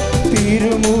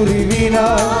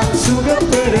 തിരുമുറിവിനാൽ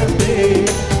സുഖപ്പെടട്ടെ,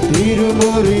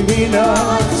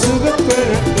 തിരുമുറിവിനാൽ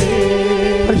സുഖപ്പെടട്ടെ.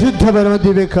 പരിശുദ്ധ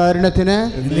പരമദിവ്യകാരുണ്യത്തിന്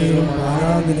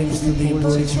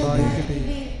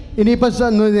ഇനിയിപ്പോൾ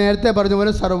നേരത്തെ പറഞ്ഞ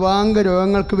പോലെ സർവാംഗ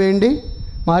രോഗങ്ങൾക്ക് വേണ്ടി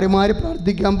മാറി മാറി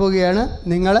പ്രാർത്ഥിക്കാൻ പോവുകയാണ്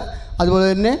നിങ്ങൾ. അതുപോലെ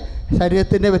തന്നെ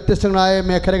ശരീരത്തിൻ്റെ വ്യത്യസ്തങ്ങളായ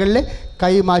മേഖലകളിൽ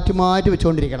കൈ മാറ്റി മാറ്റി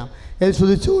വെച്ചുകൊണ്ടിരിക്കണം,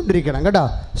 സ്തുതിച്ചുകൊണ്ടിരിക്കണം കേട്ടോ.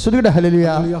 സ്തുതിയുടെ ഹല്ലേലൂയ.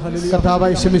 കർത്താവായ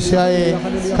യേശുമിശിഹായേ,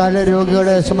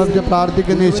 കരരോഗികളെ സമർപ്പിച്ച്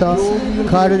പ്രാർത്ഥിക്കുന്ന ഈശോ,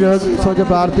 കരരോഗികളെ സമർപ്പിച്ച്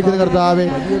പ്രാർത്ഥിക്കുന്ന കർത്താവേ,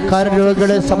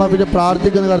 കരരോഗികളെ സമർപ്പിച്ച്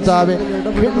പ്രാർത്ഥിക്കുന്ന കർത്താവേ,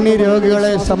 കിഡ്നി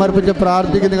രോഗികളെ സമർപ്പിച്ച്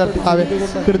പ്രാർത്ഥിക്കുന്ന കർത്താവേ,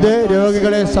 ഹൃദയ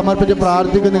രോഗികളെ സമർപ്പിച്ച്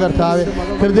പ്രാർത്ഥിക്കുന്ന കർത്താവേ,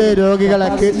 ഹൃദയ രോഗികളെ,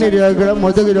 കിഡ്നി രോഗികൾ,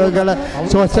 മുതുക് രോഗികൾ,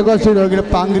 ശ്വാസകോശ രോഗികൾ,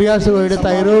 പാങ്ക്രിയാസ് രോഗികൾ,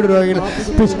 തൈറോയ്ഡ് രോഗികൾ,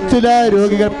 പിസ്തുല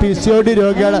രോഗികൾ, PCOD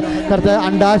രോഗികൾ, കർത്താവ്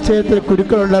അണ്ടാശയത്തിൽ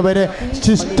കുരുക്കളുള്ളവർ,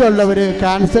 സിസ്റ്റുള്ളവർ,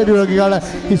 ക്യാൻസർ രോഗികൾ,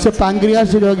 ഈശോ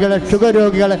പാങ്ക്രിയാസ് രോഗികൾ, ഷുഗർ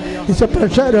രോഗികൾ, ഈശോ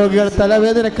പ്രഷർ രോഗികൾ,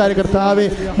 തലവേദനക്കാർ കർത്താവ്,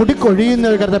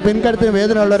 മുടിക്കൊഴിയുന്നവർ കർത്താവ്, പിൻകഴുത്തിന്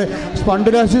വേദന ഉള്ളവർ,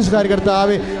 സ്പോണ്ടിലോസിസ്കാർ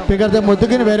കർത്താവ്, പിൻകഴുത്തിന്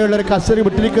മുതുകിന് വേദനയുള്ളവർ, കസരി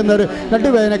വിട്ടിരിക്കുന്നവർ,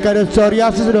 നടുവേദനക്കാർ,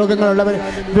 സോറിയാസിസ് രോഗങ്ങളുള്ളവർ,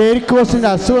 വേരിക്കോസിൻ്റെ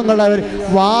അസുഖങ്ങളുള്ളവർ,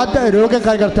 വാത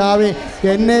രോഗക്കാർ കർത്താവ്,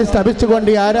 എന്നെ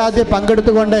സ്ഥാപിച്ചുകൊണ്ട് ആരാധ്യം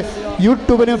പങ്കെടുത്തുകൊണ്ട്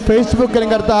യൂട്യൂബിലും ഫേസ്ബുക്കിലും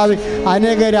കർത്താവ്,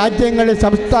 അനേക രാജ്യങ്ങളിൽ,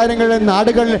 സംസ്ഥാനങ്ങളിൽ,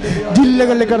 നാടുകളിൽ,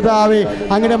 ജില്ലകളിൽ കർത്താവ്,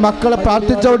 അങ്ങനെ മക്കളെ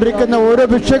പ്രാർത്ഥിച്ചുകൊണ്ടിരിക്കുന്ന ഓരോ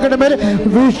വിഷയങ്ങളുടെ മേൽ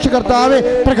വീഴ്ച കർത്താവ്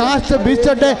പ്രകാശം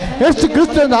വീശട്ടെ. യേശു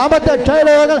ക്രിസ്തു നാമത്തെ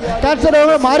ക്ഷയരോഗങ്ങൾ, ക്യാൻസർ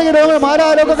രോഗങ്ങൾ, മാരക രോഗങ്ങൾ,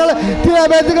 മാരാരോഗങ്ങൾ,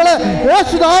 തീരാവേദികൾ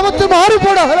യേശു നാമത്തിൽ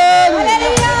മാറിപ്പോടാ.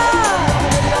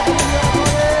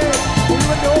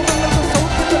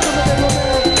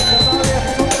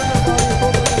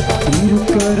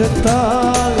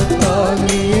 തിരുക്കരത്താൽ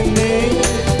താങ്ങിയെന്നെ,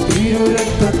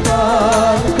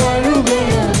 തിരുരക്തത്താൽ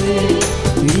കഴുകണമേ.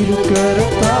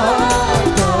 തിരുക്കരത്താൽ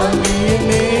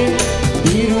താങ്ങിയെന്നെ,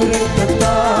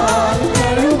 തിരുരക്തത്താൽ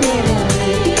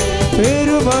കഴുകണമേ.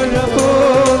 പെരുമഴ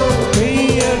പോൽ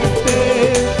പെയ്യട്ടെ,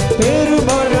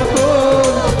 പെരുമഴ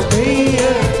പോൽ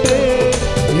പെയ്യട്ടെ.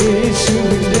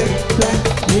 യേശുവിൻ രക്തം,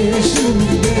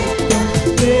 യേശുവിൻ രക്തം,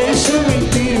 യേശുവിൻ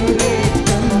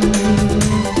തിരുരക്തം,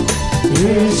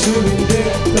 യേശുവിൻ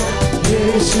രക്തം,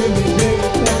 യേശുവിൻ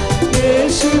രക്തം,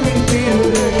 യേശുവിൻ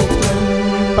തിരുരക്തം.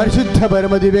 പരിശുദ്ധ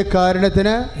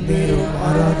പരമദിവ്യകാരുണ്യത്തിന്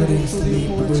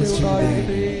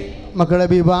മക്കളെ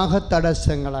വിവാഹ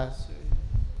തടസ്സങ്ങൾ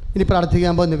ഇനി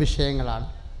പ്രാർത്ഥിക്കാൻ പോകുന്ന വിഷയങ്ങളാണ്.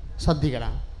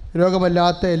 ശ്രദ്ധിക്കണം.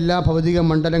 രോഗമല്ലാത്ത എല്ലാ ഭൗതിക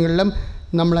മണ്ഡലങ്ങളിലും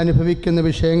നമ്മൾ അനുഭവിക്കുന്ന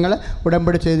വിഷയങ്ങൾ,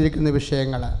 ഉടമ്പടി ചെയ്തിരിക്കുന്ന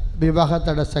വിഷയങ്ങൾ, വിവാഹ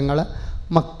തടസ്സങ്ങൾ,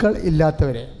 മക്കൾ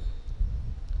ഇല്ലാത്തവരെ,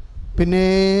 പിന്നെ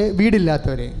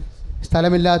വീടില്ലാത്തവർ,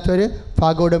 സ്ഥലമില്ലാത്തവർ,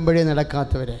 ഭാഗോടമ്പടി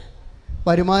നടക്കാത്തവർ,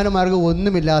 വരുമാന മാർഗ്ഗം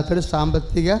ഒന്നുമില്ലാത്തവർ,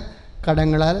 സാമ്പത്തിക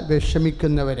കടങ്ങളാൽ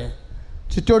വിഷമിക്കുന്നവർ,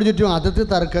 ചുറ്റോട് ചുറ്റും അതിർത്തി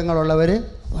തർക്കങ്ങളുള്ളവർ,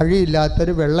 വഴിയില്ലാത്തവർ,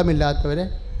 വെള്ളമില്ലാത്തവർ,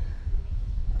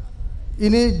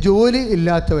 ഇനി ജോലി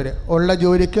ഇല്ലാത്തവർ, ഉള്ള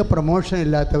ജോലിക്ക് പ്രൊമോഷൻ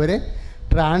ഇല്ലാത്തവർ,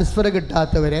 ട്രാൻസ്ഫർ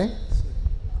കിട്ടാത്തവർ,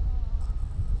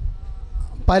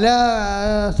 പല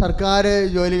സർക്കാർ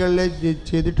ജോലികളിൽ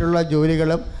ചെയ്തിട്ടുള്ള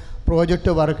ജോലികളും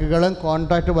പ്രോജക്റ്റ് വർക്കുകളും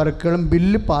കോൺട്രാക്റ്റ് വർക്കുകളും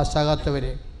ബില്ല് പാസ്സാകാത്തവർ,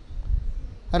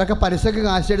 അവരൊക്കെ പലിശക്ക്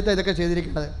കാശെടുത്ത് ഇതൊക്കെ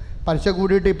ചെയ്തിരിക്കുന്നത്. പലിശ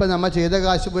കൂടിയിട്ട് ഇപ്പോൾ നമ്മൾ ചെയ്ത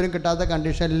കാശ് പോലും കിട്ടാത്ത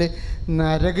കണ്ടീഷനിൽ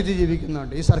നരകിച്ച്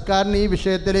ജീവിക്കുന്നുണ്ട്. ഈ സർക്കാരിന് ഈ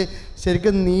വിഷയത്തിൽ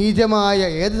ശരിക്കും നീചമായ,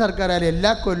 ഏത് സർക്കാരായാലും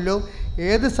എല്ലാ കൊല്ലവും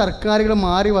ഏത് സർക്കാരുകൾ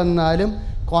മാറി വന്നാലും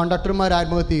കോൺട്രാക്ടർമാർ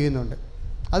ആത്മഹത്യ ചെയ്യുന്നുണ്ട്.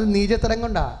 അത് നീചത്തരം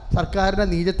കൊണ്ടാണ്, സർക്കാരിൻ്റെ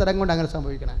നീചത്തരം കൊണ്ട് അങ്ങനെ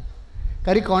സംഭവിക്കണം.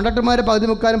 കാര്യം കോൺട്രാക്ടർമാർ പകുതി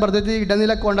മുക്കാലും, പ്രത്യേകിച്ച്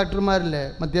ഇടനില കോൺട്രാക്ടർമാരില്ലേ,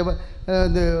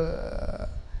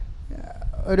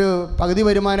 ഒരു പകുതി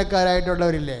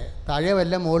വരുമാനക്കാരായിട്ടുള്ളവരില്ലേ, താഴെ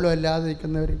വല്ല മുകളിലും അല്ലാതെ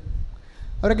നിൽക്കുന്നവർ,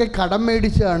 അവരൊക്കെ കടം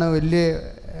മേടിച്ചാണ് വലിയ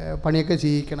പണിയൊക്കെ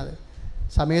ചെയ്യിക്കണത്.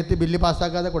 സമയത്ത് ബില്ല്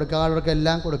പാസ്സാക്കാതെ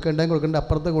കൊടുക്കാനുള്ളവർക്കെല്ലാം കൊടുക്കേണ്ട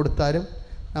അപ്പുറത്ത് കൊടുത്താലും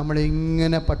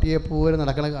നമ്മളിങ്ങനെ പട്ടിയെ പോലെ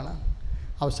നടക്കണ കാണാം.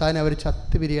 അവസാനം അവർ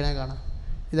ചത്ത് പിരിയണേ കാണാം.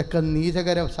 ഇതൊക്കെ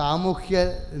നീചകരം, സാമൂഹ്യ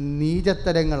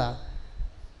നീചത്തരങ്ങളാണ്,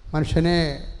 മനുഷ്യനെ,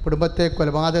 കുടുംബത്തെ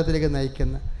കൊലപാതകത്തിലേക്ക്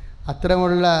നയിക്കുന്ന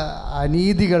അത്തരമുള്ള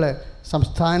അനീതികൾ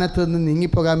സംസ്ഥാനത്ത് നിന്ന്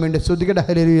നീങ്ങിപ്പോകാൻ വേണ്ടി ശ്രുതികട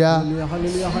ഹല്ലേലൂയ.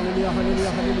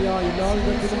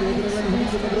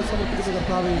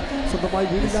 സ്വന്തമായി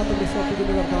വീടില്ലാത്തവരെ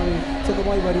സമർപ്പിക്കുന്ന കർത്താവേ,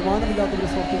 സ്വന്തമായി വരുമാനമില്ലാത്തവരെ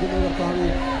സമർപ്പിക്കുന്ന കർത്താവേ,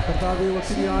 കർത്താവേ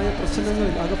ഒത്തിരിയായ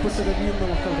പ്രശ്നങ്ങളിൽ അകപ്പെട്ട് കഴിയുന്ന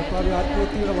മക്കൾ, കർത്താവേ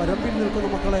ആത്മഹത്യയുടെ വരമ്പിൽ നിൽക്കുന്ന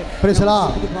മക്കളെ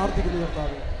പ്രാർത്ഥിക്കുന്നു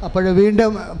കർത്താവേ. അപ്പോൾ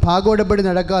വീണ്ടും ഭാഗോടമ്പടി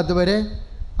നടക്കാത്തവരെ,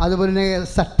 അതുപോലെ തന്നെ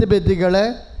സർട്ടിഫിക്കറ്റുകൾ,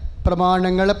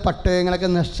 പ്രമാണങ്ങൾ, പട്ടയങ്ങളൊക്കെ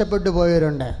നഷ്ടപ്പെട്ടു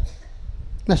പോയവരുണ്ട്.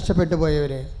 നഷ്ടപ്പെട്ടു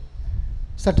പോയവർ,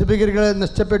 സർട്ടിഫിക്കറ്റുകൾ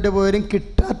നഷ്ടപ്പെട്ടു പോയവരും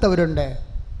കിട്ടാത്തവരുണ്ട്.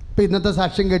 ഇപ്പോൾ ഇന്നത്തെ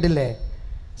സാക്ഷ്യം കേട്ടില്ലേ,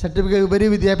 സർട്ടിഫിക്കറ്റ് ഉപരി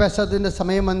വിദ്യാഭ്യാസത്തിൻ്റെ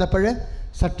സമയം വന്നപ്പോൾ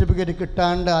സർട്ടിഫിക്കറ്റ്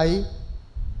കിട്ടാണ്ടായി.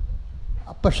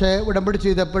 പക്ഷേ ഉടമ്പടി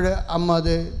ചെയ്തപ്പോൾ അമ്മ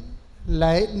അത്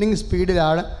ലൈറ്റ്നിങ്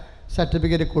സ്പീഡിലാണ്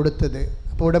സർട്ടിഫിക്കറ്റ് കൊടുത്തത്.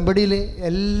 അപ്പോൾ ഉടമ്പടിയിൽ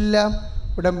എല്ലാം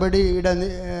ഉടമ്പടിയുടെ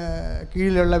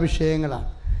കീഴിലുള്ള വിഷയങ്ങളാണ്.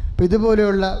 അപ്പോൾ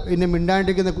ഇതുപോലെയുള്ള ഇനി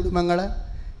മിണ്ടാണ്ടിരിക്കുന്ന കുടുംബങ്ങൾ,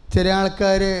 ചില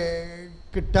ആൾക്കാർ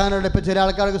കിട്ടാനുള്ള, ഇപ്പോൾ ചില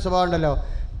ആൾക്കാർക്ക് സ്വഭാവം ഉണ്ടല്ലോ,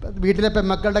 വീട്ടിലെ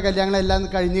പെൺമക്കളുടെ കല്യാണങ്ങളെല്ലാം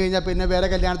കഴിഞ്ഞ് കഴിഞ്ഞാൽ പിന്നെ വേറെ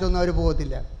കല്യാണത്തിനൊന്നും അവർ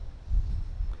പോകത്തില്ല.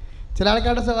 ചില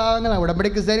ആൾക്കാരുടെ സ്വഭാവങ്ങളാണ്. ഉടമ്പടി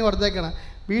ക്രിസ്ത്യാനി പുറത്തേക്കാണ്.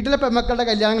 വീട്ടിലെ പെൺമക്കളുടെ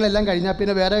കല്യാണങ്ങളെല്ലാം കഴിഞ്ഞാൽ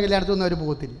പിന്നെ വേറെ കല്യാണത്തിനൊന്നും അവർ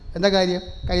പോകത്തില്ല. എന്താ കാര്യം?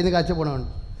 കയ്യിൽ നിന്ന് കാഴ്ച പോകണമുണ്ട്.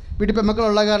 വീട്ടിൽ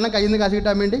പെമ്മക്കളുള്ള കാരണം കയ്യിൽ നിന്ന് കാശ്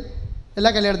കിട്ടാൻ വേണ്ടി എല്ലാ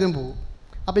കല്യാണത്തിനും പോകും.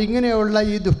 അപ്പോൾ ഇങ്ങനെയുള്ള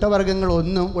ഈ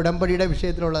ദുഷ്ടവർഗ്ഗങ്ങളൊന്നും ഉടമ്പടിയുടെ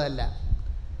വിഷയത്തിലുള്ളതല്ല.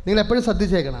 നിങ്ങളെപ്പോഴും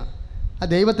ശ്രദ്ധിച്ചേക്കണം. ആ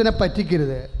ദൈവത്തിനെ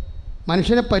പറ്റിക്കരുത്.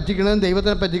 മനുഷ്യനെ പറ്റിക്കുന്നതും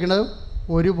ദൈവത്തിനെ പറ്റിക്കുന്നതും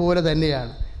ഒരുപോലെ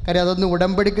തന്നെയാണ്. കാര്യം അതൊന്നും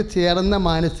ഉടമ്പടിക്ക് ചേർന്ന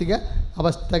മാനസിക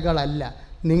അവസ്ഥകളല്ല.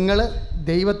 നിങ്ങൾ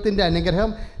ദൈവത്തിൻ്റെ അനുഗ്രഹം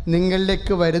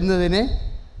നിങ്ങളിലേക്ക് വരുന്നതിനെ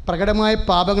പ്രകടമായ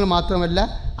പാപങ്ങൾ മാത്രമല്ല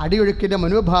അടിയൊഴുക്കിൻ്റെ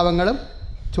മനോഭാവങ്ങളും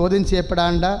ചോദ്യം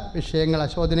ചെയ്യപ്പെടേണ്ട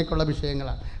വിഷയങ്ങളാണ്, ചോദ്യനയ്ക്കുള്ള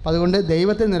വിഷയങ്ങളാണ്. അപ്പം അതുകൊണ്ട്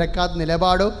ദൈവത്തിന് നിരക്കാത്ത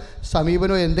നിലപാടോ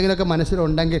സമീപനമോ എന്തെങ്കിലുമൊക്കെ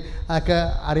മനസ്സിലുണ്ടെങ്കിൽ അതൊക്കെ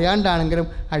അറിയാണ്ടാണെങ്കിലും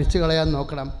അഴിച്ചു കളയാൻ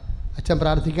നോക്കണം. അച്ഛൻ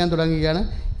പ്രാർത്ഥിക്കാൻ തുടങ്ങുകയാണ്.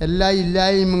 എല്ലാ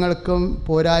ഇല്ലായ്മകൾക്കും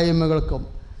പോരായ്മകൾക്കും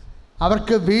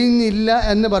അവർക്ക് വീഞ്ഞില്ല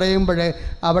എന്ന് പറയുമ്പോഴേ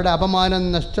അവരുടെ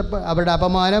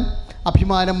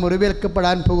അഭിമാനം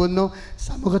മുറിവേൽക്കപ്പെടാൻ പോകുന്നു.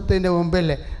 സമൂഹത്തിൻ്റെ മുമ്പിൽ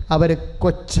അവർ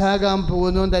കൊച്ചാകാൻ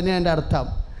പോകുന്നു തന്നെ എൻ്റെ അർത്ഥം.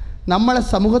 നമ്മളെ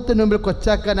സമൂഹത്തിന് മുമ്പിൽ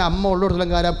കൊച്ചാക്കാൻ അമ്മ ഉള്ളിടത്തോളം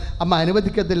കാലം അമ്മ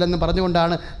അനുവദിക്കത്തില്ലെന്ന്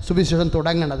പറഞ്ഞുകൊണ്ടാണ് സുവിശേഷം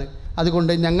തുടങ്ങുന്നത്.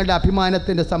 അതുകൊണ്ട് ഞങ്ങളുടെ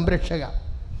അഭിമാനത്തിൻ്റെ സംരക്ഷക.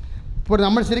 ഇപ്പോൾ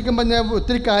നമ്മൾ ശരിക്കും പറഞ്ഞാൽ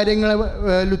ഒത്തിരി കാര്യങ്ങൾ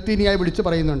ലുത്തീനിയായി വിളിച്ച്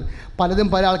പറയുന്നുണ്ട്. പലതും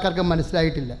പല ആൾക്കാർക്കും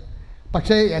മനസ്സിലായിട്ടില്ല.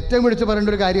 പക്ഷേ ഏറ്റവും വിളിച്ച്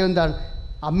പറയേണ്ട ഒരു കാര്യം എന്താണ്?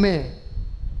 അമ്മേ,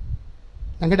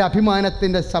 ഞങ്ങളുടെ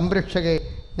അഭിമാനത്തിൻ്റെ സംരക്ഷകയെ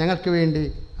ഞങ്ങൾക്ക് വേണ്ടി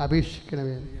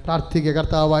അപേക്ഷിക്കണമേ. പ്രാർത്ഥിക്കുക.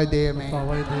 കർത്താവായ ദൈവമേ,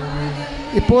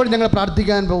 ഇപ്പോൾ ഞങ്ങൾ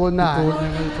പ്രാർത്ഥിക്കാൻ പോകുന്ന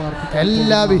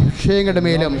എല്ലാ വിഷയങ്ങളുടെ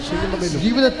മേലും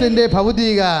ജീവിതത്തിൻ്റെ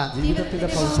ഭൗതിക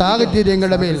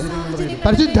സാഹചര്യങ്ങളുടെ മേൽ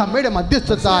പരിശുദ്ധ അമ്മയുടെ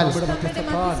മധ്യസ്ഥത്താൽ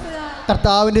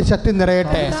കർത്താവിൻ്റെ ശക്തി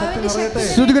നിറയട്ടെ.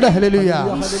 സ്തുതിയുടെ ഹല്ലേലൂയ.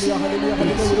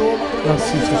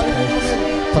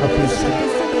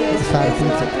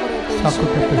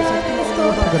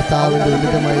 കർത്താവിൻ്റെ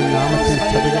ഉന്നതമായ നാമത്തിൽ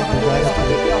ചതികൾ പ്രകാരത്തിൽ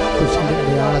കൃഷിൻ്റെ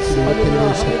അടയാളത്തിൽ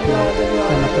ശക്തി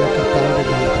നമുക്ക് കർത്താവിൻ്റെ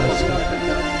നാമത്തിൽ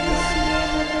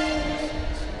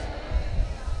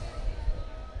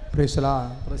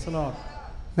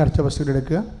നേർച്ച വസ്തുക്കൾ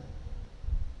എടുക്കുക.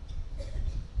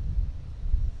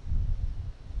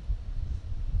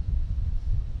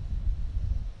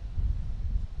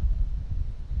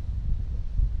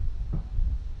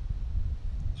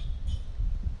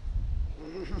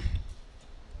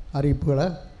 അറിയിപ്പുകൾ.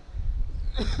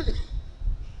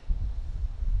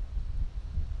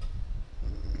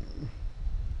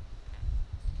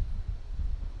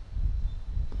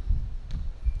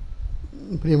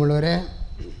 പ്രിയമുള്ളവരെ,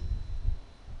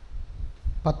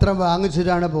 പത്രം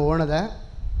വാങ്ങിച്ചിട്ടാണ് പോകണത്.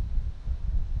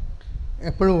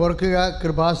 എപ്പോഴും ഓർക്കുക,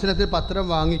 കൃപാസനത്തിൽ പത്രം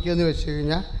വാങ്ങിക്കുക എന്ന് വെച്ച്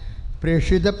കഴിഞ്ഞാൽ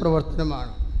പ്രേക്ഷിത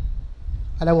പ്രവർത്തനമാണ്.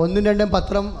 അല്ല, ഒന്നും രണ്ടും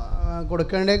പത്രം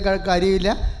കൊടുക്കേണ്ടയും കാര്യമില്ല,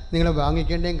 നിങ്ങൾ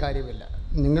വാങ്ങിക്കേണ്ടയും കാര്യമില്ല.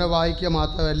 നിങ്ങൾ വായിക്കുക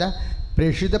മാത്രമല്ല,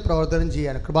 പ്രേക്ഷിത പ്രവർത്തനം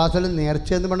ചെയ്യാൻ. കൃപാസനം നേർച്ച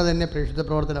എന്ന് പറഞ്ഞാൽ തന്നെ പ്രേക്ഷിത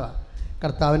പ്രവർത്തനമാണ്.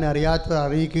 കർത്താവിനെ അറിയാത്തവർ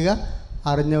അറിയിക്കുക,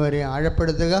 അറിഞ്ഞവരെ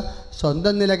ആഴപ്പെടുത്തുക,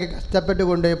 സ്വന്തം നിലയ്ക്ക്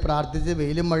കഷ്ടപ്പെട്ടുകൊണ്ട് പ്രാർത്ഥിച്ച്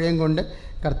വെയിലും മഴയും കൊണ്ട്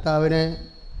കർത്താവിനെ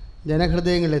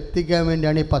ജനഹൃദയങ്ങളിൽ എത്തിക്കാൻ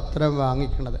വേണ്ടിയാണ് ഈ പത്രം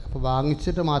വാങ്ങിക്കുന്നത്. അപ്പോൾ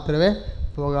വാങ്ങിച്ചിട്ട് മാത്രമേ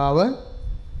പോകാവൂ.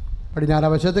 പടിഞ്ഞാറ്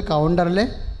വശത്ത് കൗണ്ടറിൽ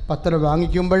പത്രം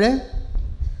വാങ്ങിക്കുമ്പോൾ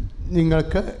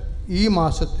നിങ്ങൾക്ക് ഈ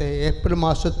മാസത്തെ ഏപ്രിൽ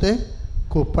മാസത്തെ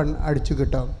കൂപ്പൺ അടിച്ചു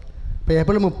കിട്ടും. ഇപ്പോൾ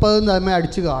ഏപ്രിൽ 30 തന്നെ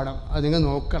അടിച്ച് കാണും. അത് നിങ്ങൾ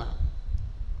നോക്കണം.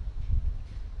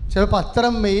 ചിലപ്പോൾ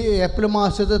പത്രം ഏപ്രിൽ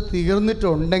മാസത്ത്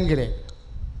തീർന്നിട്ടുണ്ടെങ്കിൽ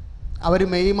അവർ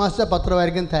മെയ് മാസത്തെ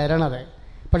പത്രമായിരിക്കും തരണത്.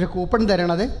 പക്ഷേ കൂപ്പൺ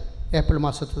തരണത് ഏപ്രിൽ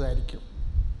മാസത്തേതായിരിക്കും.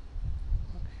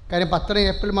 കാര്യം പത്രം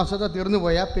ഏപ്രിൽ മാസത്തെ തീർന്നു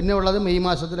പോയാൽ പിന്നെ ഉള്ളത് മെയ്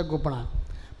മാസത്തിലെ കൂപ്പണാണ്.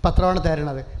 പത്രമാണ്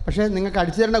തരണത്. പക്ഷേ നിങ്ങൾക്ക്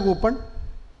അടിച്ചു തരേണ്ട കൂപ്പൺ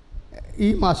ഈ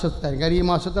മാസത്തായിരിക്കും. കാര്യം ഈ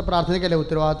മാസത്തെ പ്രാർത്ഥനയ്ക്കല്ലേ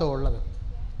ഉത്തരവാദിത്വം ഉള്ളത്.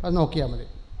 അത് നോക്കിയാൽ മതി.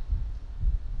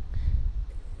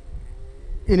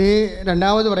 ഇനി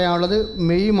രണ്ടാമത് പറയാനുള്ളത്,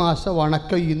 മെയ് മാസ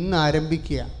വണക്കം ഇന്ന്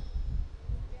ആരംഭിക്കുക.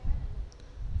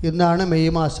 ഇന്നാണ് മെയ്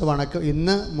മാസ വണക്കം.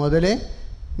 ഇന്ന് മുതൽ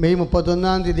മെയ്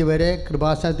 31 തീയതി വരെ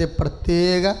കൃപാസനത്തിൽ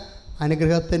പ്രത്യേക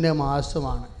അനുഗ്രഹത്തിൻ്റെ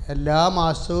മാസമാണ്.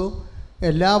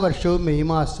 എല്ലാ വർഷവും മെയ്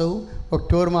മാസവും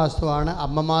ഒക്ടോബർ മാസവുമാണ്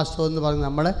അമ്മ മാസം എന്ന് പറഞ്ഞ്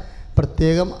നമ്മൾ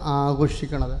പ്രത്യേകം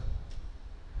ആഘോഷിക്കണത്.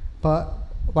 അപ്പോൾ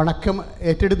വണക്കം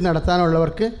ഏറ്റെടുത്ത്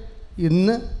നടത്താനുള്ളവർക്ക്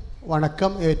ഇന്ന്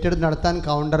വണക്കം ഏറ്റെടുത്ത് നടത്താൻ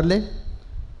കൗണ്ടറിൽ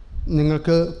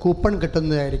നിങ്ങൾക്ക് കൂപ്പൺ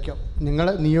കിട്ടുന്നതായിരിക്കും. നിങ്ങൾ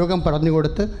നിയോഗം പറഞ്ഞു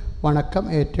കൊടുത്ത് വണക്കം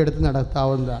ഏറ്റെടുത്ത്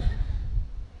നടത്താവുന്നതാണ്.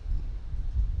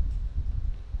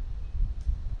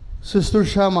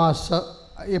 ശുശ്രൂഷ മാസം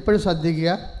എപ്പോഴും ശ്രദ്ധിക്കുക.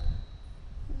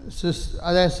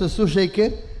 അതായത് ശുശ്രൂഷയ്ക്ക്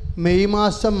മെയ്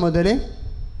മാസം മുതൽ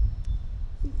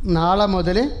നാളെ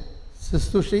മുതൽ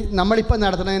ശുശ്രൂഷ നമ്മളിപ്പോൾ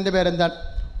നടത്തുന്നതിൻ്റെ പേരെന്താണ്?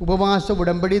 ഉപവാസ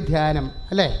ഉടമ്പടി ധ്യാനം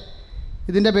അല്ലേ?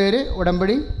 ഇതിൻ്റെ പേര്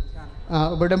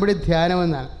ഉടമ്പടി ധ്യാനം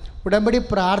എന്നാണ്. ഉടമ്പടി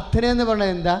പ്രാർത്ഥന എന്ന് പറഞ്ഞാൽ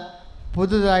എന്താ?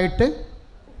 പുതുതായിട്ട്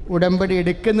ഉടമ്പടി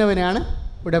എടുക്കുന്നവനാണ്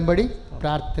ഉടമ്പടി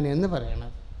പ്രാർത്ഥന എന്ന്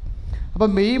പറയണത്. അപ്പം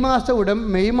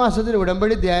മെയ് മാസത്തിൽ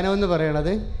ഉടമ്പടി ധ്യാനം എന്ന്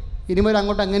പറയണത് ഇനി മുതൽ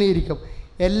അങ്ങോട്ട് അങ്ങനെ ഇരിക്കും.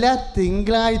 എല്ലാ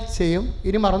തിങ്കളാഴ്ചയും,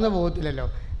 ഇനി മറന്നു പോകത്തില്ലല്ലോ,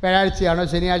 വ്യാഴാഴ്ചയാണോ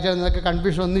ശനിയാഴ്ചയാണോ എന്നൊക്കെ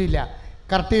കൺഫ്യൂഷൻ ഒന്നുമില്ല,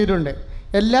 കറക്റ്റ് ചെയ്തിട്ടുണ്ട്.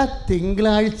 എല്ലാ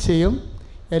തിങ്കളാഴ്ചയും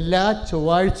എല്ലാ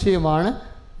ചൊവ്വാഴ്ചയുമാണ്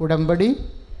ഉടമ്പടി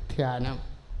ധ്യാനം.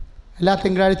 എല്ലാ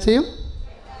തിങ്കളാഴ്ചയും.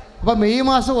 അപ്പോൾ മെയ്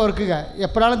മാസം ഓർക്കുക,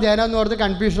 എപ്പോഴാണ് ധ്യാനം എന്ന് ഓർത്ത്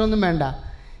കൺഫ്യൂഷനൊന്നും വേണ്ട.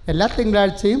 എല്ലാ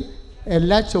തിങ്കളാഴ്ചയും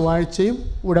എല്ലാ ചൊവ്വാഴ്ചയും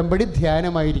ഉടമ്പടി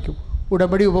ധ്യാനമായിരിക്കും,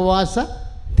 ഉടമ്പടി ഉപവാസ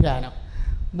ധ്യാനം.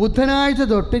 ബുധനാഴ്ച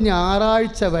തൊട്ട്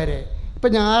ഞായറാഴ്ച വരെ.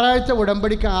 ഇപ്പം ഞായറാഴ്ച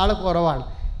ഉടമ്പടിക്ക് ആൾ കുറവാണ്,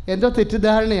 എന്തോ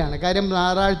തെറ്റിദ്ധാരണയാണ്. കാര്യം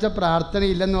ഞായറാഴ്ച പ്രാർത്ഥന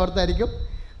ഇല്ലെന്ന് ഓർത്തായിരിക്കും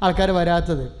ആൾക്കാർ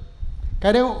വരാത്തത്.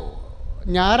 കാര്യം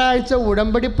ഞായറാഴ്ച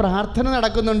ഉടമ്പടി പ്രാർത്ഥന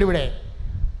നടക്കുന്നുണ്ട് ഇവിടെ.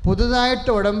 പുതുതായിട്ട്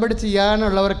ഉടമ്പടി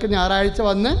ചെയ്യാനുള്ളവർക്ക് ഞായറാഴ്ച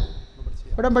വന്ന്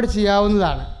ഉടമ്പടി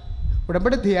ചെയ്യാവുന്നതാണ്.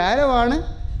 ഉടമ്പടി ധ്യാനമാണ്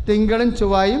തിങ്കളും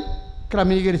ചൊവ്വായും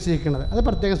ക്രമീകരിച്ചിരിക്കുന്നത്, അത്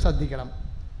പ്രത്യേകം ശ്രദ്ധിക്കണം.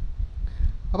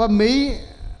 അപ്പോൾ മെയ്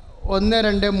 1,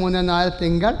 2, 3, 4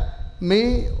 തിങ്കൾ,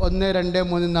 മെയ് 1, 2,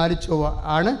 3, 4 ചൊവ്വ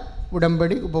ആണ്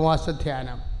ഉടമ്പടി ഉപവാസ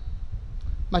ധ്യാനം.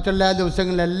 മറ്റെല്ലാ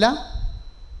ദിവസങ്ങളിലെല്ലാം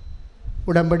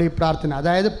ഉടമ്പടി പ്രാർത്ഥന,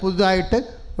 അതായത് പുതുതായിട്ട്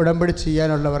ഉടമ്പടി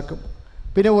ചെയ്യാനുള്ളവർക്കും.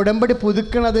 പിന്നെ ഉടമ്പടി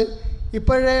പുതുക്കണത്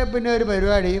ഇപ്പോഴേ പിന്നെ ഒരു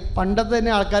പരിപാടി, പണ്ടത്തെ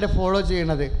തന്നെ ആൾക്കാർ ഫോളോ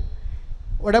ചെയ്യണത്,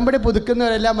 ഉടമ്പടി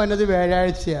പുതുക്കുന്നവരെല്ലാം വന്നത്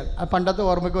വ്യാഴാഴ്ചയാണ്. അത് പണ്ടത്തെ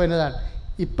ഓർമ്മയ്ക്ക് വരുന്നതാണ്.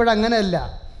 ഇപ്പോഴങ്ങനെയല്ല.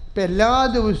 ഇപ്പം എല്ലാ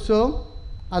ദിവസവും,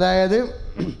 അതായത്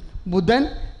ബുധൻ,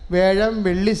 വ്യാഴം,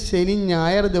 വെള്ളി, ശനി,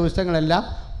 ഞായർ ദിവസങ്ങളെല്ലാം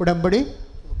ഉടമ്പടി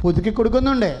പുതുക്കി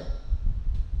കൊടുക്കുന്നുണ്ട്.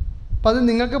 അപ്പം അത്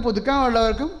നിങ്ങൾക്ക്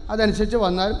പുതുക്കാനുള്ളവർക്കും അതനുസരിച്ച്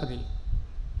വന്നാൽ മതി.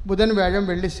 ബുധൻ, വ്യാഴം,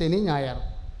 വെള്ളി, ശനി, ഞായർ.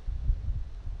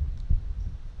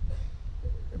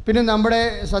 പിന്നെ നമ്മുടെ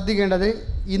ശ്രദ്ധിക്കേണ്ടത്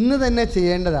ഇന്ന് തന്നെ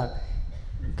ചെയ്യേണ്ടതാണ്.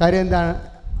 കാര്യം എന്താണ്?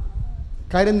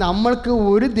 കാര്യം നമ്മൾക്ക്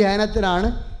ഒരു ധ്യാനത്തിനാണ്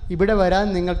ഇവിടെ വരാൻ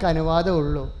നിങ്ങൾക്ക്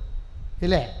അനുവാദമുള്ളൂ,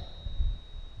 ഇല്ലേ?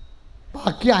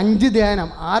 ബാക്കി 5 ധ്യാനം,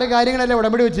 6 കാര്യങ്ങളല്ലേ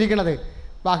ഉടമ്പടി വെച്ചിരിക്കണത്.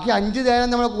 ബാക്കി 5 ധ്യാനം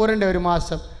നമ്മൾ കൂടേണ്ടത് ഒരു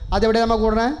മാസം. അതെവിടെ നമ്മൾ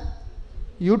കൂടണേ?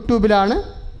 യൂട്യൂബിലാണ്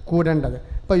കൂടേണ്ടത്.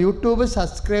 അപ്പോൾ യൂട്യൂബ്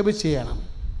സബ്സ്ക്രൈബ് ചെയ്യണം.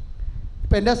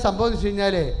 ഇപ്പം എൻ്റെ സംഭവം എന്ന് വെച്ച്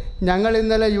കഴിഞ്ഞാൽ, ഞങ്ങൾ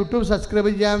ഇന്നലെ യൂട്യൂബ് സബ്സ്ക്രൈബ്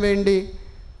ചെയ്യാൻ വേണ്ടി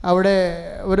അവിടെ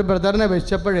ഒരു ബ്രദറിനെ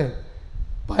വെച്ചപ്പോൾ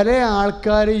പല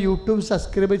ആൾക്കാർ യൂട്യൂബ്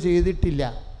സബ്സ്ക്രൈബ് ചെയ്തിട്ടില്ല.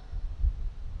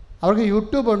 അവർക്ക്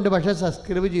യൂട്യൂബ് ഉണ്ട്, പക്ഷേ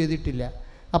സബ്സ്ക്രൈബ് ചെയ്തിട്ടില്ല.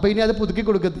 അപ്പോൾ ഇനി അത് പുതുക്കി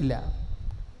കൊടുക്കത്തില്ല.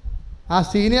 ആ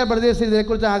സീനിയർ ബ്രദേഴ്സ്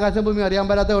ഇതിനെക്കുറിച്ച് ആകാശം ഭൂമി അറിയാൻ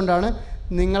പാടാത്തത് കൊണ്ടാണ്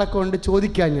നിങ്ങളെ കൊണ്ട്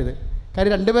ചോദിക്കാഞ്ഞത്.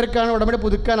 കാര്യം 2 പേർക്കാണ് ഉടമ്പടി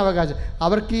പുതുക്കാൻ അവകാശം.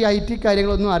 അവർക്ക് ഈ IT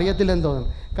കാര്യങ്ങളൊന്നും അറിയത്തില്ലെന്ന് തോന്നുന്നു.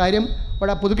 കാര്യം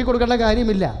ഇവിടെ പുതുക്കി കൊടുക്കേണ്ട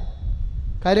കാര്യമില്ല.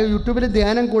 കാര്യം യൂട്യൂബിൽ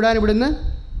ധ്യാനം കൂടാൻ ഇവിടുന്ന്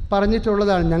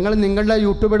പറഞ്ഞിട്ടുള്ളതാണ്. ഞങ്ങൾ നിങ്ങളുടെ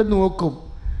യൂട്യൂബ് എടുത്ത് നോക്കും.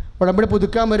 ഉടമ്പടി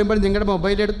പുതുക്കാൻ വരുമ്പോൾ നിങ്ങളുടെ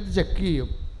മൊബൈലെടുത്ത് ചെക്ക് ചെയ്യും.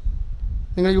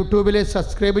 നിങ്ങൾ യൂട്യൂബിൽ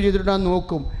സബ്സ്ക്രൈബ് ചെയ്തിട്ടുണ്ടെന്ന്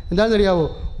നോക്കും. എന്താണെന്നറിയാവോ?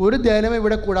 ഒരു ധ്യാനമേ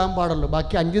ഇവിടെ കൂടാൻ പാടുള്ളൂ,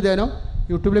 ബാക്കി 5 ധ്യാനം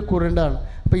യൂട്യൂബിൽ കൂടേണ്ടതാണ്.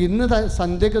 അപ്പോൾ ഇന്ന്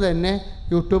സന്ധ്യക്ക് തന്നെ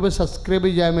യൂട്യൂബ് സബ്സ്ക്രൈബ്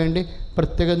ചെയ്യാൻ വേണ്ടി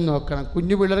പ്രത്യേകം നോക്കണം.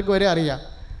 കുഞ്ഞു പിള്ളേർക്ക് വരെ അറിയാം.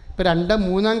 ഇപ്പോൾ 2,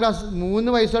 3 ക്ലാസ് 3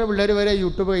 വയസ്സുള്ള പിള്ളേർ വരെ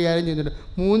യൂട്യൂബ് കൈകാര്യം ചെയ്യുന്നുണ്ട്.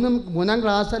 3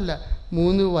 ക്ലാസ്സല്ല,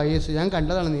 3 വയസ്സ്. ഞാൻ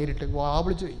കണ്ടതാണ് നേരിട്ട്,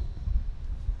 വാവിളിച്ചു പോയി.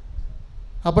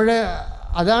 അപ്പോഴേ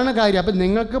അതാണ് കാര്യം. അപ്പം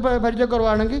നിങ്ങൾക്ക്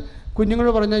പരിചയക്കുറവാണെങ്കിൽ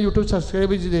കുഞ്ഞുങ്ങളോട് പറഞ്ഞാൽ യൂട്യൂബ്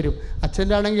സബ്സ്ക്രൈബ് ചെയ്ത് തരും.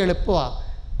 അച്ഛൻ്റെ ആണെങ്കിൽ എളുപ്പമാണ്.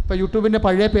 ഇപ്പോൾ യൂട്യൂബിൻ്റെ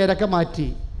പഴയ പേരൊക്കെ മാറ്റി,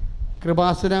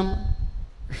 കൃപാസനം,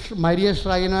 മരിയ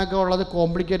ഷ്രൈനൊക്കെ ഉള്ളത്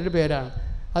കോംപ്ലിക്കേറ്റഡ് പേരാണ്.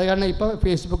 അത് കാരണം ഇപ്പോൾ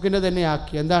ഫേസ്ബുക്കിൻ്റെ തന്നെ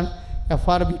ആക്കി. എന്താണ്?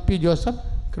 Fr.VP ജോസഫ്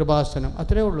കൃപാസനം,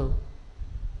 അത്രയേ ഉള്ളൂ.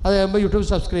 അത് കഴിയുമ്പോൾ യൂട്യൂബ്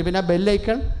സബ്സ്ക്രൈബ്, പിന്നെ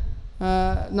ബെല്ലൈക്കൺ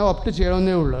ഓപ്റ്റ്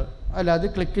ചെയ്യണമെന്നേ ഉള്ളൂ. അല്ല, അത്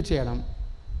ക്ലിക്ക് ചെയ്യണം.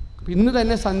 ഇന്ന്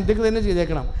തന്നെ സന്ധ്യക്ക് തന്നെ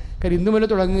ചെയ്തേക്കണം. കാര്യം ഇന്ന് മുതൽ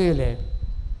തുടങ്ങുകയല്ലേ.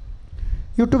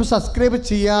 YouTube subscribe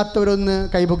ചെയ്യാത്തവരൊന്ന്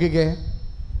കൈപൊക്കിക്കേ.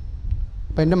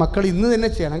 അപ്പം എൻ്റെ മക്കൾ ഇന്ന് തന്നെ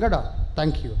ചെയ്യണം കേട്ടോ.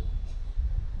 Thank you.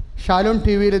 ഷാലോൺ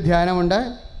TV ധ്യാനമുണ്ട്.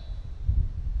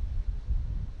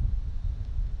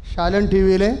 ഷാലോൺ TV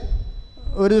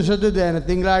ഒരു ദിവസത്തെ ധ്യാനം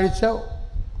തിങ്കളാഴ്ച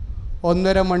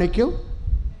 1:30 മണിക്കും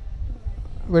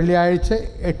വെള്ളിയാഴ്ച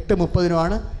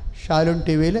 8:30-നുമാണ് ഷാലോൺ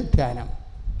TV ധ്യാനം.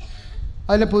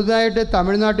 അതിൽ പുതുതായിട്ട്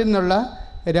തമിഴ്നാട്ടിൽ നിന്നുള്ള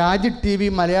രാജ് TV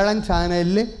മലയാളം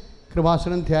ചാനലിൽ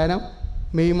കൃപാസനം ധ്യാനം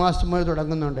മെയ് മാസം മുതൽ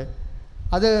തുടങ്ങുന്നുണ്ട്.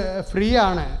 അത് ഫ്രീ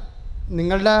ആണ്.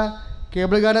 നിങ്ങളുടെ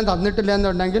കേബിൾകാരൻ തന്നിട്ടില്ല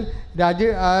എന്നുണ്ടെങ്കിൽ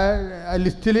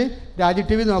ലിസ്റ്റിൽ രാജ്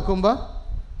TV നോക്കുമ്പോൾ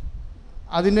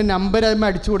അതിൻ്റെ നമ്പർ അതിന്മേൽ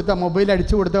അടിച്ചു കൊടുത്താൽ, മൊബൈലിൽ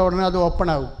അടിച്ചു കൊടുത്താൽ ഉടനെ അത് ഓപ്പൺ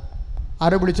ആകും.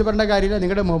 ആരും വിളിച്ചു പറയേണ്ട കാര്യമില്ല.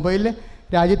 നിങ്ങളുടെ മൊബൈലിൽ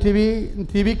രാജ്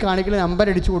TV കാണിക്കുന്ന നമ്പർ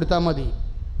അടിച്ചു കൊടുത്താൽ മതി.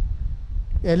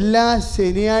 എല്ലാ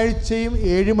ശനിയാഴ്ചയും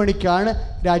 7 മണിക്കാണ്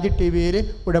രാജ് TV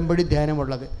ഉടമ്പടി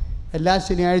ധ്യാനമുള്ളത്. എല്ലാ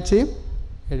ശനിയാഴ്ചയും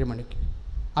 7 മണിക്ക്.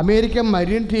 അമേരിക്കൻ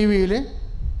മരിയൻ TV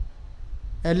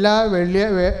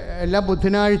എല്ലാ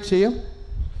ബുധനാഴ്ചയും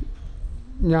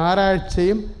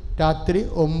ഞായറാഴ്ചയും രാത്രി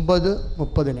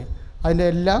 9:30. അതിൻ്റെ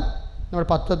എല്ലാം നമ്മുടെ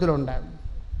പത്രത്തിലുണ്ട്.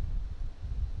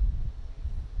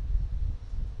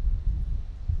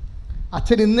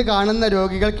 അച്ഛൻ ഇന്ന് കാണുന്ന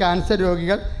രോഗികൾ ക്യാൻസർ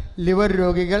രോഗികൾ, ലിവർ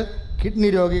രോഗികൾ, കിഡ്നി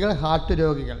രോഗികൾ, ഹാർട്ട്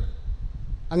രോഗികൾ,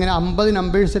 അങ്ങനെ 50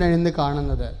 നമ്പേഴ്സിനാണ് ഇന്ന്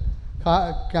കാണുന്നത്.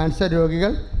 ക്യാൻസർ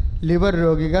രോഗികൾ, ലിവർ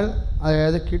രോഗികൾ,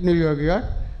 അതായത് കിഡ്നി രോഗികൾ,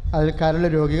 അതിൽ കരൾ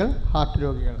രോഗികൾ, ഹാർട്ട്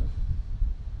രോഗികൾ.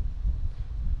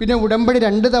 പിന്നെ ഉടമ്പടി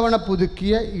 2 തവണ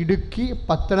പുതുക്കിയ ഇടുക്കി,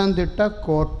 പത്തനംതിട്ട,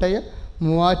 കോട്ടയം,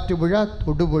 മൂവാറ്റുപുഴ,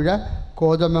 തൊടുപുഴ,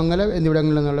 കോതമംഗലം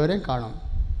എന്നിവിടങ്ങളിൽ നിന്നുള്ളവരെയും കാണും.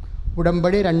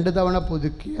 ഉടമ്പടി 2 തവണ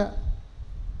പുതുക്കിയ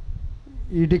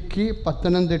ഇടുക്കി,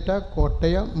 പത്തനംതിട്ട,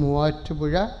 കോട്ടയം,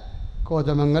 മൂവാറ്റുപുഴ,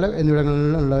 കോതമംഗലം എന്നിവിടങ്ങളിൽ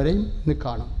നിന്നുള്ളവരെയും ഇന്ന്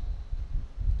കാണും.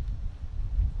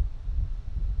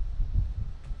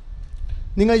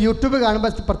 നിങ്ങൾ യൂട്യൂബ്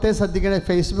കാണുമ്പോൾ പ്രത്യേകം ശ്രദ്ധിക്കേണ്ടത്,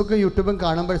 ഫേസ്ബുക്കും യൂട്യൂബും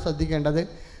കാണുമ്പോൾ ശ്രദ്ധിക്കേണ്ടത്,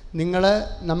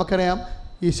 നമുക്കറിയാം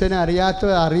ഈശോനെ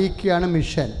അറിയാത്തവരെ അറിയിക്കുകയാണ്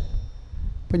മിഷൻ.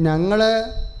 ഇപ്പം ഞങ്ങൾ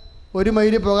 1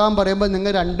 മൈൽ പോകാൻ പറയുമ്പോൾ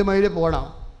നിങ്ങൾ 2 മൈൽ പോകണം.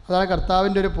 അതാണ്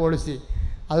കർത്താവിൻ്റെ ഒരു പോളിസി.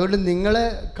 അതുകൊണ്ട് നിങ്ങൾ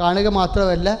കാണുക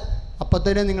മാത്രമല്ല, അപ്പം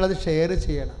തന്നെ നിങ്ങളത് ഷെയർ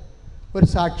ചെയ്യണം. ഒരു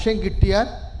സാക്ഷ്യം കിട്ടിയാൽ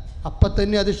അപ്പം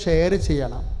തന്നെ അത് ഷെയർ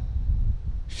ചെയ്യണം.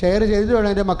 ഷെയർ ചെയ്തിട്ട് വേണം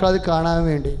എൻ്റെ മക്കളത് കാണാൻ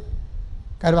വേണ്ടി.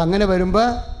 കാരണം അങ്ങനെ വരുമ്പോൾ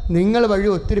നിങ്ങൾ വഴി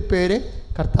ഒത്തിരി പേര്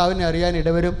കർത്താവിനെ അറിയാൻ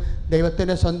ഇടവരും.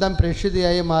 ദൈവത്തിൻ്റെ സ്വന്തം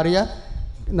പ്രേക്ഷിതയായി മാറിയ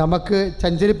നമുക്ക്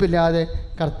ചഞ്ചരിപ്പില്ലാതെ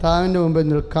കർത്താവിൻ്റെ മുമ്പിൽ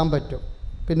നിൽക്കാൻ പറ്റും.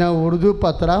 പിന്നെ ഉറുദു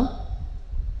പത്രം,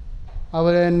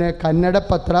 അതുപോലെ തന്നെ കന്നഡ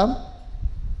പത്രം,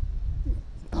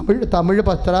 തമിഴ്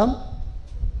പത്രം,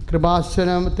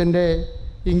 കൃപാസനത്തിൻ്റെ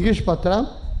ഇംഗ്ലീഷ് പത്രം,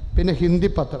 പിന്നെ ഹിന്ദി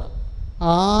പത്രം.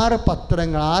 6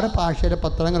 പത്രങ്ങൾ, 6 ഭാഷയിലെ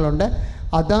പത്രങ്ങളുണ്ട്.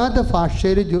 അതാത്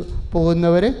ഭാഷയിൽ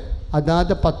പോകുന്നവർ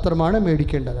അതാത് പത്രമാണ്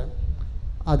മേടിക്കേണ്ടത്.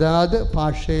 അതാത്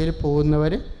ഭാഷയിൽ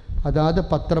പോകുന്നവർ അതാത്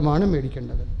പത്രമാണ്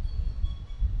മേടിക്കേണ്ടത്.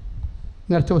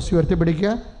 നേർച്ച വസ്തു ഉയർത്തിപ്പിടിക്കുക.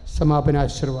 സമാപന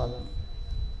ആശീർവാദം.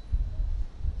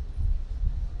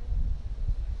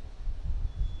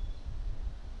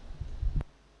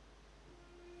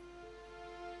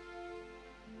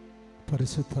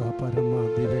 പരിശുദ്ധ പരമ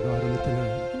ദിവ്യകാരുണ്യത്തിന്,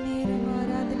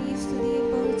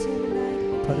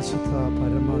 പരിശുദ്ധ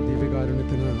പരമ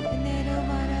ദിവ്യകാരുണ്യത്തിന്,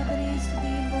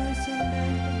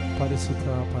 പരിശുദ്ധ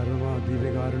പരമ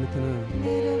ദിവ്യകാരുണ്യത്തിന്,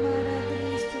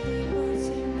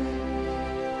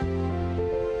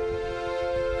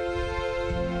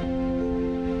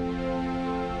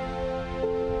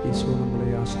 ഈശോ നമ്മളെ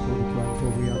ആശീർവദിക്കുവാൻ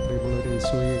പോകുക. യാത്രയുള്ളവരെ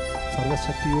ഈശോയെ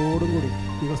സർവശക്തിയോടും കൂടി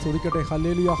നിങ്ങൾ സ്തുതിക്കട്ടെ.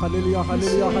 ഹല്ലേലൂയ, ഹല്ലേലൂയ,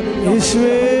 ഹല്ലേലൂയ, ഹല്ലേലൂയ.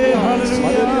 യേശുവേ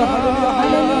ഹല്ലേലൂയ,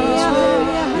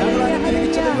 ഞങ്ങളെ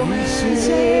അനുഗ്രഹിച്ച ദൈവമേ,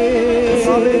 യേശുവേ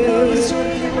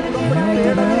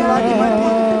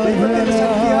ദൈവത്തിന്റെ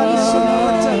ശക്തിയാൽ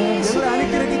ഞങ്ങളെ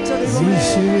അനുഗ്രഹിച്ച ദൈവമേ,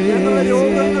 ഞങ്ങളുടെ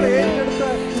രോഗങ്ങളെ ഏറ്റെടുത്ത്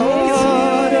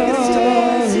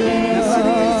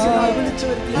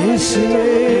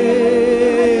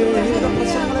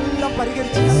പ്രശ്നങ്ങളെല്ലാം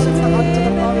പരിഹരിച്ച് സഹായിച്ച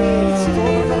കർത്താവേ,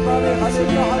 സ്തോത്രം കർത്താവേ.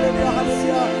 ഹല്ലേലൂയ, ഹല്ലേലൂയ,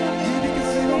 ഹല്ലേലൂയ. ജീവിക്കുന്ന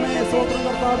ദൈവമേ, സ്തോത്രം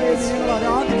കർത്താവേ. നിങ്ങൾ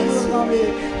ആരാധിക്കുന്ന കർത്താവേ.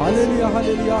 ഹല്ലേലൂയ,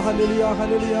 ഹല്ലേലൂയ, ഹല്ലേലൂയ,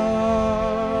 ഹല്ലേലൂയ.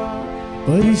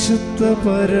 പരിശുദ്ധ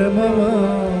പരമമാ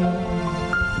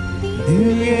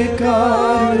ദിവ്യകാരുണ്യമേ,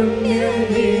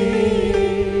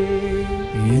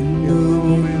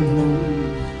 എന്നുമെന്നും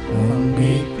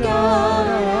അങ്ങേക്കാരാധന.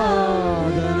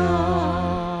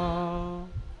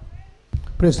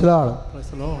 Price the Lord.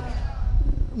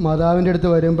 മാതാവിൻ്റെ അടുത്ത്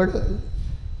വരുമ്പോൾ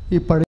ഈ